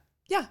 yeah.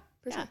 Yeah,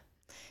 for Yeah. sure.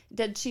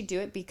 Did she do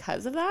it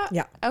because of that?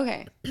 Yeah.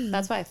 Okay.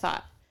 That's what I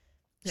thought.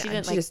 She Yeah,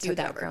 didn't she like just do took it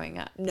that over. growing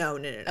up. No.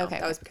 Okay.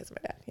 That was because of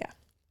my dad. Yeah.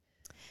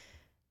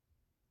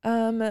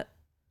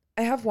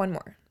 I have one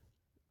more.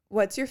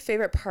 What's your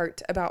favorite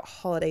part about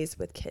holidays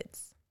with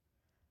kids?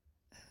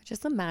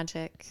 Just the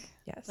magic.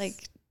 Yes.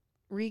 Like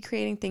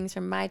recreating things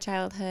from my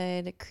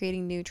childhood,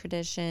 creating new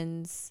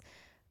traditions,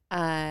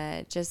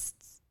 just,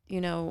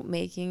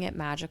 making it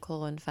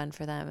magical and fun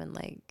for them and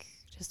like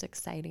just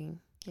exciting.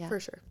 Yeah. for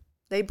sure.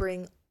 They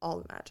bring all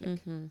the magic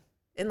Mm-hmm.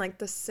 in like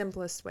the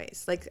simplest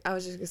ways. Like I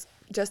was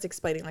just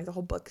explaining like the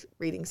whole book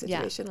reading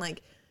situation.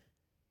 Like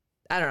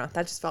I don't know,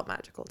 that just felt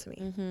magical to me.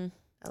 Mm-hmm.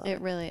 I love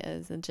It really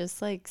is. And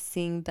just like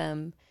seeing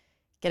them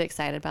get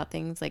excited about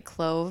things like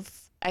Clove,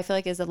 I feel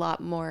like is a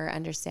lot more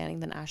understanding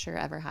than Asher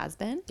ever has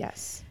been.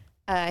 Yes.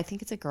 I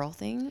think it's a girl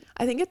thing.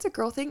 I think it's a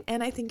girl thing,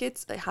 and I think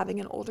it's having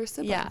an older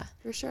sibling. Yeah.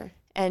 For sure.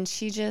 And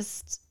she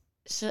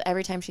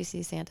every time she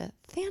sees Santa,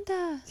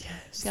 Yes.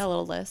 she's got a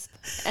little lisp.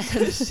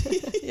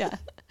 And yeah.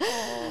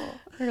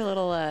 Her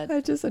little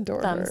I just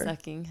adore thumb her.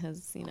 sucking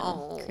has,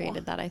 Aw.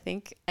 created that, I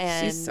think.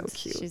 And She's so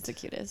cute. She's the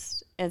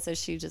cutest. And so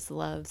she just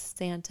loves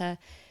Santa.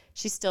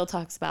 She still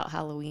talks about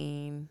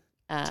Halloween.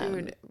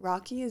 Dude,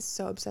 Rocky is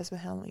so obsessed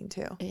with Halloween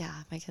too. Yeah,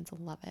 my kids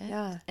love it.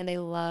 Yeah. And they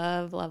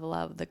love, love,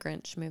 love the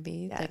Grinch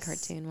movie, the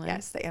cartoon one.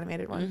 Yes, the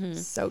animated one. Mhm.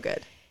 So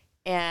good.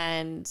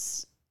 And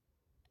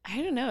I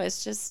don't know,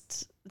 it's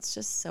just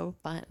so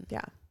fun.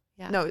 Yeah.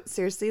 Yeah. No,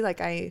 seriously, like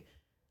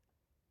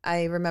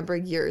I remember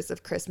years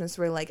of Christmas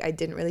where like I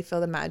didn't really feel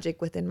the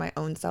magic within my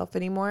own self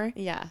anymore.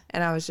 Yeah.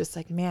 And I was just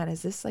like, man,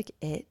 is this like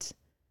it?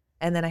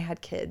 And then I had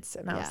kids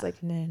and I was Yeah.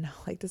 like, no,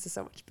 like this is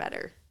so much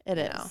better. It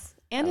you is. know?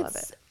 And I love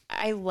it's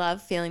I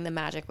love feeling the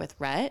magic with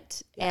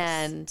Rhett. Yes.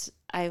 And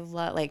I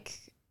love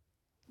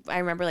I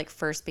remember like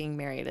first being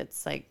married.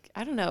 It's like,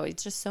 I don't know,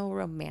 it's just so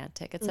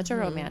romantic. It's such a Mhm.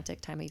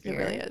 romantic time of It year.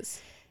 really is.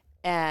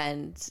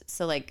 And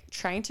so like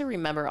trying to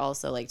remember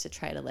also like to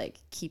try to like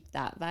keep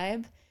that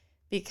vibe,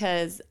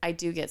 because I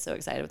do get so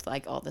excited with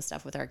like all the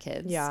stuff with our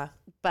kids. Yeah.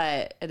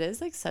 But it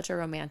is like such a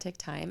romantic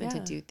time, and to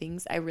Yeah. do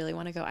things. I really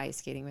want to go ice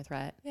skating with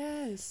Rhett.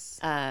 Yes.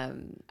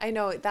 Um, I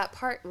know that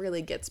part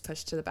really gets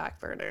pushed to the back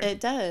burner. it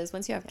does.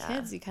 Once you have Yeah.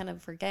 kids, you kind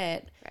of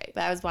forget. Right.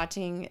 But I was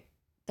watching,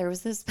 there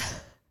was this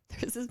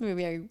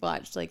movie I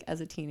watched like as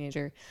a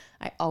teenager.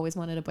 I always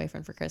wanted a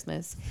boyfriend for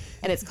Christmas,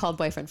 and it's called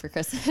Boyfriend for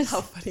Christmas.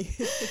 How funny.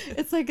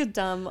 It's like a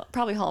dumb,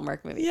 probably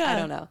Hallmark movie. Yeah. I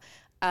don't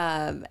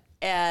know.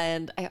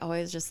 And I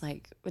always just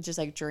like would just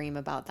like dream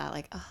about that.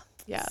 Like, oh,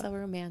 Yeah. so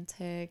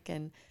romantic.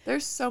 And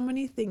There's so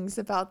many things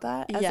about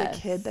that as Yes. a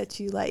kid that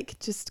you like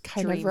just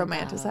kind dream of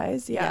about.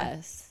 romanticize. Yeah.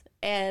 Yes.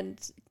 And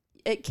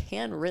it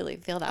can really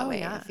feel that Oh, way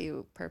yeah. if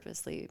you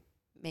purposely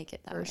make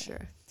it that For way.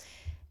 sure.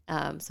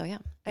 So yeah.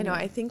 I know.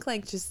 Anyway. I think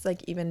like just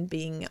like even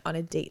being on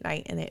a date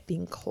night and it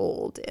being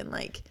cold and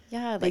like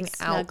Yeah, being like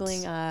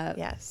snuggling up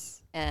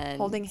yes, and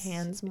holding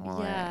hands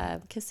more. Yeah,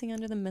 kissing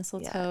under the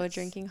mistletoe, Yes.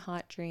 drinking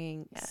hot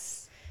drinks.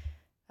 Yes.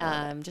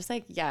 I love Just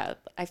like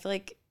I feel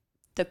like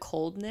the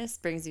coldness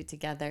brings you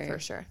together, for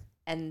sure.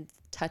 and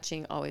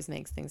touching always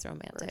makes things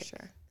romantic. For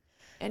sure.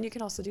 And you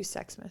can also do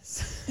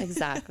Sexmas.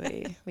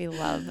 Exactly. We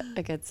love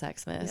a good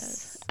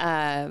Sexmas.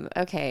 Yes.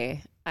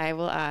 Okay. I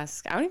will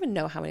ask. I don't even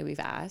know how many we've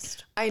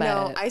asked. I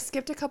know. but I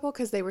skipped a couple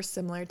because they were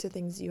similar to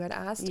things you had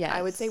asked.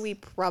 I would say Yes. we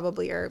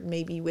probably are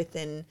maybe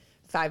within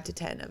 5 to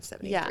 10 of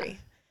 73.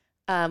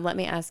 Let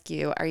me ask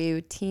you, are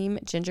you team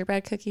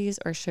gingerbread cookies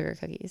or sugar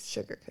cookies?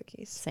 Sugar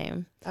cookies.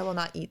 Same. I will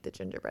not eat the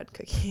gingerbread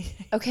cookie.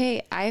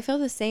 Okay, I feel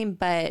the same,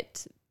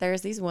 but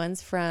there's these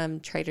ones from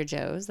Trader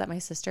Joe's that my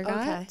sister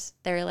got. Okay.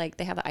 They're like,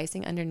 they have the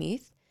icing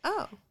underneath.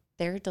 Oh,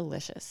 They're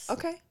delicious.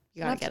 okay.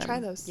 You I'll gotta have to get try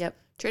them. those. Yep,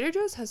 Trader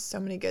Joe's has so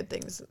many good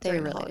things they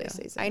during the really holiday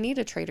do. season. I need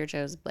a Trader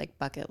Joe's like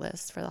bucket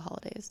list for the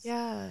holidays.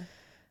 Yeah.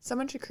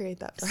 Someone should create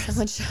that for us.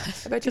 Someone should.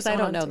 I bet you Because I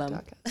don't know someone on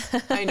them.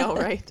 TikTok has. I know,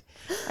 right?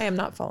 I am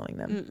not following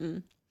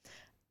them.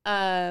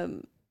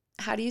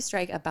 How do you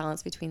strike a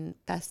balance between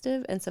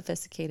festive and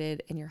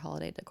sophisticated in your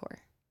holiday decor?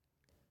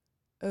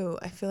 Oh,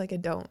 I feel like I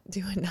don't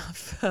do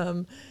enough,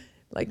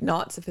 like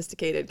not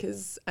sophisticated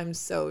because I'm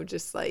so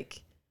just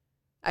like,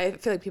 I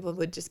feel like people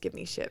would just give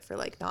me shit for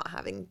like not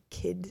having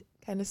kid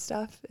kind of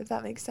stuff, if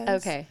that makes sense.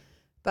 Okay.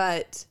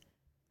 But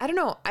I don't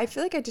know. I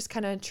feel like I just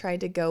kind of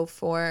tried to go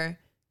for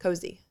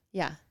cozy,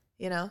 Yeah.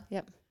 you know?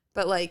 Yep.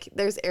 But like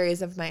there's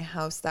areas of my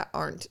house that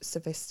aren't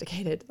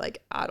sophisticated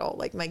like at all.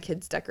 Like my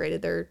kids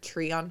decorated their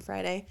tree on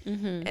Friday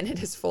Mm-hmm. and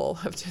it is full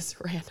of just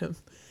random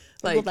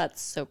Well, like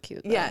that's so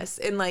cute. Though. yes,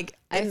 and like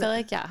I feel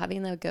like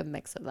having a good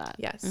mix of that.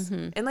 yes.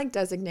 Mhm. And like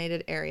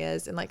designated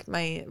areas and like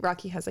my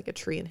Rocky has like a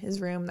tree in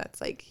his room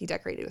that's like he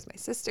decorated with my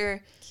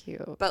sister.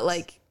 Cute. But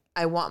like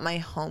I want my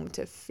home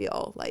to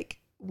feel like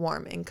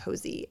warm and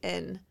cozy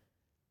and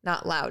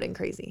not loud and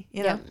crazy,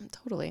 you know? Yeah,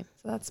 totally.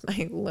 So that's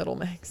my little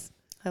mix.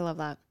 I love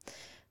that.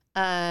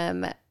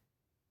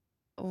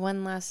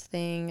 One last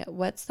thing.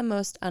 What's the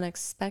most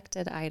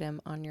unexpected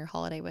item on your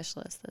holiday wish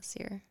list this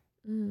year?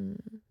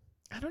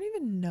 I don't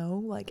even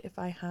know like if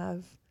I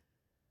have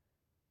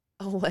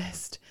a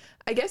list.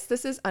 I guess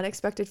this is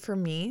unexpected for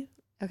me.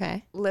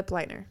 Okay. Lip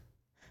liner.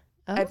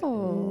 Oh. I've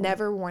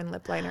never worn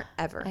lip liner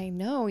ever. I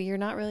know you're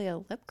not really a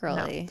lip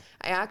girly.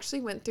 I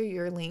actually went through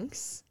your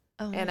links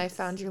Oh, and I nice.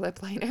 found your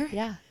lip liner.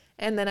 Yeah.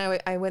 And then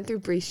I went through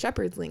Bree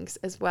Shepherd's links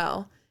as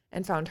well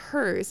and found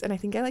hers. And I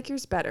think I like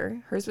yours better.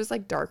 Hers was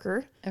like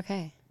darker,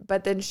 Okay.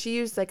 but then she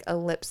used like a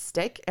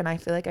lipstick and I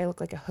feel like I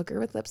look like a hooker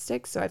with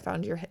lipstick. So I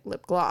found your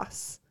lip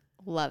gloss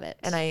Love it.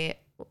 and I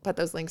put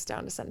those links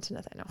down to send to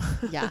Nathaniel.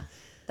 yeah.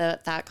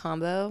 That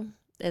combo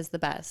is the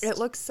best. It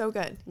looks so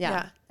good.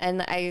 Yeah.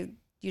 And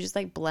you just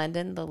like blend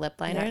in the lip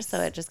liner. Yes. So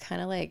it just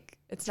kind of like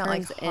It's not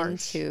like turns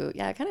harsh. into,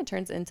 it kind of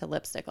turns into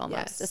lipstick almost,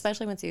 Yes.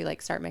 especially once you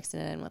like start mixing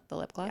it in with the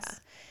lip gloss. Yeah.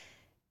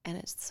 And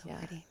it's so Yeah.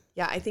 pretty.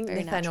 Yeah, I think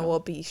Very Nathaniel natural. will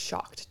be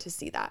shocked to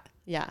see that.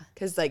 Yeah.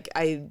 Because like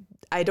I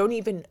don't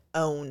even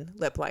own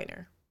lip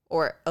liner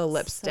or a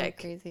lipstick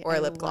So crazy. or a I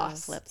lip love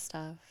gloss. lip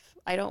stuff.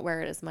 I don't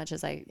wear it as much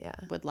as I Yeah.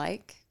 would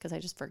like because I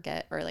just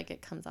forget or like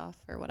it comes off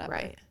or whatever.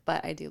 Right.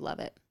 But I do love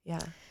it. Yeah.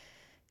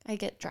 I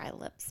get dry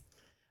lips.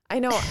 I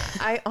know.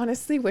 I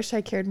honestly wish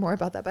I cared more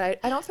about that, but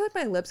I don't feel like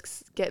my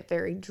lips get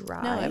very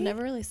dry. No, I've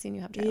never really seen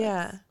you have dry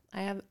Yeah.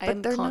 lips.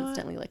 I'm they're not-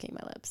 constantly licking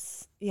my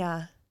lips.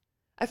 Yeah.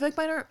 I feel like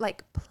mine are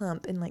like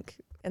plump and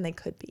they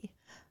could be.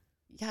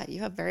 Yeah,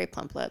 you have very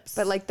plump lips.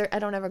 But like I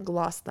don't ever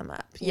gloss them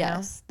up. You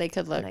know? they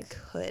could look And I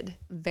could.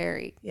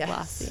 very Yes.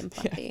 glossy and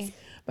plumpy. Yes.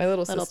 My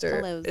little Little sister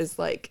pillows. is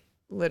like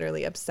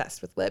literally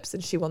obsessed with lips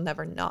and she will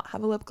never not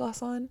have a lip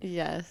gloss on.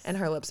 Yes. And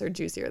her lips are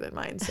juicier than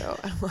mine. So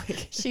I'm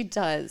like, She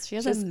does. She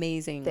has Just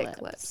amazing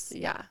thick lips.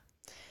 Yeah.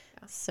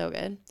 So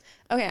good.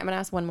 Okay, I'm going to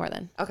ask one more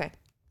then. Okay.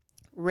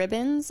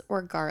 Ribbons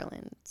or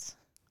garlands?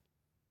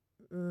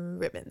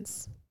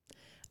 Ribbons.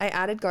 I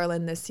added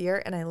garland this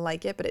year and I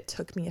like it, but it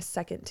took me a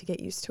second to get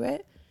used to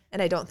it.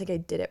 And I don't think I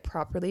did it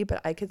properly,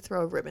 but I could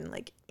throw a ribbon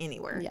like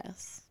anywhere.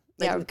 Yes.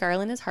 Like- yeah,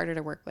 garland is harder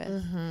to work with.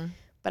 Mm-hmm.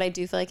 But I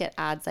do feel like it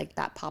adds like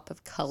that pop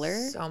of color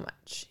So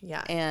much.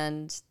 Yeah.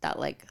 and that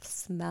like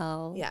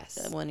smell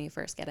Yes. when you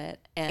first get it.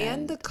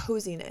 And the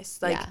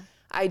coziness. Like yeah,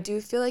 I do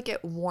feel like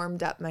it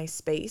warmed up my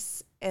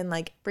space and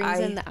like brings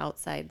in the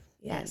outside.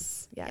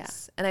 Yes. in.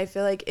 Yes. And I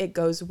feel like it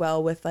goes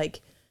well with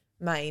like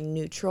my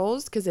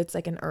neutrals because it's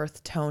like an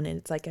earth tone and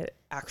it's like an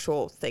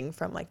actual thing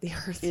from like the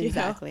earth. Yeah, you know?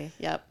 exactly.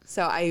 Yep.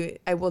 So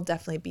I will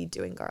definitely be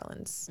doing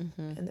garlands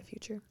Mm-hmm. in the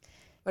future.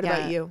 What Yeah.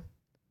 about you?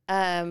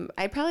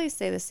 I'd probably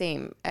say the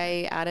same.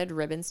 I added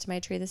ribbons to my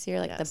tree this year,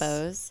 like Yes. the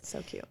bows.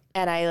 So cute.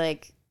 And I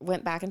like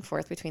went back and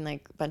forth between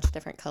like a bunch of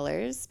different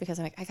colors because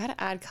I'm like, I gotta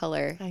add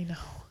color. I know.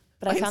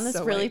 But I Mine's found this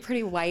so really white.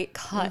 pretty white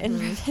cotton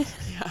ribbon.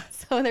 Yeah.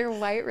 So they're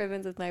white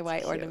ribbons with my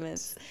white Cute.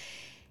 ornaments.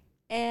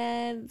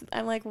 And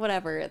I'm like,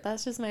 whatever.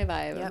 That's just my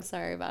vibe. I'm Yep.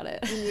 sorry about it.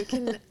 And you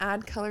can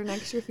add color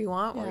next year if you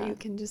want, or Yeah. you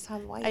can just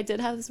have white. I did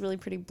have this really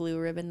pretty blue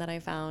ribbon that I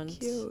found.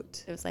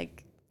 Cute. It was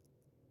like,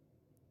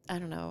 I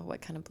don't know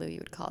what kind of blue you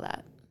would call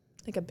that.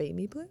 Like a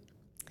baby blue?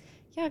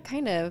 Yeah,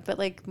 kind of, but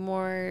like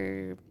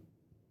more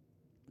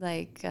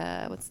like,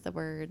 what's the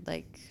word?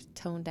 Like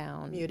toned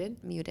down.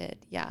 Muted? Muted.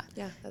 Yeah.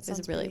 Yeah, that It sounds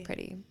was really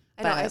pretty.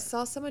 I know. I But-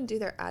 saw someone do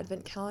their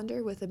advent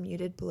calendar with a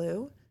muted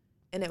blue,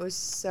 and it was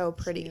so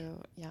pretty.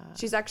 Cute. Yeah.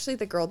 She's actually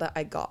the girl that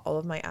I got all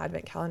of my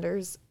advent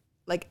calendars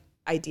like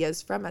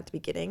ideas from at the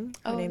beginning.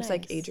 Her Oh, name's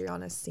like nice.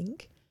 Adriana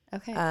Sink.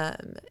 Okay.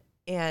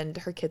 And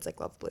her kids like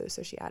love blue,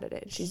 so she added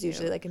it. She's Cute.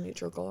 usually like a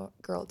neutral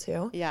girl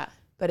too. yeah.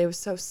 But it was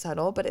so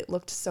subtle, but it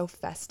looked so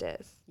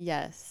festive.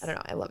 Yes. I don't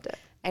know. I loved it.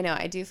 I know.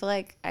 I do feel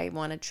like I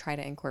want to try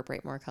to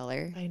incorporate more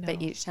color. I know.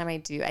 But each time I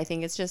do, I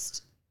think it's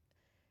just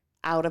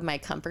out of my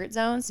comfort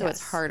zone. So it's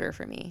Yes. harder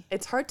for me.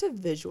 It's hard to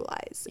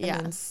visualize and Yeah.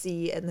 then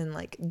see and then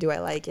like, do I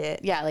like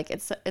it? Yeah. Like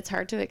it's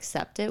hard to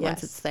accept it once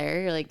Yes. it's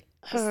there. You're like,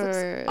 This looks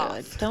I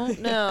off."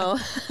 don't know.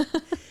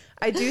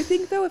 I do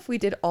think though, if we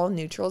did all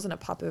neutrals and a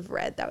pop of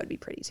red, that would be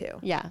pretty too.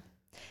 Yeah.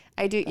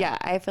 I do. Yeah.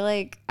 I feel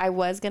like I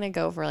was going to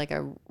go for like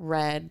a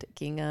red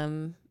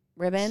gingham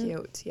ribbon,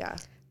 Cute. Yeah.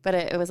 but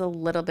it was a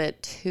little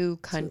bit too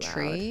loud.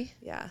 country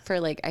Yeah.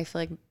 for like, I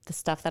feel like the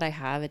stuff that I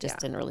have, it just Yeah.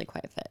 didn't really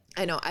quite fit.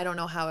 I know. I don't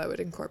know how I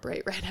would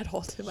incorporate red at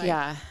all to my.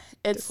 yeah.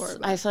 It's, decor,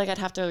 but- I feel like I'd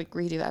have to like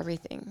redo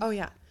everything. Oh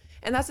yeah.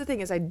 And that's the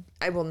thing is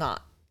I will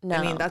not. No.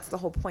 I mean, that's the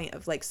whole point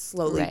of like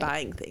slowly Right.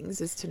 buying things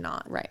is to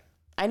not. Right.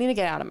 I need to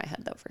get out of my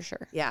head though, for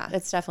sure. Yeah.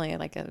 It's definitely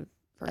like a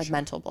For sure.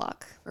 mental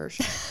block. For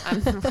sure.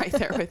 I'm right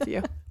there with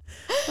you.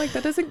 Like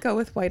that doesn't go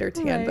with white or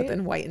tan, but Right.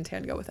 then white and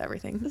tan go with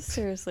everything.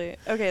 Seriously.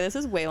 Okay. This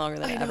is way longer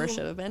than I it ever know.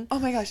 should have been. Oh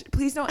my gosh.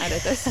 Please don't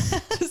edit this.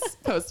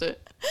 Just post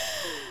it.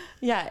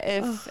 Yeah,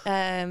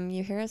 if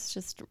you hear us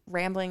just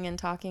rambling and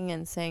talking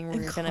and saying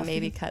we're going to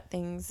maybe cut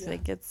things, Yeah.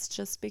 like it's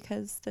just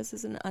because this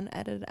is an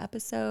unedited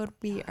episode.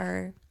 We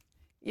are,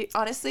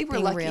 Honestly, we're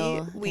Being lucky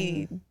real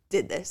we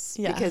did this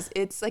Yeah. because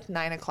it's like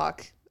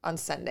 9:00 on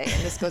Sunday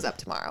and this goes up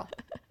tomorrow.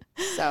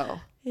 So,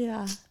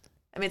 yeah,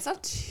 I mean, it's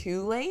not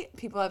too late.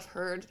 People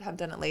have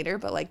done it later,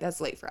 but like that's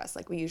late for us.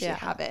 Like we usually Yeah.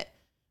 have it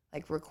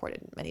like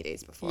recorded many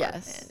days before.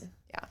 Yes. And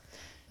yeah.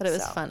 but it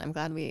was So. fun. I'm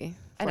glad we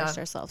I know. forced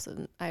ourselves,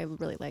 and I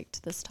really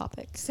liked this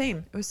topic. Same.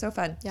 It was so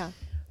fun. Yeah.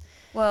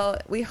 Well,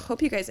 we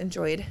hope you guys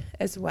enjoyed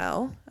as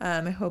well. I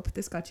hope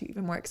this got you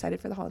even more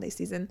excited for the holiday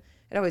season.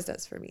 It always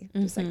does for me,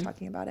 just like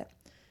talking about it.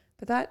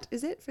 But that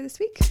is it for this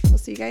week. We'll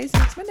see you guys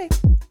next Monday.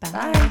 Bye.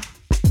 Bye.